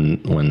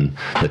when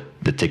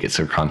the tickets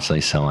are constantly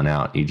selling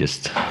out, you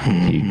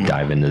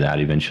dive into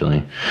that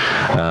eventually.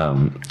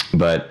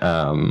 But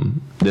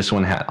this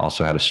one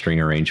also had a string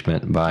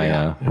arrangement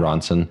by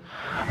Ronson,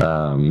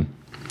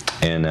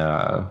 and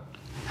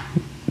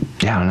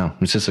I don't know.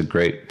 It's just a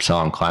great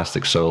song,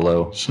 classic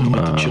solo. So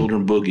like the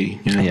Children Boogie.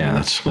 Yeah.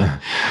 It's...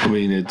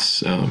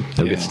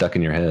 It'll get stuck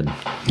in your head.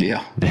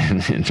 Yeah.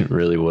 It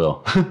really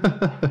will.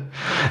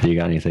 You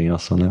got anything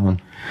else on that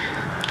one?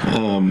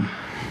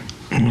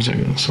 What was I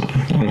going to say?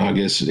 I don't know. I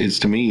guess it's,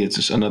 to me, it's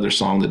just another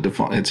song that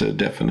it's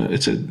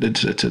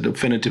a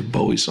definitive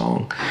Bowie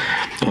song,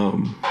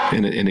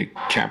 and it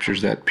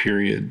captures that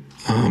period.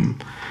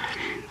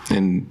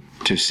 And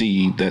to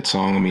see that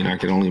song, I mean, I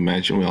can only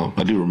imagine. Well,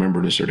 I do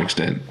remember to a certain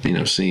extent,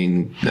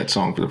 seeing that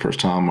song for the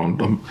first time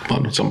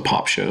on some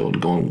pop show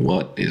and going,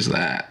 "What is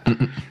that?"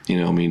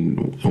 I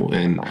mean,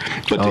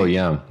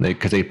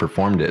 because they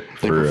performed it.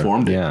 They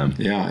performed it.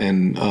 Yeah,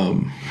 and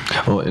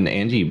and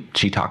Angie,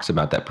 she talks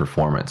about that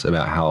performance,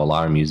 about how a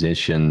lot of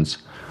musicians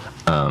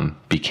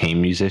became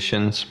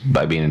musicians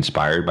by being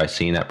inspired by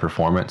seeing that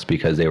performance,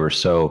 because they were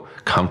so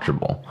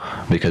comfortable,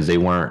 because they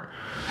weren't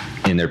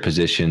in their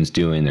positions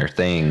doing their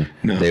thing.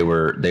 No. They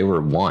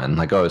were one.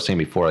 Like I was saying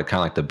before, like kind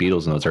of like the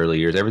Beatles in those early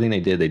years, everything they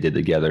did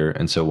together.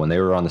 And so when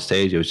they were on the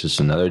stage, it was just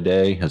another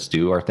day. Let's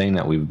do our thing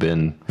that we've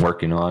been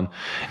working on.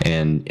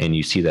 And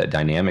you see that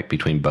dynamic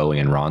between Bowie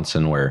and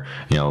Ronson, where,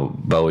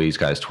 Bowie's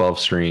got his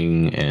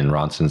 12-string and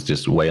Ronson's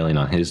just wailing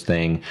on his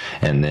thing.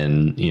 And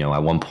then,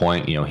 at one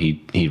point,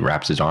 he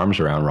wraps his arms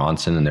around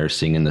Ronson and they're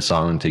singing the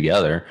song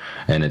together.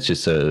 And it's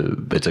just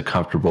a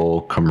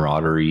comfortable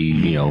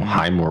camaraderie,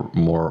 high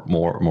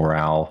morale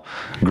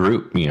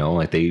group,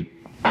 like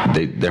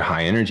they're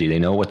high energy. They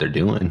know what they're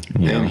doing.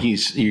 And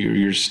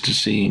you're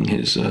seeing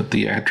his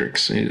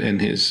theatrics and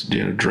his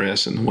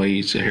dress and the way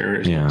his hair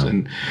is,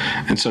 and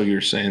so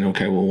you're saying,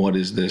 okay, well, what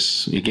is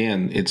this?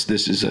 Again,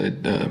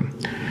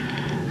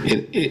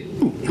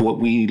 what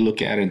we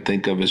look at and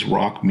think of as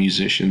rock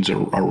musicians or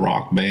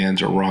rock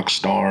bands or rock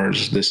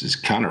stars, this is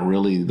kind of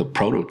really the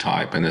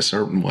prototype in a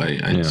certain way.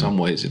 In some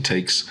ways, it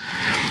takes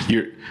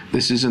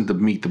this isn't the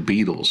Meet the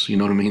Beatles, you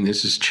know what I mean?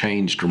 This has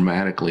changed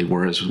dramatically,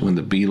 whereas when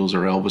the Beatles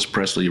or Elvis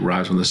Presley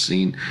arrives on the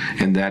scene,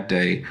 in that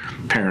day,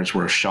 parents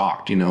were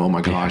shocked, oh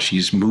my gosh,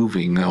 he's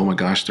moving, oh my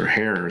gosh, their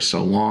hair is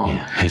so long.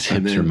 Yeah, his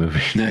hips are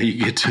moving. Now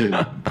you get to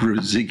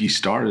Ziggy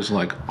Stardust,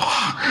 like,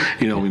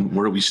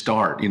 where do we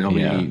start?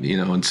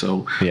 And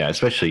so... Yeah,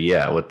 especially,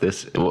 with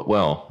this,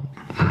 well...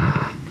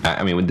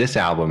 I mean, with this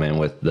album and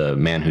with The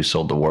Man Who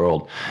Sold the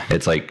World,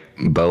 it's like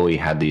Bowie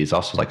had these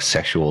also like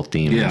sexual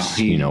themes,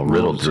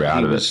 riddled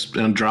throughout of it. He was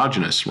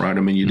androgynous, right?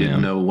 I mean, you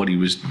didn't know what he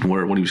was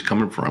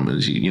coming from.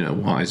 Is he,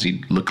 why does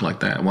he look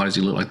like that? Why does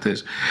he look like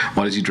this?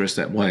 Why does he dress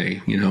that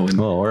way?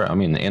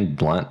 And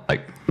blunt,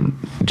 like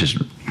just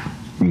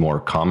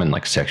more common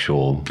like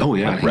sexual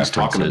he's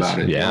talking about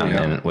it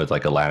and with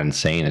like Aladdin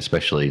Sane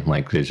especially,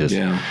 like there's just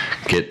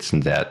gets in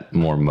that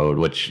more mode,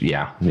 which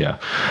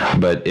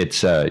but it's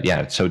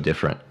so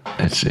different.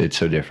 It's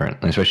so different,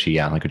 especially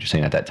like what you're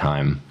saying at that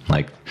time,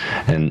 like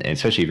and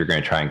especially if you're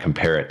going to try and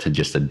compare it to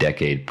just a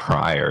decade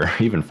prior,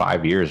 even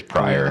 5 years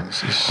prior.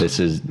 This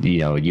is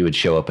you would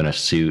show up in a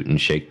suit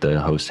and shake the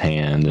host's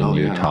hand and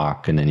you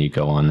talk, and then you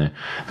go on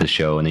the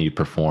show and then you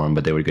perform,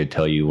 but they would go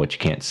tell you what you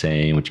can't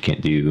say and what you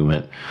can't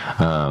do.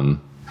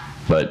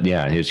 But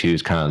he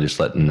was kind of just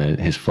letting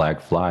his flag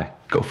fly.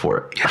 Go for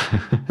it.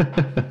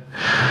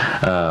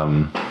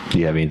 Do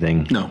you have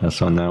anything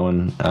else on that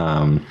one?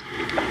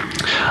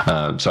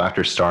 So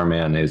after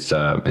Starman is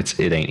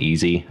It Ain't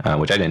Easy,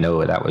 which I didn't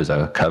know that was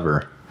a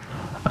cover.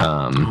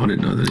 I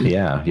didn't know that.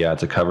 Yeah,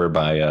 it's a cover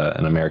by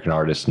an American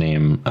artist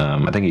named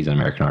I think he's an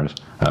American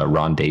artist.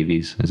 Ron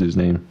Davies is his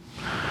name.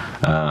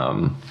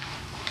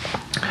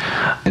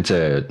 That's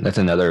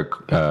another.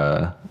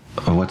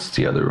 What's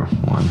the other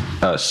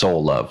one?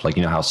 Soul Love. Like,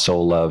 how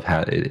Soul Love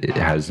it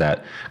has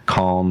that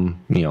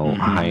calm,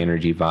 high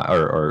energy vibe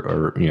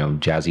or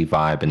jazzy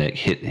vibe, and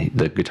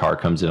the guitar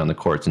comes in on the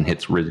chords and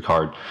hits really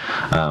hard.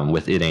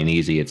 With It Ain't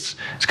Easy, it's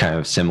kind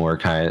of similar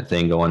kind of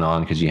thing going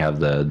on, because you have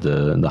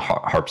the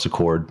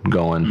harpsichord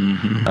going,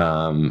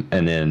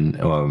 and then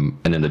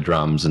the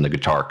drums and the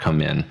guitar come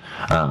in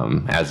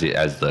as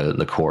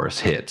the chorus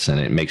hits,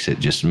 and it makes it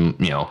just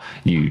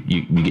you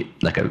get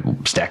like a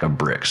stack of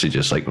bricks. It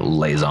just like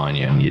lays on on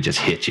you and it just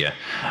hits you.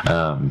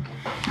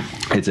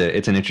 It's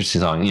an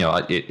interesting song. You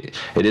know, it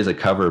is a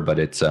cover, but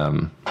it's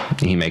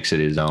he makes it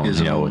his own.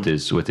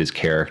 With his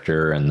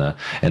character and the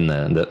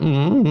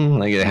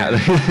like it has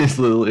his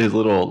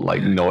little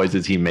like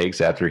noises he makes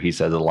after he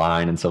says a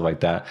line and stuff like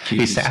that.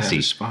 He's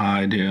sassy.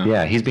 Satisfied, yeah.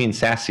 Yeah, he's being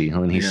sassy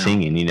when he's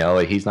singing. You know,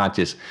 he's not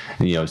just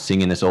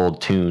singing this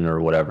old tune or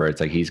whatever.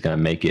 It's like he's gonna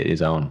make it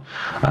his own.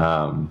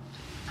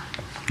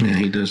 Yeah,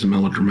 he does the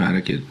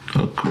melodramatic.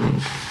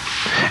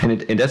 And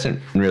it doesn't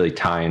really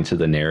tie into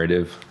the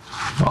narrative.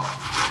 Well,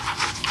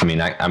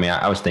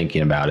 I was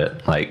thinking about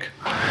it, like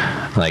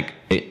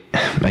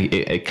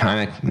it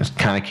kind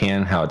of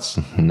can. How it's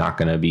not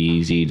going to be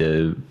easy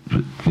to,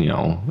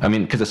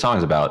 because the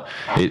song's about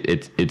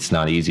it's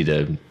not easy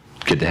to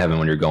get to heaven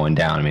when you're going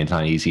down. I mean, it's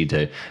not easy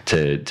to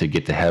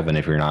get to heaven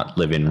if you're not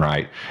living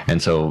right. And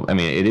so, I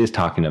mean, it is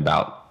talking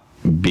about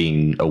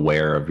being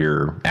aware of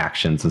your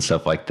actions and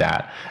stuff like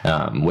that,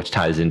 which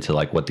ties into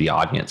like what the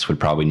audience would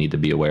probably need to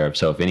be aware of.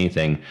 So if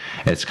anything,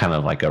 it's kind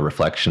of like a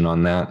reflection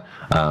on that.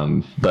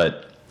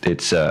 But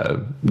it's I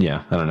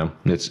don't know.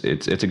 It's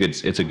a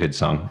good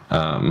song.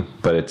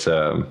 But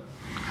I'm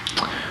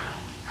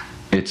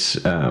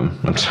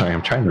sorry,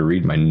 I'm trying to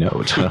read my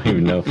notes. I don't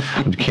even know.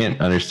 I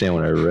can't understand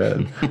what I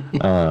read.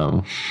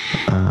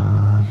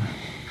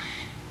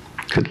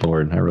 Good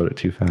Lord, I wrote it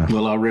too fast.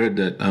 Well, I read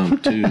that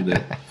too.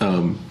 That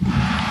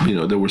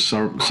there were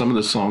some of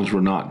the songs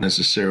were not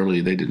necessarily.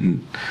 They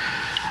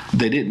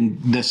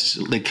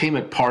came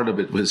at part of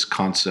it was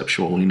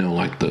conceptual.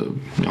 Like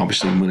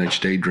obviously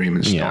Moonage Daydream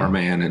and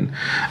Starman and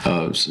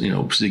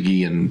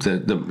Ziggy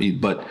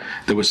and but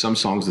there was some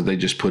songs that they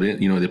just put in.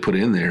 They put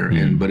in there,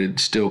 but it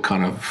still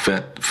kind of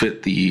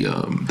fit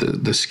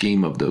the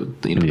scheme of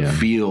the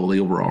feel, the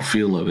overall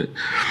feel of it.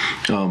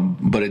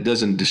 But it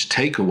doesn't just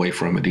take away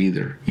from it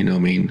either.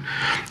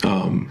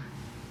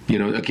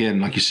 Again,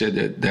 like you said,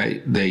 that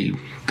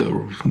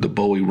the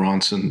Bowie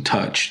Ronson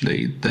touch,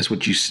 that's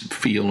what you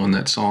feel on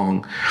that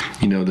song.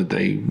 That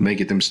they make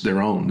it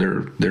their own.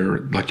 They're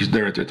like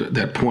they're at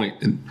that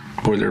point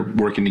where they're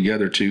working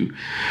together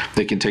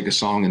they can take a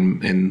song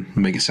and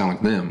make it sound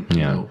like them.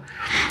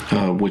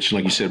 Which,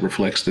 like you said,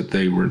 reflects that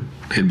they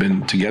had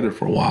been together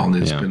for a while and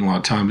they spent a lot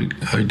of time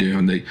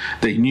doing.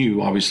 They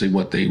knew obviously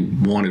what they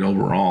wanted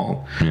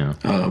overall.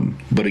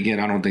 But again,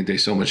 I don't think they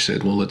so much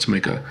said, well, let's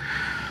make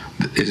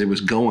as it was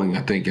going,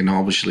 I think, and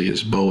obviously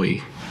as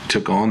Bowie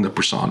took on the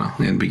persona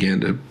and began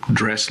to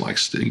dress like,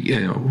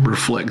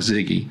 reflect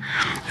Ziggy,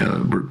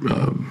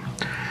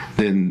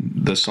 then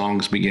the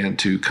songs began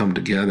to come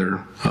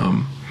together.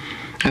 And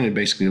it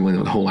basically,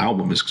 the whole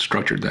album is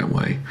structured that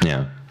way.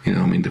 Yeah.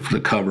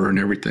 The cover and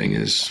everything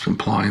is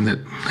implying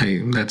that, hey,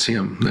 that's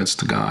him, that's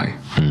the guy.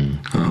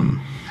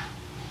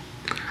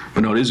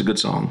 But no, it is a good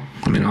song.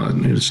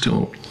 It's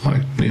still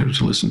like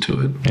to listen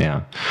to it.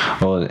 Yeah,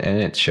 well,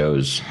 and it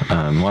shows.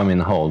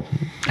 The whole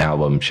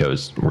album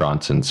shows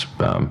Ronson's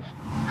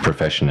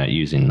profession at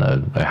using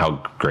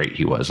how great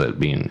he was at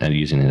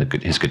using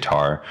his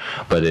guitar.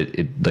 But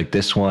it like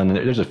this one,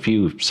 there's a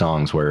few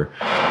songs where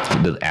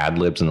the ad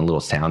libs and the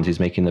little sounds he's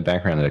making in the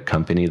background that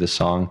accompany the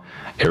song.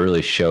 It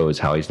really shows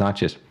how he's not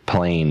just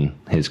playing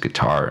his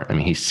guitar.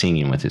 He's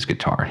singing with his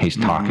guitar. He's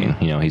talking.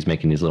 He's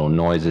making these little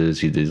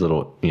noises, these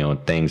little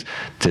things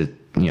to.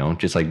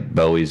 Just like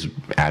Bowie's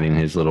adding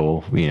his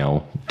little,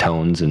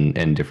 tones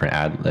and different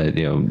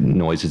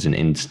noises and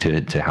ends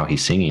to how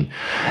he's singing.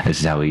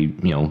 This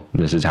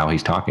is how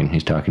he's talking.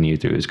 He's talking to you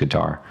through his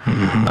guitar.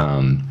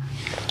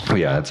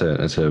 That's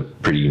a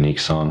pretty unique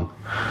song.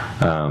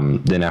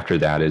 Then after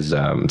that is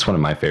it's one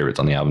of my favorites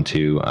on the album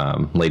too,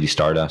 Lady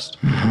Stardust.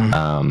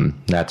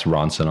 That's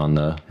Ronson on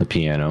the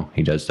piano.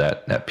 He does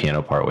that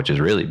piano part, which is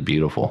really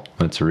beautiful.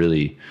 It's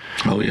really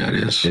it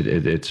is.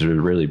 It's a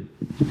really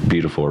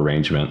beautiful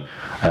arrangement.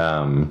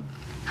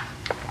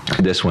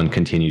 This one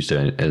continues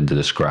to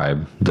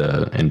describe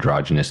the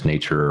androgynous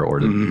nature or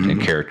the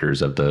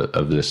characters of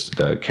this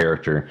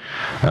character,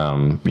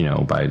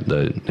 by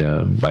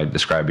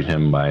describing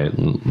him by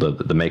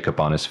the makeup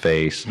on his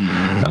face,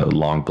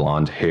 long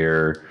blonde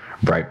hair,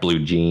 bright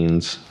blue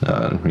jeans,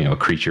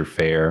 creature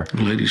fair.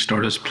 Lady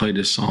Stardust played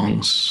his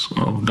songs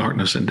of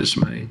Darkness and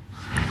Dismay.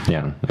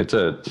 Yeah,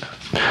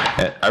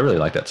 I really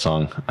like that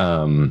song.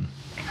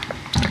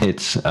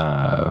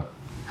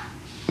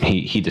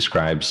 He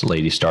describes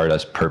Lady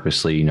Stardust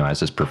purposely,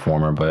 as this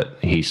performer, but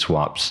he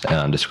swaps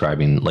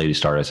describing Lady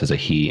Stardust as a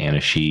he and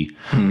a she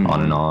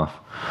on and off.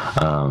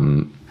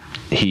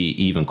 He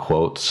even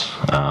quotes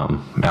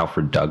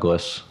Alfred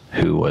Douglas,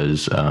 who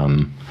was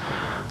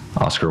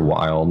Oscar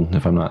Wilde,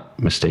 if I'm not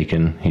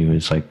mistaken. He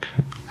was like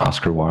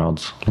Oscar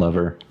Wilde's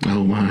lover.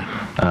 Oh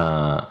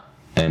my.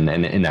 And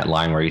in that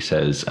line where he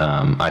says,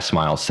 I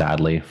smile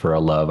sadly for a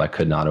love I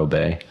could not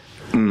obey.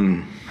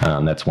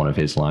 That's one of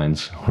his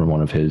lines from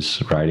one of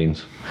his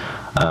writings.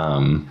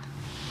 I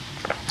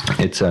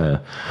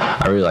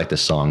really like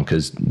this song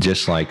because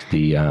just like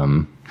the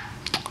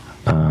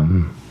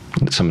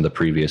some of the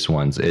previous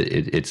ones.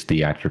 It's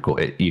theatrical.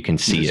 You can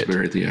see It's it.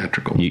 very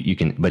theatrical. You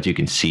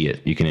can see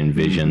it. You can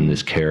envision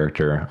this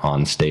character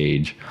on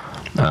stage.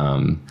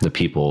 The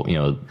people,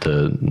 the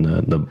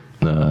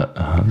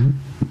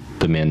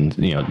men,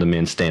 the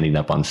men standing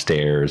up on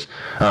stairs.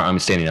 I'm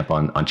standing up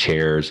on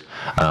chairs.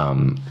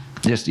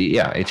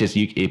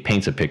 It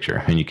paints a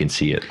picture, and you can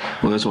see it.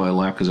 Well, that's why I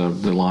laugh, because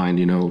the line,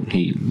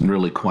 he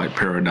really quite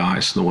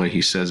paradise. The way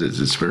he says it,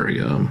 it's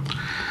very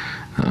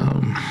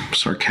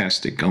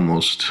sarcastic,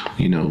 almost.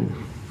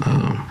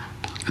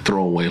 A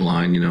throwaway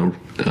line.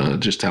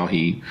 Just how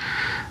he.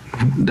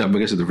 I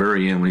guess at the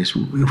very end when he's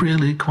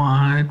really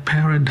quite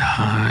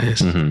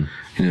paradise.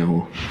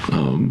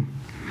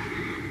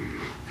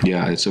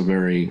 It's a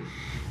very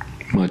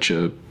much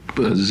a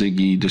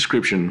Ziggy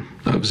description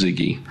of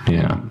Ziggy.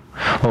 Yeah.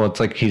 Well, it's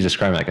like he's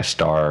describing like a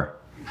star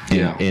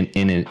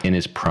in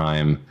his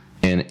prime,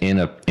 in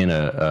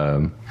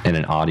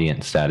an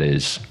audience that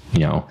is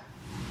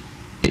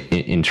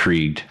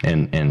intrigued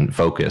and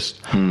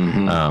focused,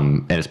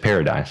 and it's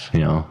paradise.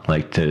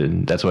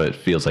 That's what it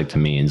feels like to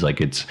me. It's like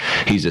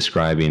he's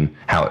describing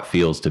how it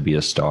feels to be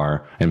a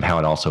star and how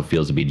it also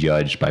feels to be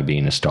judged by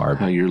being a star.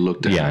 How you're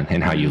looked at. Yeah,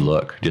 and how you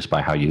look, just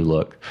by how you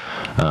look,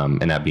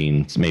 and that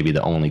being maybe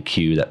the only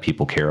cue that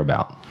people care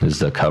about is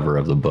the cover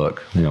of the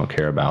book. They don't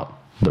care about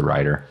the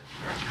writer.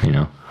 Do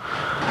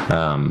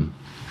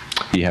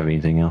you have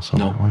anything else on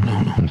that one?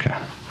 No. Okay.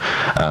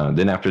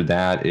 Then after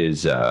that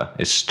is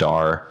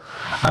Star.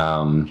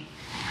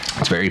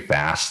 It's very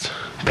fast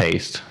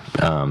paced,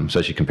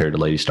 especially compared to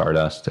Lady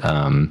Stardust.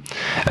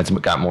 It's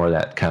got more of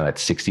that kind of that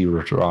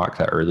 60s rock,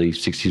 that early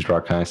 60s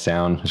rock kind of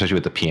sound, especially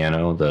with the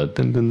piano, the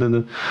dun, dun, dun,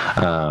 dun.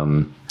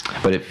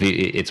 But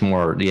it's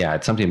more,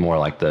 it's something more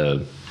like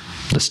the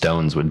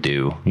Stones would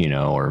do,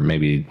 or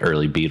maybe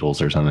early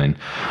Beatles or something.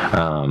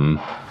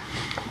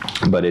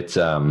 But it's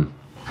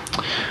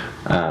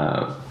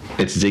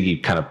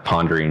Ziggy kind of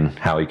pondering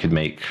how he could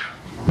make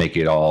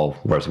it all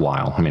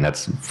worthwhile. I mean,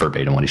 that's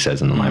verbatim what he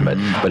says in the line,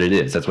 but it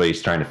is. That's what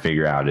he's trying to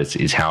figure out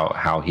is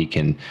how he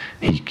can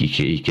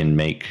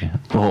make.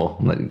 Well,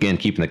 again,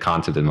 keeping the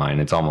concept in mind,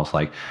 it's almost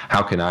like,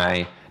 how can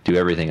I do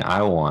everything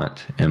I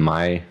want in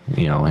my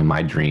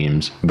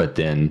dreams, but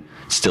then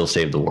still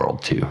save the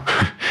world too?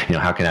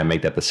 How can I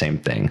make that the same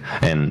thing?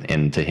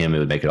 And to him, it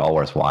would make it all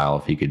worthwhile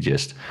if he could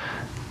just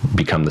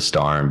become the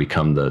star and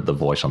become the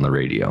voice on the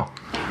radio.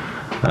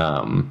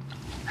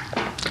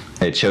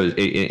 It shows, and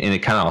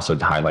it kind of also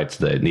highlights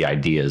the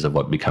ideas of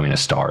what becoming a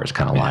star is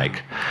kind of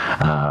like,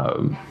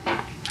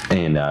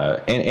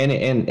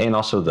 and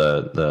also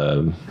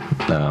the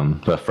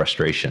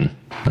frustration,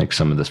 like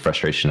some of this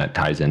frustration that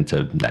ties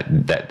into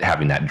that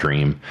having that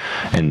dream,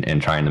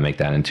 and trying to make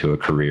that into a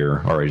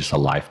career or just a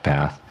life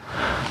path.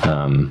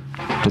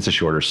 It's a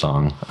shorter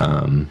song.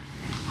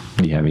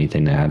 Do you have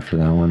anything to add for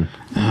that one?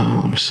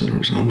 I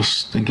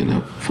was thinking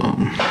of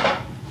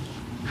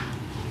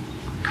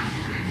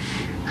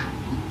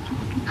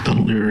the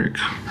lyric.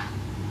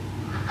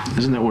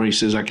 Isn't that where he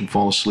says, "I can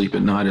fall asleep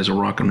at night as a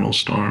rock and roll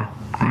star,"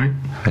 right?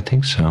 I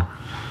think so.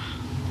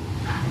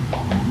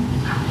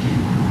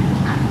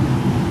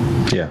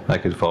 Yeah, I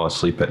could fall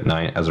asleep at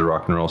night as a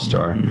rock and roll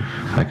star.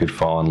 I could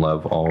fall in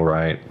love all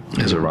right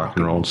as a rock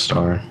and roll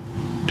star.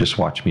 Just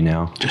watch me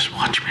now. Just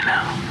watch me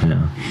now.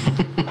 Yeah.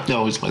 I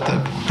always like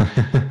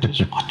that.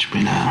 Just watch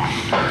me now.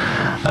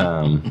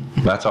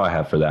 That's all I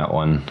have for that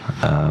one.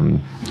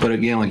 But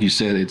again, like you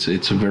said, it's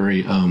a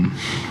very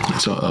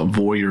it's a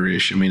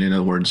voyeur-ish. I mean, in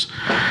other words,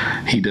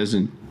 he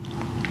doesn't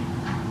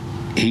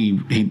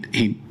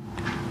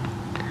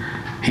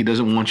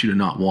want you to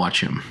not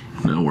watch him.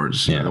 In other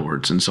words,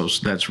 and so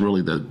that's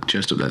really the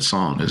gist of that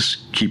song is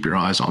keep your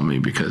eyes on me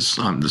because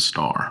I'm the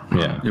star.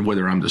 Yeah. And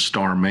whether I'm the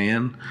star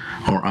man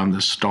or I'm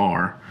the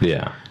star.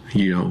 Yeah.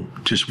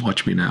 Just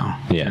watch me now.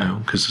 Yeah.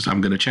 Because I'm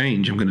going to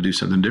change. I'm going to do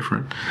something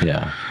different.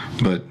 Yeah.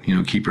 But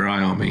keep your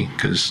eye on me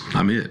because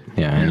I'm it.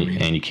 Yeah,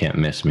 and you can't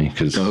miss me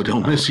because. No,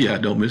 don't miss. Yeah,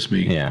 don't miss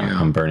me. Yeah,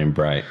 I'm burning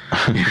bright.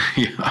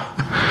 Yeah.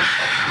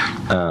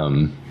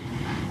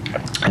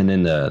 And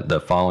then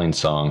the following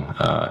song,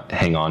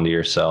 "Hang On to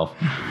Yourself,"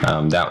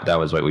 that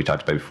was what we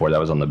talked about before. That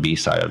was on the B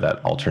side of that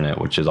alternate,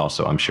 which is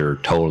also, I'm sure,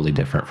 totally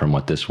different from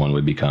what this one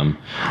would become.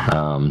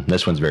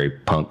 This one's very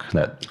punk,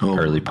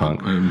 early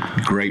punk.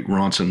 Great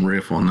Ronson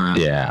riff on that.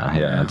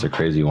 Yeah, it's a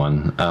crazy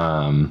one.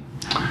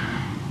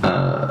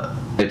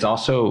 It's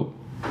also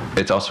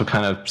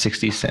kind of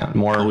 60s sound,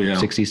 more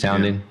 60s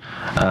sounding,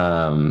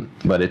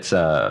 but it's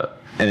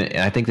and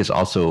I think this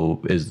also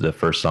is the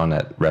first song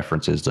that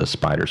references the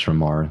Spiders from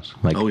Mars,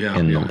 like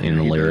in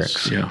the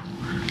lyrics. Does,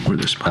 or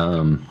the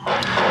spiders.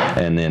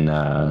 And then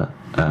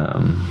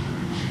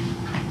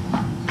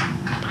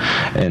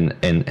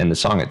and the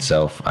song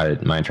itself,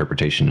 my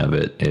interpretation of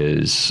it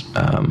is,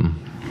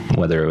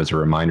 whether it was a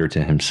reminder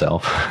to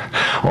himself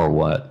or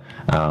what,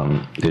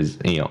 is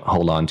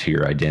hold on to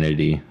your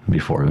identity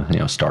before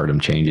stardom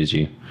changes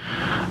you.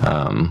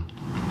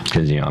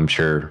 Because I'm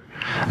sure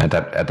at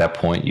that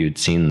point you'd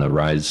seen the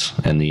rise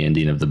and the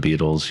ending of the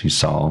Beatles. You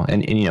saw,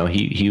 and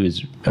he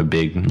was a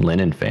big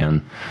Lennon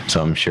fan,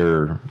 so I'm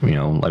sure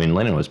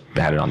Lennon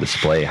had it on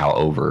display how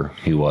over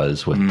he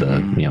was with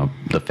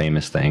the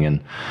famous thing,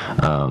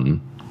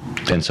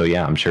 and so,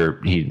 yeah, I'm sure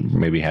he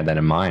maybe had that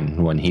in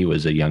mind when he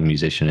was a young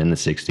musician in the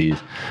 60s,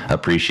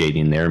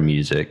 appreciating their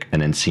music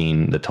and then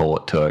seeing the toll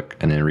it took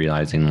and then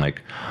realizing,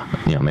 like,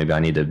 maybe I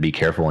need to be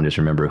careful and just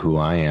remember who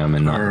I am.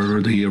 And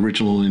or the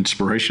original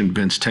inspiration,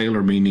 Vince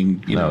Taylor,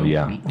 meaning, you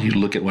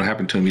look at what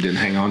happened to him. He didn't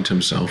hang on to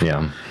himself.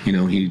 Yeah.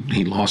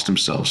 He lost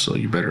himself. So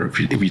you better, if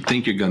you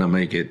think you're going to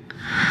make it,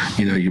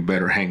 you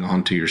better hang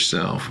on to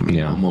yourself.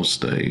 It's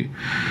almost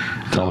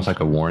like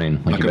a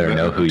warning. Like you better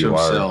know who you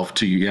are.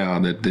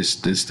 That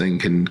this thing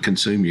can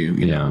consume you,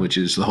 which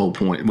is the whole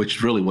point, which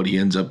is really what he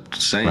ends up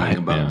saying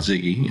about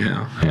Ziggy.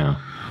 Yeah.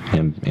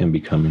 And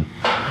becoming.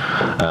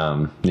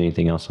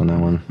 Anything else on that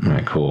one? All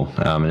right, cool.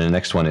 And the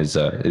next one is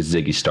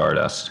Ziggy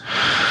Stardust.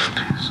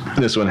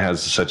 This one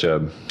has such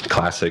a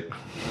classic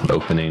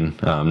opening.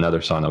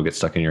 Another song that'll get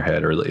stuck in your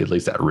head, or at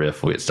least that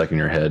riff will get stuck in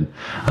your head.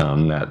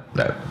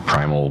 That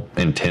primal,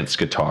 intense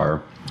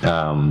guitar.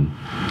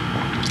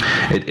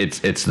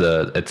 It's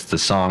the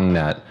song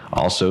that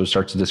also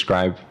starts to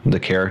describe the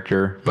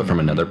character, but from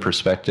another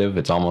perspective.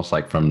 It's almost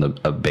like from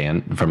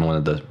from one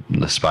of the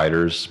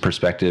Spiders'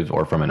 perspective,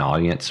 or from an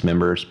audience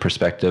member's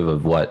perspective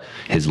of what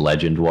his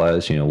legend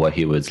was. What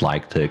he was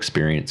like to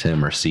experience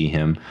him or see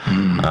him.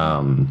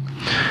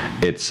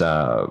 It's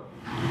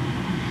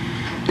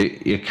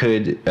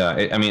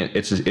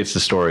the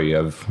story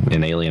of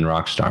an alien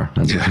rock star.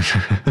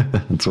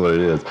 That's what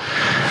it is.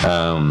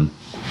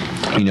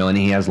 And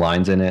he has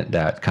lines in it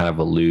that kind of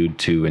allude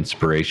to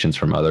inspirations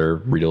from other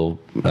real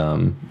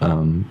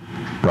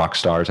rock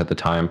stars at the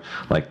time.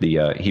 Like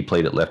he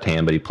played it left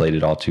hand, but he played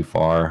it all too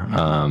far.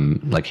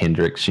 Like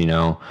Hendrix,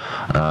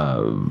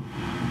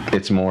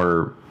 it's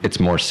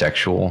more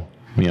sexual.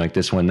 Like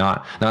this one,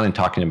 not in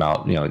talking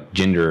about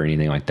gender or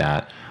anything like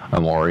that.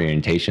 Or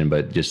orientation,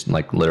 but just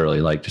like literally,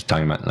 like just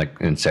talking about like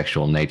in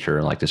sexual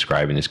nature, like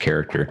describing his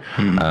character.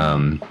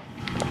 And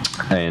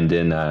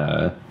then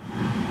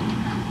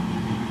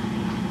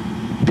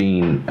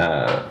being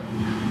man,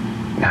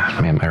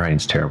 my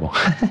writing's terrible.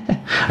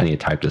 I need to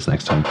type this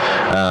next time.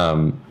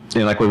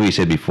 Like what we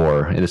said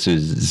before, this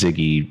is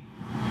Ziggy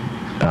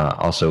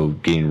also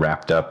getting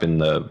wrapped up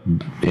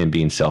in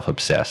being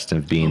self-obsessed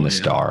and being the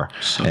star,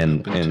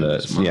 and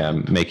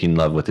making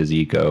love with his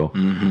ego.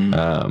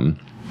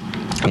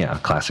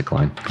 Classic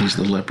line. He's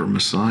the leper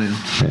messiah.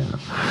 Yeah,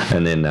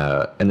 and then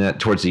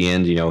towards the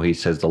end, he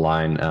says the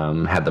line,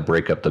 "Had to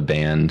break up the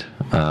band."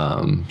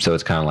 So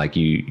it's kind of like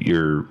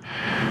you're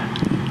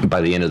by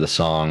the end of the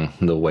song,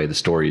 the way the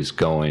story is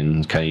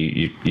going, kind of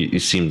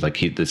it seems like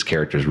this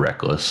character's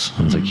reckless.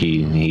 It's like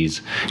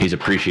he's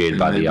appreciated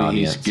by the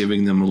audience. He's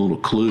giving them a little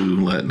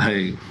clue that,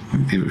 hey,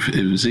 if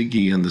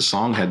Ziggy and the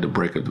song had to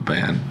break up the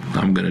band,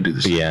 I'm going to do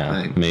the same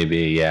thing.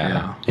 Maybe,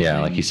 yeah.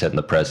 Like he's setting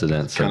the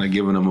precedent. Kind of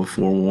giving them a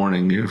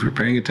forewarning. If you're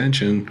paying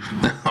attention.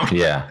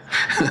 Yeah.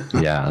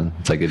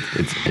 It's like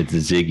it's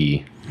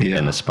Ziggy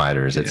and the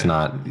Spiders. It's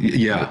not.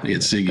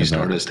 It's Ziggy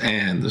Stardust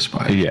and the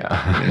Spiders.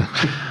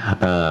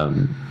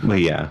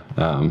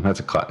 That's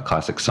a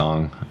classic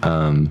song.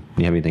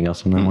 You have anything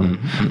else on that one?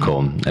 Cool.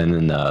 And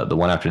then the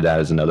one after that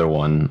is another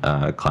one,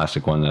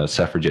 classic one,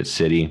 Suffragette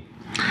City.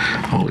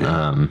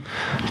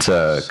 It's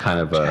a kind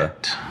of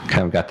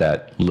got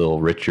that Little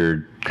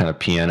Richard kind of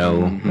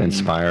piano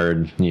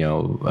inspired,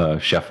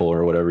 shuffle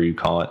or whatever you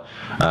call it.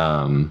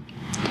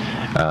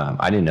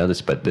 I didn't know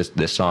this, but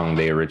this song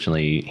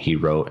he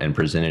wrote and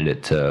presented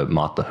it to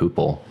Mott the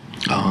Hoople.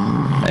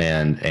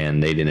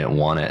 And they didn't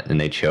want it, and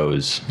they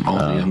chose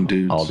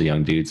all the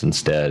young dudes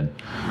instead,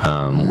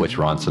 which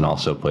Ronson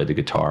also played the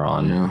guitar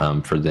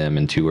on for them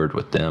and toured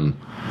with them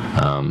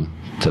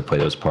to play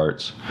those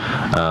parts.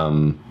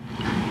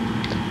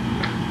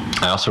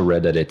 I also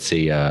read that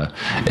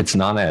it's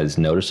not as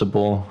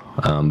noticeable,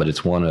 but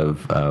it's one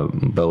of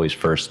Bowie's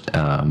first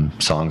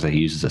songs that he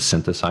uses a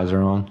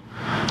synthesizer on.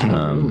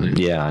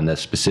 Really? And the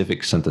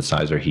specific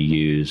synthesizer he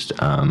used,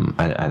 I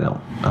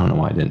don't know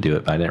why I didn't do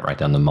it, but I didn't write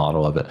down the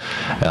model of it.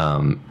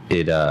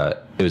 It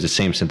was the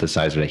same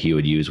synthesizer that he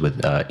would use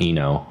with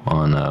Eno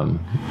on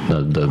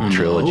the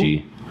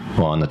trilogy.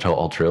 Well, on the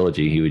whole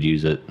trilogy, he would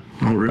use it.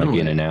 Oh, really? Like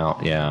in and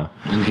out, yeah.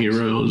 And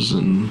Heroes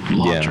and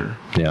Lodger.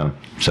 Yeah.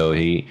 So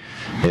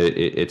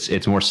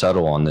it's more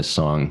subtle on this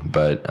song,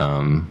 but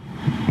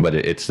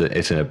it's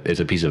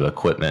a piece of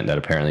equipment that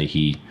apparently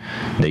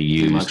they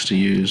used. He likes to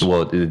use.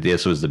 Well,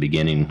 this was the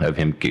beginning of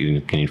him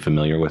getting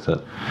familiar with it.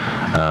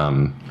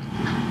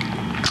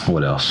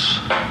 What else?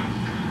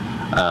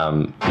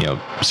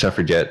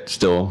 Suffragette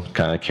still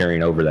kind of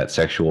carrying over that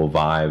sexual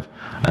vibe.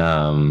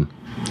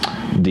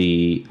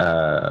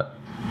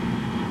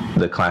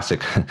 The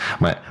classic,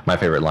 my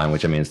favorite line,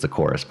 which I mean it's the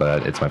chorus,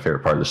 but it's my favorite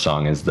part of the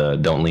song, is the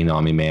 "Don't lean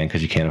on me, man,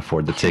 because you can't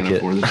afford the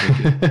ticket."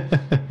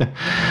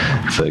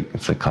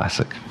 It's a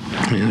classic.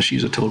 Yeah,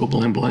 she's a total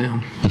blam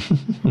blam.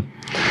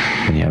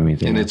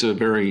 And it's a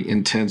very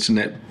intense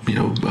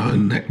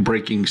neck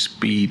breaking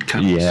speed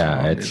kind of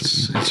Yeah, song.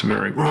 It's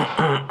very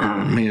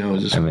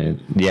just, I mean,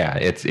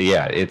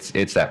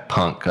 it's that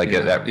punk, like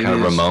that kind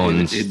of is.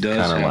 Ramones, It does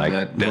kind of have like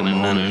that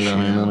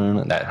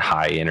Ramones, that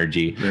high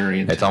energy.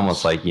 Very It's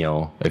almost like,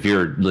 if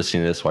you're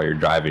listening to this while you're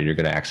driving, you're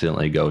going to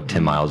accidentally go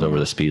 10 miles over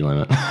the speed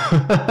limit.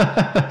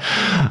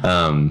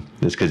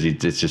 Just because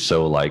it's just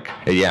so like,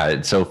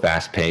 it's so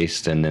fast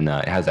paced, and then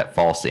it has that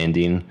false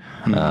ending,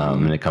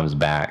 and it comes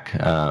back.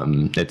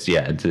 It's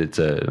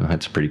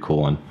a pretty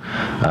cool one.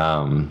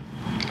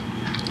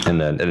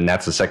 And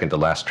that's the second to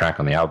last track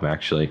on the album,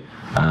 actually.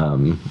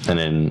 And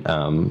then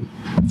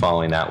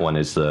following that one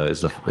is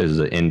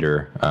the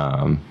Ender,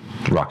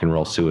 Rock and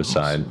Roll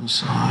Suicide,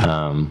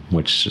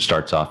 which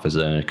starts off as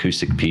an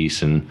acoustic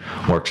piece and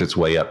works its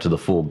way up to the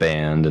full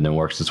band, and then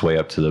works its way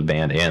up to the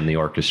band and the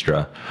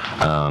orchestra,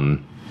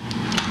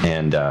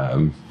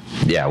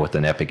 with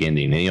an epic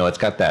ending. And it's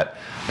got that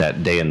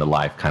day in the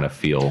life kind of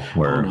feel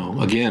where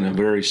again, a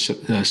very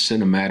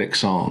cinematic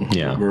song.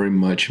 Yeah. Very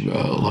much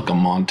like a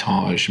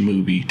montage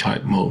movie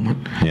type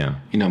moment. Yeah.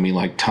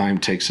 Like Time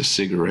takes a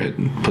cigarette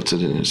and puts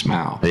it in his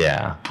mouth.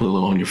 Yeah. Put a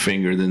little on your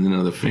finger, then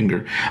another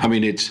finger. I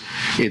mean, it's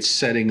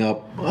setting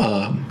up.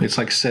 It's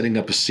like setting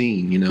up a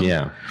scene.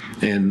 Yeah.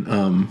 And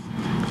I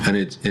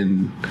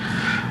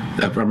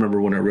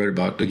remember when I wrote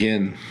about,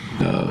 again,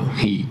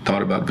 he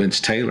thought about Vince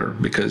Taylor,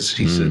 because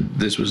he said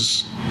this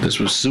was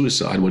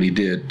suicide, what he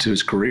did to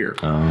his career.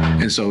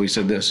 And so he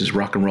said this is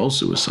rock and roll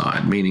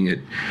suicide,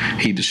 meaning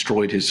he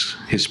destroyed his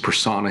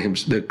persona,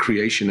 the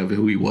creation of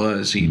who he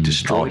was. He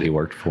destroyed all he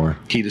worked for.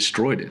 He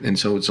destroyed it. And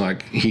so it's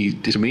like,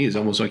 to me, it's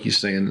almost like he's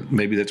saying,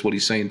 maybe that's what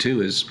he's saying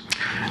too, is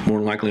more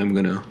than likely I'm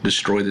going to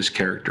destroy this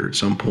character at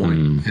some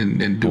point,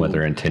 and do,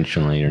 whether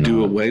intentionally or not,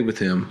 do away with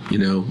him,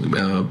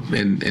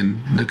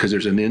 and because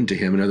there's an end to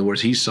him. In other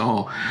words, he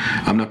saw,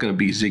 I'm not going to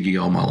be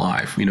Ziggy all my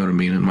life. You know what I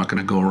mean? I'm not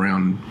going to go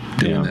around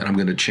doing that. I'm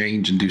going to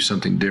change and do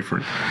something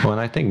different. Well,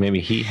 and I think maybe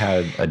he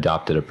had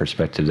adopted a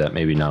perspective that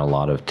maybe not a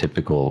lot of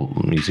typical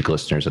music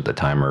listeners at the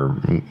time, or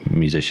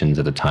musicians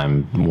at the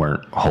time,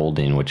 weren't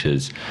holding, which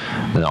is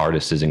the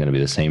artist isn't going to be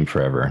the same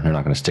forever. They're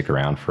not going to stick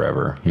around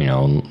forever.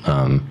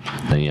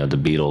 Then the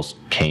Beatles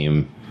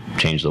came,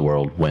 changed the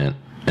world, went,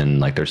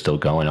 and like they're still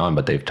going on,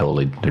 but they're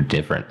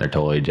different. They're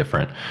totally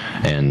different,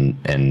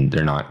 and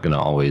they're not going to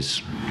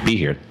always be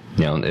here.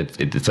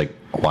 It's like,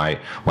 why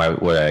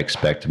would I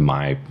expect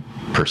my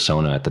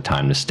persona at the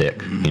time to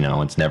stick?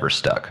 It's never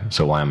stuck.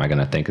 So why am I going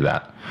to think of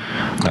that?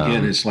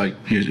 Again, it's like,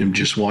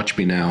 just watch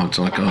me now. It's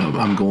like,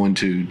 I'm going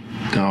to,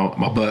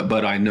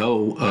 but I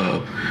know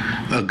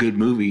a good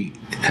movie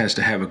has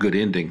to have a good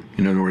ending.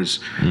 In other words,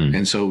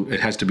 and so it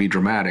has to be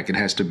dramatic. It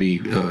has to be,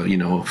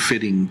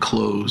 fitting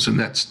clothes, and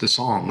that's the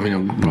song.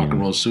 Rock and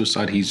Roll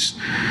Suicide. He's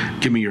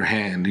give me your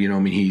hand.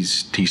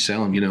 He's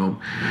selling.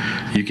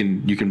 You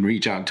can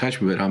reach out and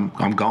touch me, but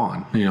I'm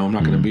gone. I'm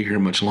not going to be here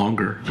much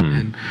longer.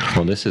 And,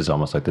 well, this is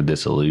almost like the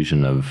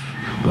disillusion of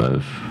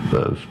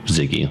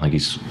Ziggy. Like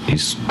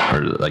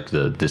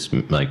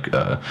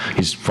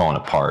he's falling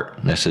apart.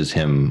 This is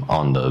him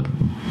on the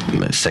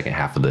second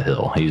half of the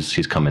hill.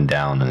 He's coming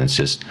down, and it's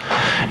just,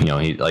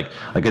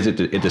 as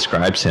it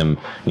describes him,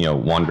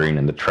 wandering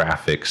in the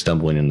traffic,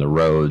 stumbling in the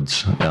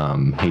roads.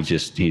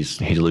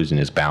 He's losing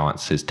his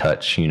balance, his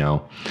touch,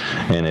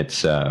 and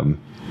it's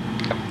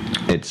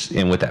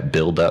and with that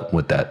build up,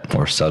 with that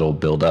more subtle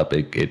build up,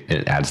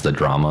 it adds the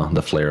drama,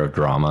 the flair of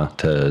drama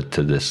to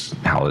this,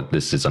 how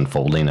this is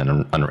unfolding,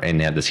 and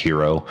you have this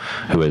hero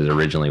who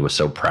originally was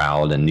so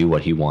proud and knew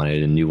what he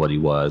wanted and knew what he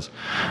was,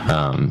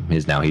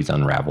 he's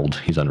unraveled.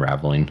 He's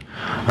unraveling.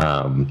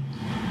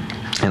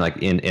 And like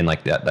in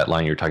like that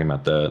line you're talking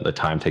about, the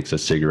time takes a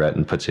cigarette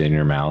and puts it in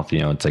your mouth.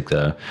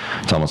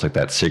 It's almost like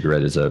that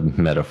cigarette is a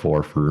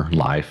metaphor for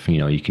life.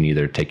 You can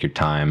either take your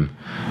time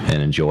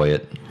and enjoy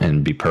it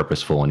and be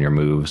purposeful in your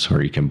moves,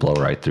 or you can blow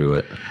right through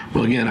it.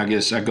 Well, again, I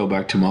guess I go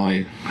back to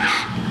my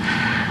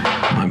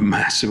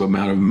massive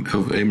amount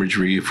of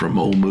imagery from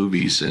old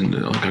movies, and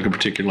like in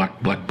particular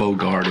like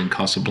Bogart and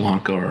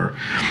Casablanca,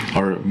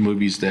 or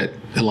movies that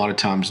a lot of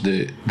times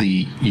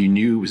you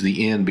knew was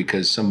the end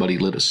because somebody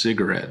lit a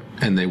cigarette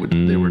and they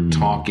were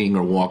talking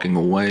or walking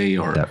away,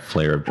 or that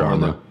flair of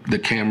drama. Or the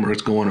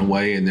camera's going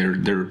away and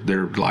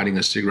they're lighting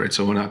a cigarette.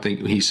 So when I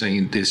think he's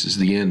saying this is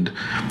the end,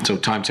 so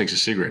time takes a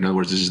cigarette. In other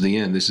words, this is the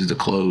end. This is the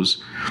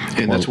close,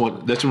 and that's one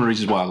of the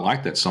reasons why I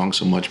like that song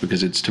so much,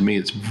 because it's drama,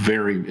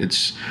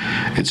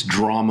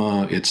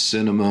 it's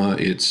cinema,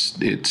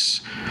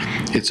 it's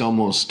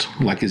almost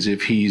like as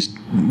if he's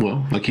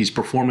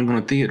performing on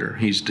a theater.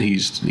 He's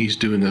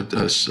doing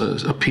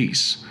a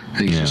piece.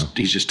 and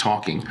he's just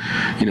talking.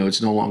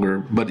 It's no longer.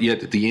 But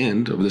yet at the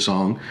end of the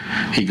song,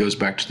 he goes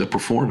back to the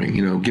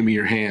performing. Give me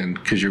your hand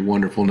because you're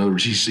wonderful. In other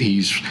words,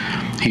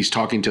 he's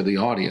talking to the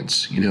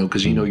audience.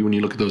 Because when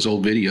you look at those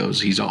old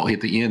videos,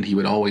 at the end he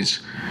would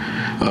always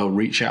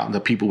reach out, and the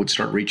people would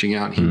start reaching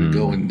out, and he would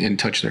go and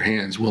touch their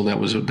hands. Well, that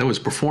was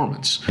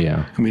performance.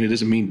 Yeah. I mean, it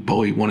doesn't mean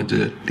Bowie wanted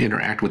to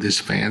interact with his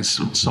fans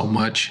so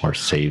much or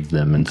save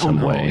them in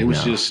some way. It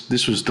was just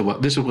this is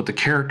what the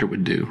character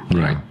would do,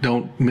 right?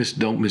 Don't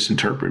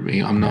misinterpret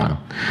me. I'm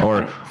not.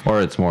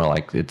 Or it's more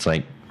like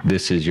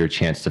this is your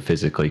chance to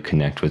physically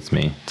connect with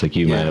me. It's like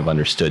you might have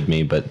understood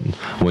me, but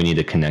we need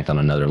to connect on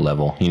another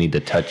level. You need to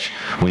touch.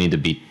 We need to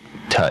be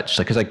touched.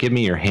 Because give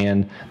me your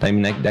hand. I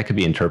mean, that could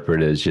be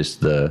interpreted as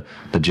just the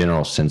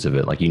general sense of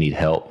it. Like, you need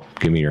help.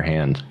 Give me your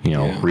hand.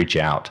 Reach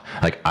out.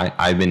 Like,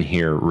 I've been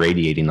here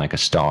radiating like a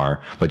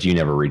star, but you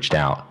never reached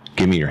out.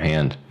 Give me your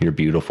hand. You're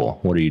beautiful.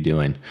 What are you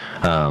doing?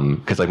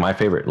 Because my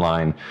favorite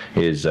line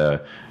is,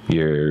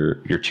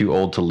 you're too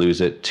old to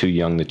lose it, too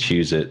young to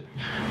choose it,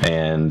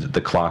 and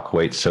the clock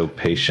waits so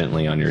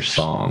patiently on your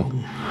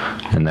song.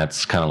 And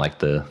that's kind of like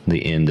the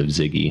end of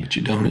Ziggy. But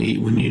you don't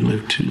eat when you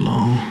live too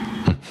long.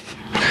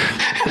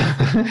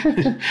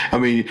 I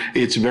mean,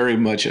 it's very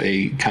much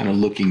a kind of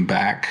looking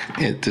back.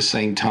 At the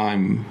same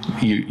time,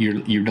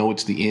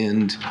 it's the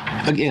end.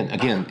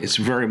 Again, it's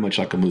very much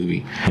like a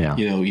movie. Yeah.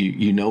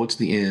 It's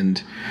the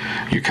end.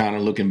 You're kind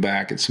of looking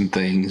back at some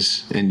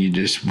things, and you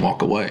just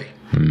walk away.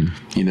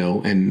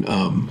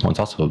 It's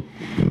also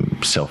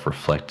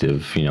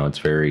self-reflective. It's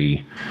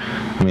very,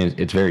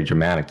 it's very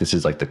dramatic. This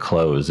is like the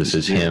close. This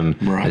is him.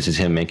 Right. This is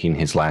him making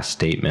his last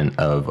statement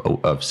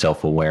of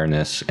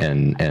self-awareness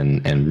and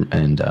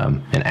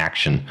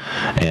action.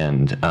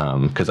 And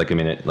because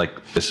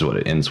this is what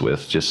it ends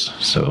with,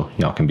 just so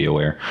y'all can be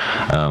aware.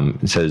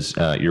 It says,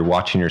 "You're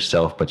watching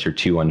yourself, but you're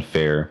too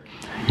unfair.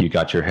 You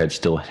got your head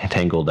still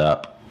tangled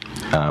up.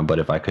 But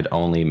if I could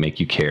only make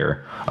you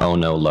care, oh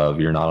no, love,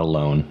 you're not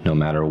alone, no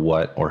matter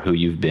what or who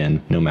you've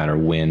been, no matter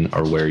when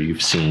or where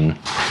you've seen.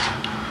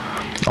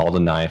 All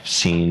the knife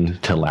seen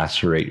to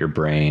lacerate your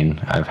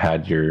brain. I've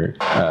had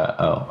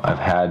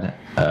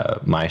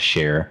my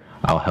share.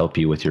 I'll help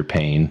you with your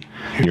pain.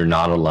 You're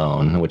not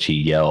alone," which he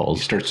yells.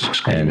 He starts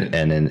screaming.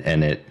 And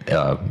it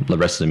the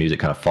rest of the music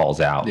kind of falls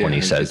out when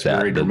he says that.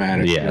 Very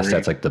dramatic. Yes,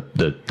 that's like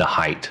the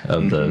height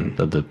of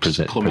the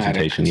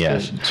presentation.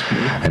 Yes.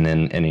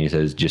 And he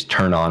says, "Just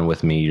turn on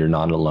with me. You're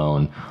not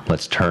alone.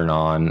 Let's turn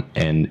on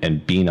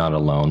and be not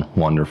alone.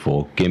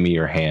 Wonderful. Give me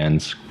your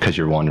hands because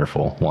you're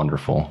wonderful.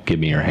 Wonderful. Give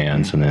me your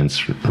hands." And then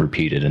it's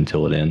repeated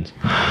until it ends.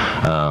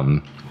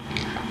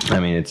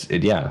 It's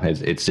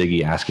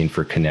Ziggy asking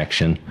for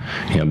connection,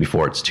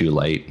 before it's too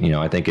late.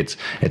 I think it's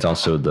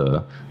also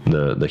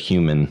the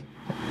human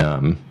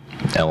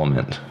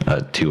element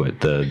to it,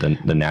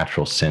 the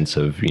natural sense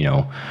of, you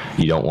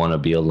don't want to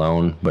be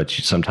alone, but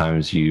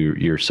sometimes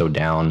you're so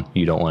down,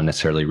 you don't want to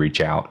necessarily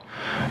reach out,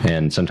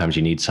 and sometimes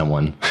you need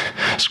someone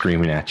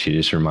screaming at you,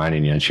 just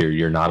reminding you that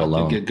you're not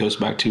alone. I think it goes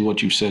back to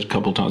what you said a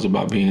couple of times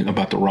about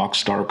the rock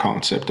star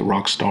concept, the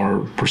rock star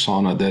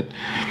persona, that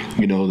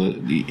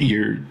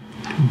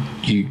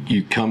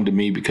you come to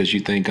me because you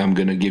think I'm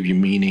going to give you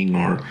meaning,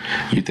 or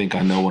you think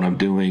I know what I'm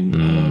doing.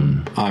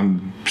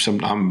 I'm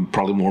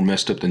probably more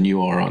messed up than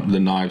you are. The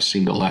knives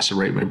seem to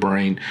lacerate my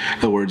brain. In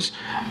other words,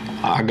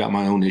 I got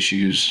my own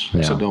issues,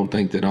 so don't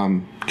think that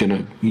I'm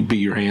going to be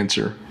your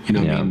answer. What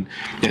I mean?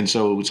 And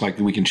so it's like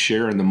we can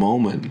share in the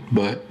moment,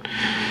 but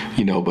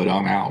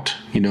I'm out.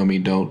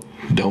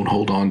 Don't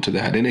hold on to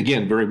that. And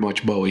again, very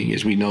much Bowie,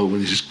 as we know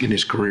in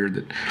his career,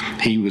 that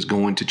he was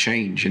going to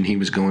change, and he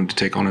was going to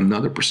take on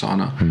another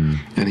persona,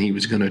 and he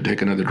was going to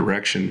take another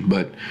direction.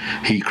 But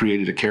he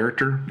created a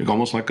character,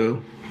 almost like a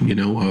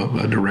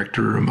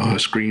director, a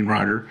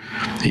screenwriter.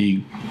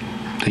 He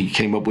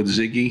came up with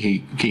Ziggy.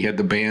 He had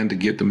the band to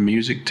get the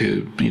music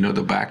to,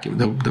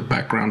 the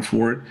background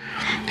for it.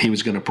 He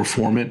was going to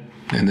perform it,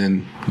 and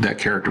then that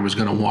character was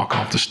going to walk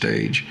off the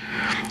stage.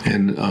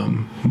 And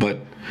but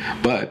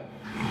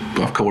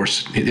of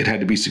course, it had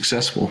to be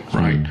successful,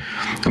 right?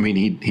 I mean,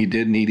 he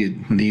did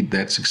need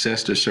that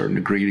success to a certain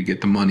degree to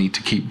get the money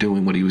to keep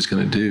doing what he was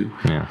going to do.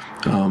 Yeah.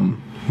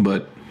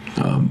 But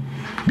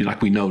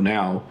like we know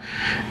now,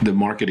 the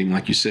marketing,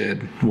 like you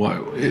said,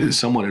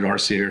 someone at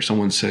RCA or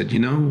someone said,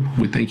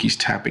 we think he's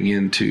tapping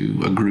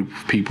into a group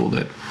of people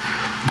that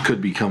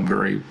could become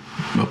very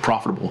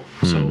profitable.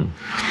 So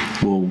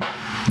we'll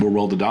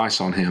roll the dice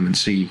on him and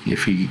see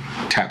if he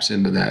taps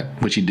into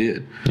that, which he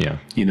did. Yeah.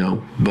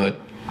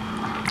 But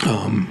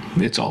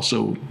it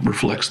also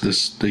reflects the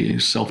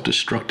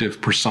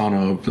self-destructive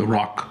persona of the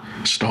rock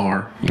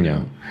star,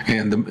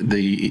 and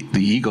the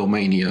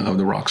egomania of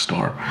the rock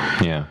star.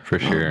 Yeah, for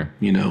sure.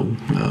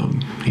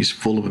 He's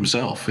full of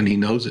himself, and he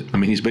knows it. I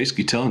mean, he's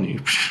basically telling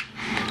you,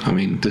 I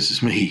mean, this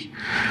is me.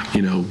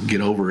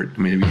 Get over it. I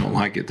mean, if you don't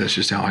like it, that's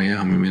just how I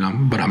am. I mean,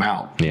 I'm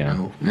out.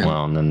 Yeah.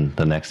 Well, and then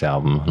the next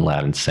album,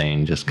 Lad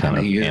Insane, just kind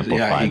of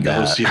amplified he that.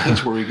 goes, yeah,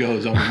 that's where he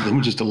goes.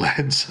 I'm just a Lad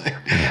Insane.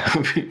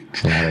 I mean,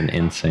 Lad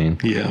Insane.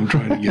 Yeah, I'm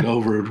trying to get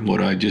over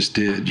what I just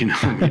did.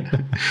 I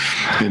mean,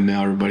 and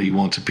now everybody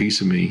wants a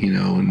piece of me.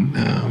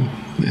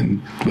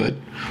 But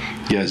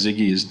yeah,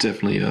 Ziggy is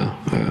definitely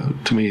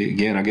to me,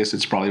 again, I guess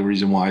it's probably the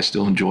reason why I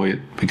still enjoy it,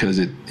 because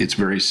it's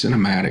very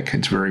cinematic.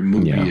 It's very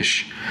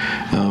movie-ish.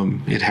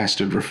 It has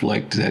to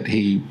reflect that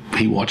he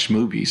watched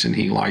movies and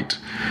he liked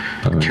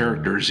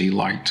characters. He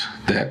liked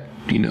that,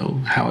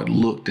 how it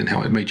looked and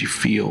how it made you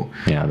feel.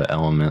 Yeah, the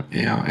element.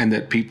 Yeah, and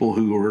that people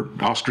who are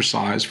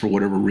ostracized for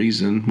whatever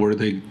reason, where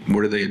do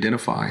they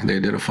identify? They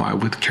identify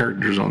with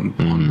characters on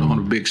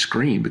a big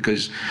screen,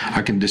 because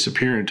I can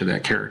disappear into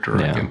that character.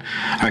 Yeah.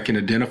 I can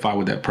identify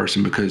with that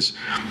person because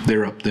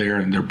they're up there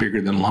and they're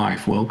bigger than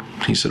life. Well,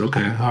 he said,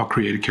 okay, I'll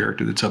create a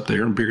character that's up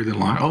there and bigger than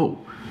life. Oh,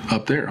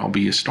 up there, I'll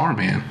be a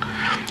Starman,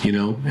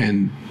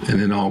 and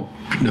then I'll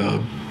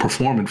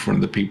perform in front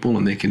of the people,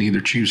 and they can either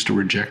choose to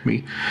reject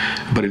me,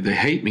 but if they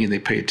hate me and they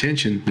pay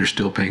attention, they're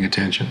still paying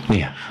attention.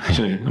 Yeah.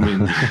 So, I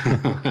mean,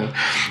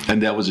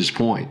 and that was his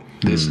point.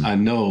 I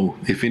know,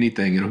 if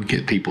anything, it'll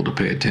get people to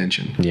pay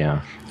attention.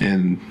 Yeah.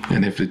 And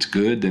if it's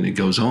good, then it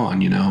goes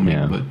on.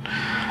 Yeah. But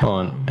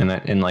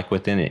and like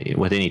with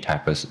any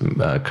type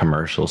of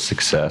commercial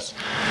success,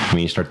 I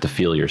mean, you start to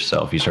feel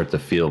yourself. You start to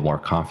feel more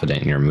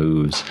confident in your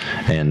moves.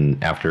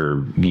 And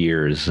after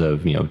years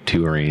of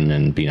touring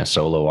and being a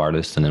solo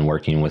artist, and then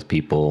working with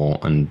people,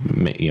 and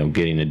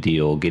getting a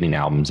deal, getting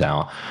albums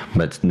out,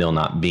 but still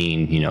not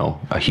being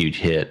a huge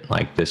hit.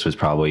 Like, this was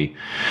probably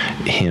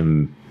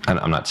him.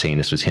 I'm not saying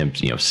this was him,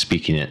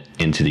 speaking it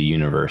into the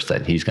universe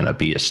that he's going to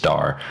be a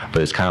star,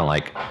 but it's kind of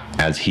like,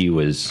 as he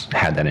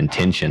had that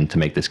intention to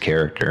make this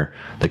character,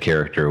 the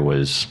character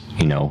was,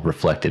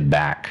 reflected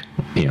back,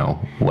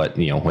 what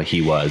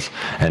he was,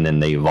 and then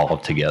they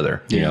evolved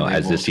together.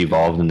 As this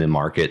evolved in the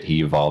market,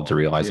 he evolved to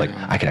realize, like,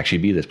 I could actually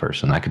be this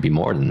person. I could be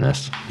more than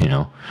this.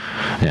 Yeah,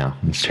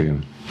 it's true.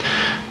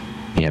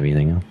 You have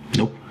anything else?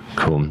 Nope.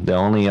 Cool. The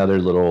only other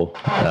little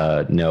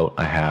note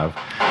I have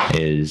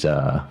is.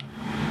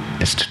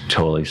 It's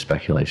totally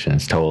speculation.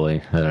 It's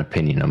totally an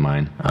opinion of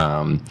mine.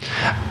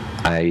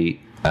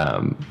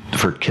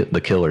 For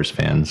the Killers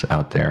fans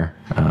out there,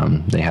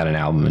 they had an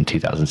album in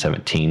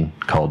 2017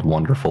 called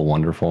Wonderful,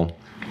 Wonderful.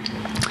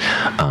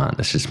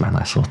 This is my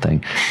last little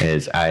thing.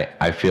 Is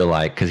I feel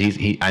like, because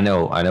I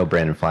know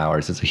Brandon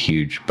Flowers is a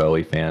huge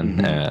Bowie fan.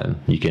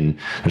 Mm-hmm.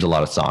 There's a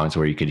lot of songs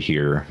where you could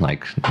hear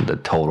like the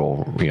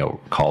total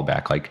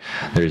callback. Like,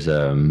 there's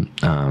I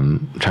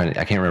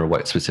can't remember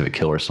what specific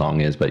Killer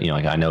song is, but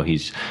I know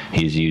he's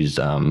used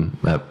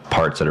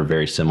parts that are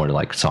very similar to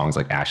like songs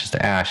like Ashes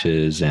to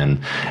Ashes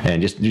and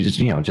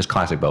just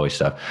classic Bowie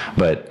stuff.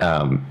 But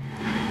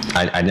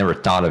I never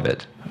thought of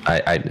it.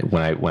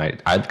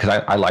 Because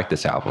I like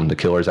this album, the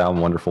Killers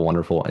album, Wonderful,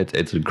 Wonderful.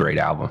 It's a great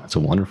album. It's a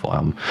wonderful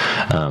album.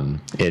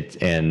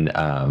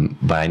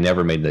 But I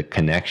never made the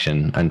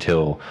connection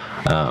until,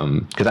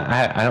 because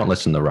I don't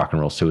listen to Rock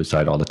and Roll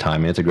Suicide all the time. I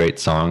mean, it's a great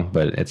song,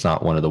 but it's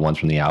not one of the ones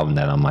from the album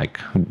that I'm like,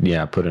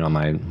 yeah, put it on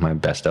my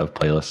best of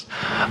playlist.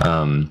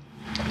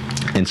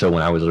 And so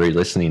when I was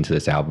re-listening to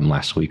this album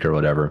last week or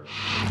whatever,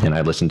 and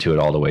I listened to it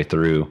all the way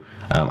through,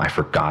 I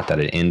forgot that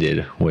it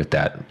ended with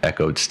that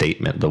echoed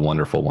statement, the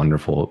wonderful,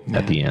 wonderful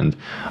at the end.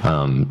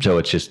 So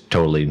it's just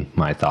totally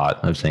my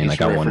thought of saying,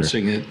 like, I wonder.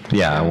 It.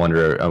 Yeah, I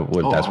wonder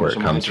what that's where it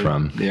comes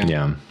from.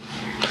 Yeah.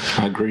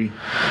 I agree.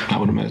 I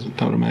would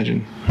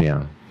imagine.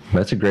 Yeah.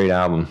 That's a great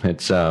album.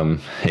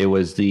 It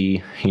was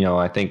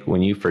I think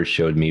when you first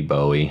showed me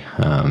Bowie,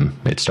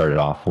 it started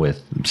off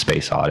with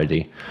Space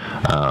Oddity,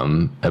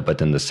 but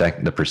then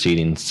the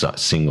preceding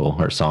single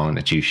or song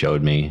that you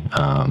showed me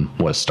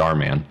was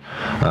Starman,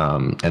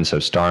 and so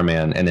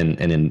Starman, and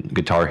then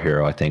Guitar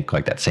Hero, I think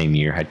like that same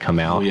year had come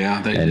out. Oh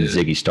yeah, and did.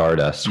 Ziggy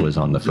Stardust was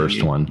on the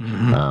first one.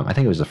 Mm-hmm. I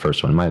think it was the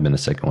first one. It might have been the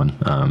second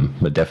one,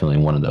 but definitely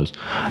one of those.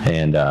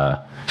 And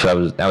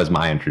so that was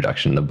my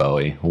introduction to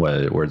Bowie.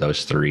 Were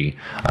those three.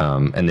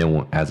 And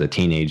then as a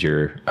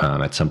teenager,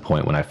 at some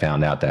point when I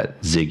found out that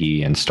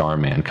Ziggy and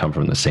Starman come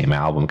from the same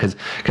album, because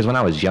when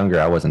I was younger,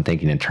 I wasn't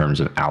thinking in terms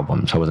of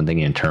albums. I wasn't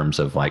thinking in terms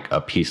of like a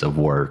piece of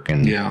work,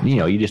 and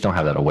you just don't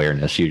have that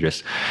awareness. You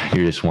just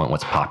want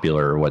what's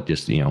popular, or what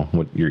just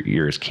what your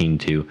ear is keen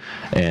to.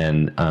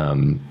 And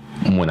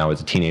when I was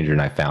a teenager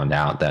and I found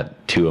out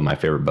that two of my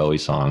favorite Bowie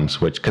songs,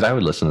 because I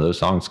would listen to those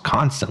songs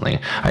constantly.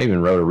 I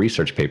even wrote a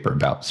research paper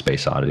about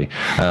Space Oddity.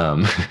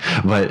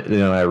 But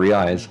I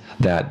realized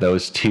that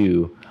those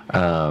two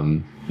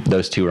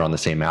were on the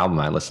same album.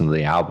 I listened to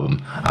the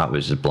album. I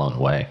was just blown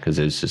away, because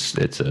it's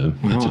a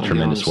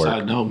tremendous work.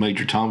 Side note,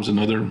 Major Tom's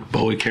another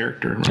Bowie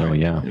character. Right? Oh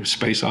yeah,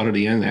 Space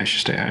Oddity and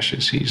Ashes to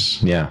Ashes.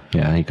 He's he comes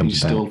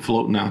he's back. Still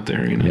floating out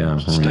there.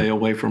 Stay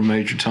away from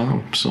Major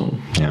Tom. So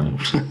yeah.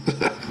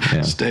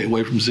 Yeah. Stay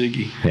away from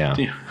Ziggy. Yeah.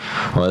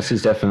 Well, this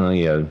is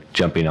definitely a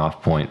jumping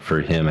off point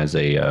for him as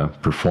a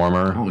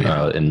performer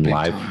in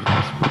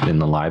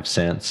the live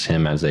sense.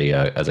 Him as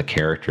a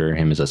character,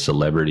 him as a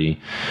celebrity,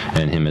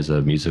 and him as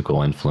a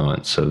musical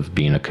influence of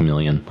being a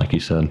chameleon, like you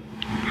said.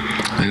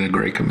 And a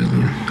great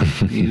chameleon.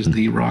 He's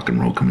the rock and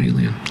roll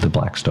chameleon. The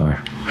Black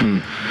Star.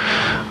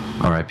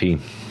 R.I.P.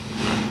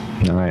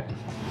 All right.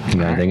 You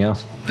got anything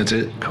else? That's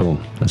it. Cool.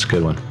 That's a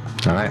good one.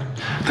 All right.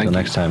 Until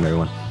next time,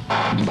 everyone.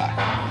 Bye.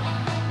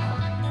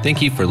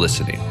 Thank you for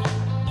listening.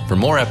 For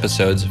more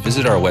episodes,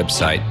 visit our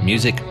website,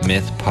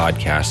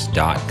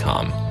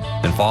 musicmythpodcast.com,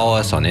 and follow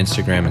us on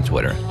Instagram and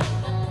Twitter.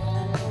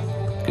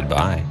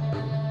 Goodbye.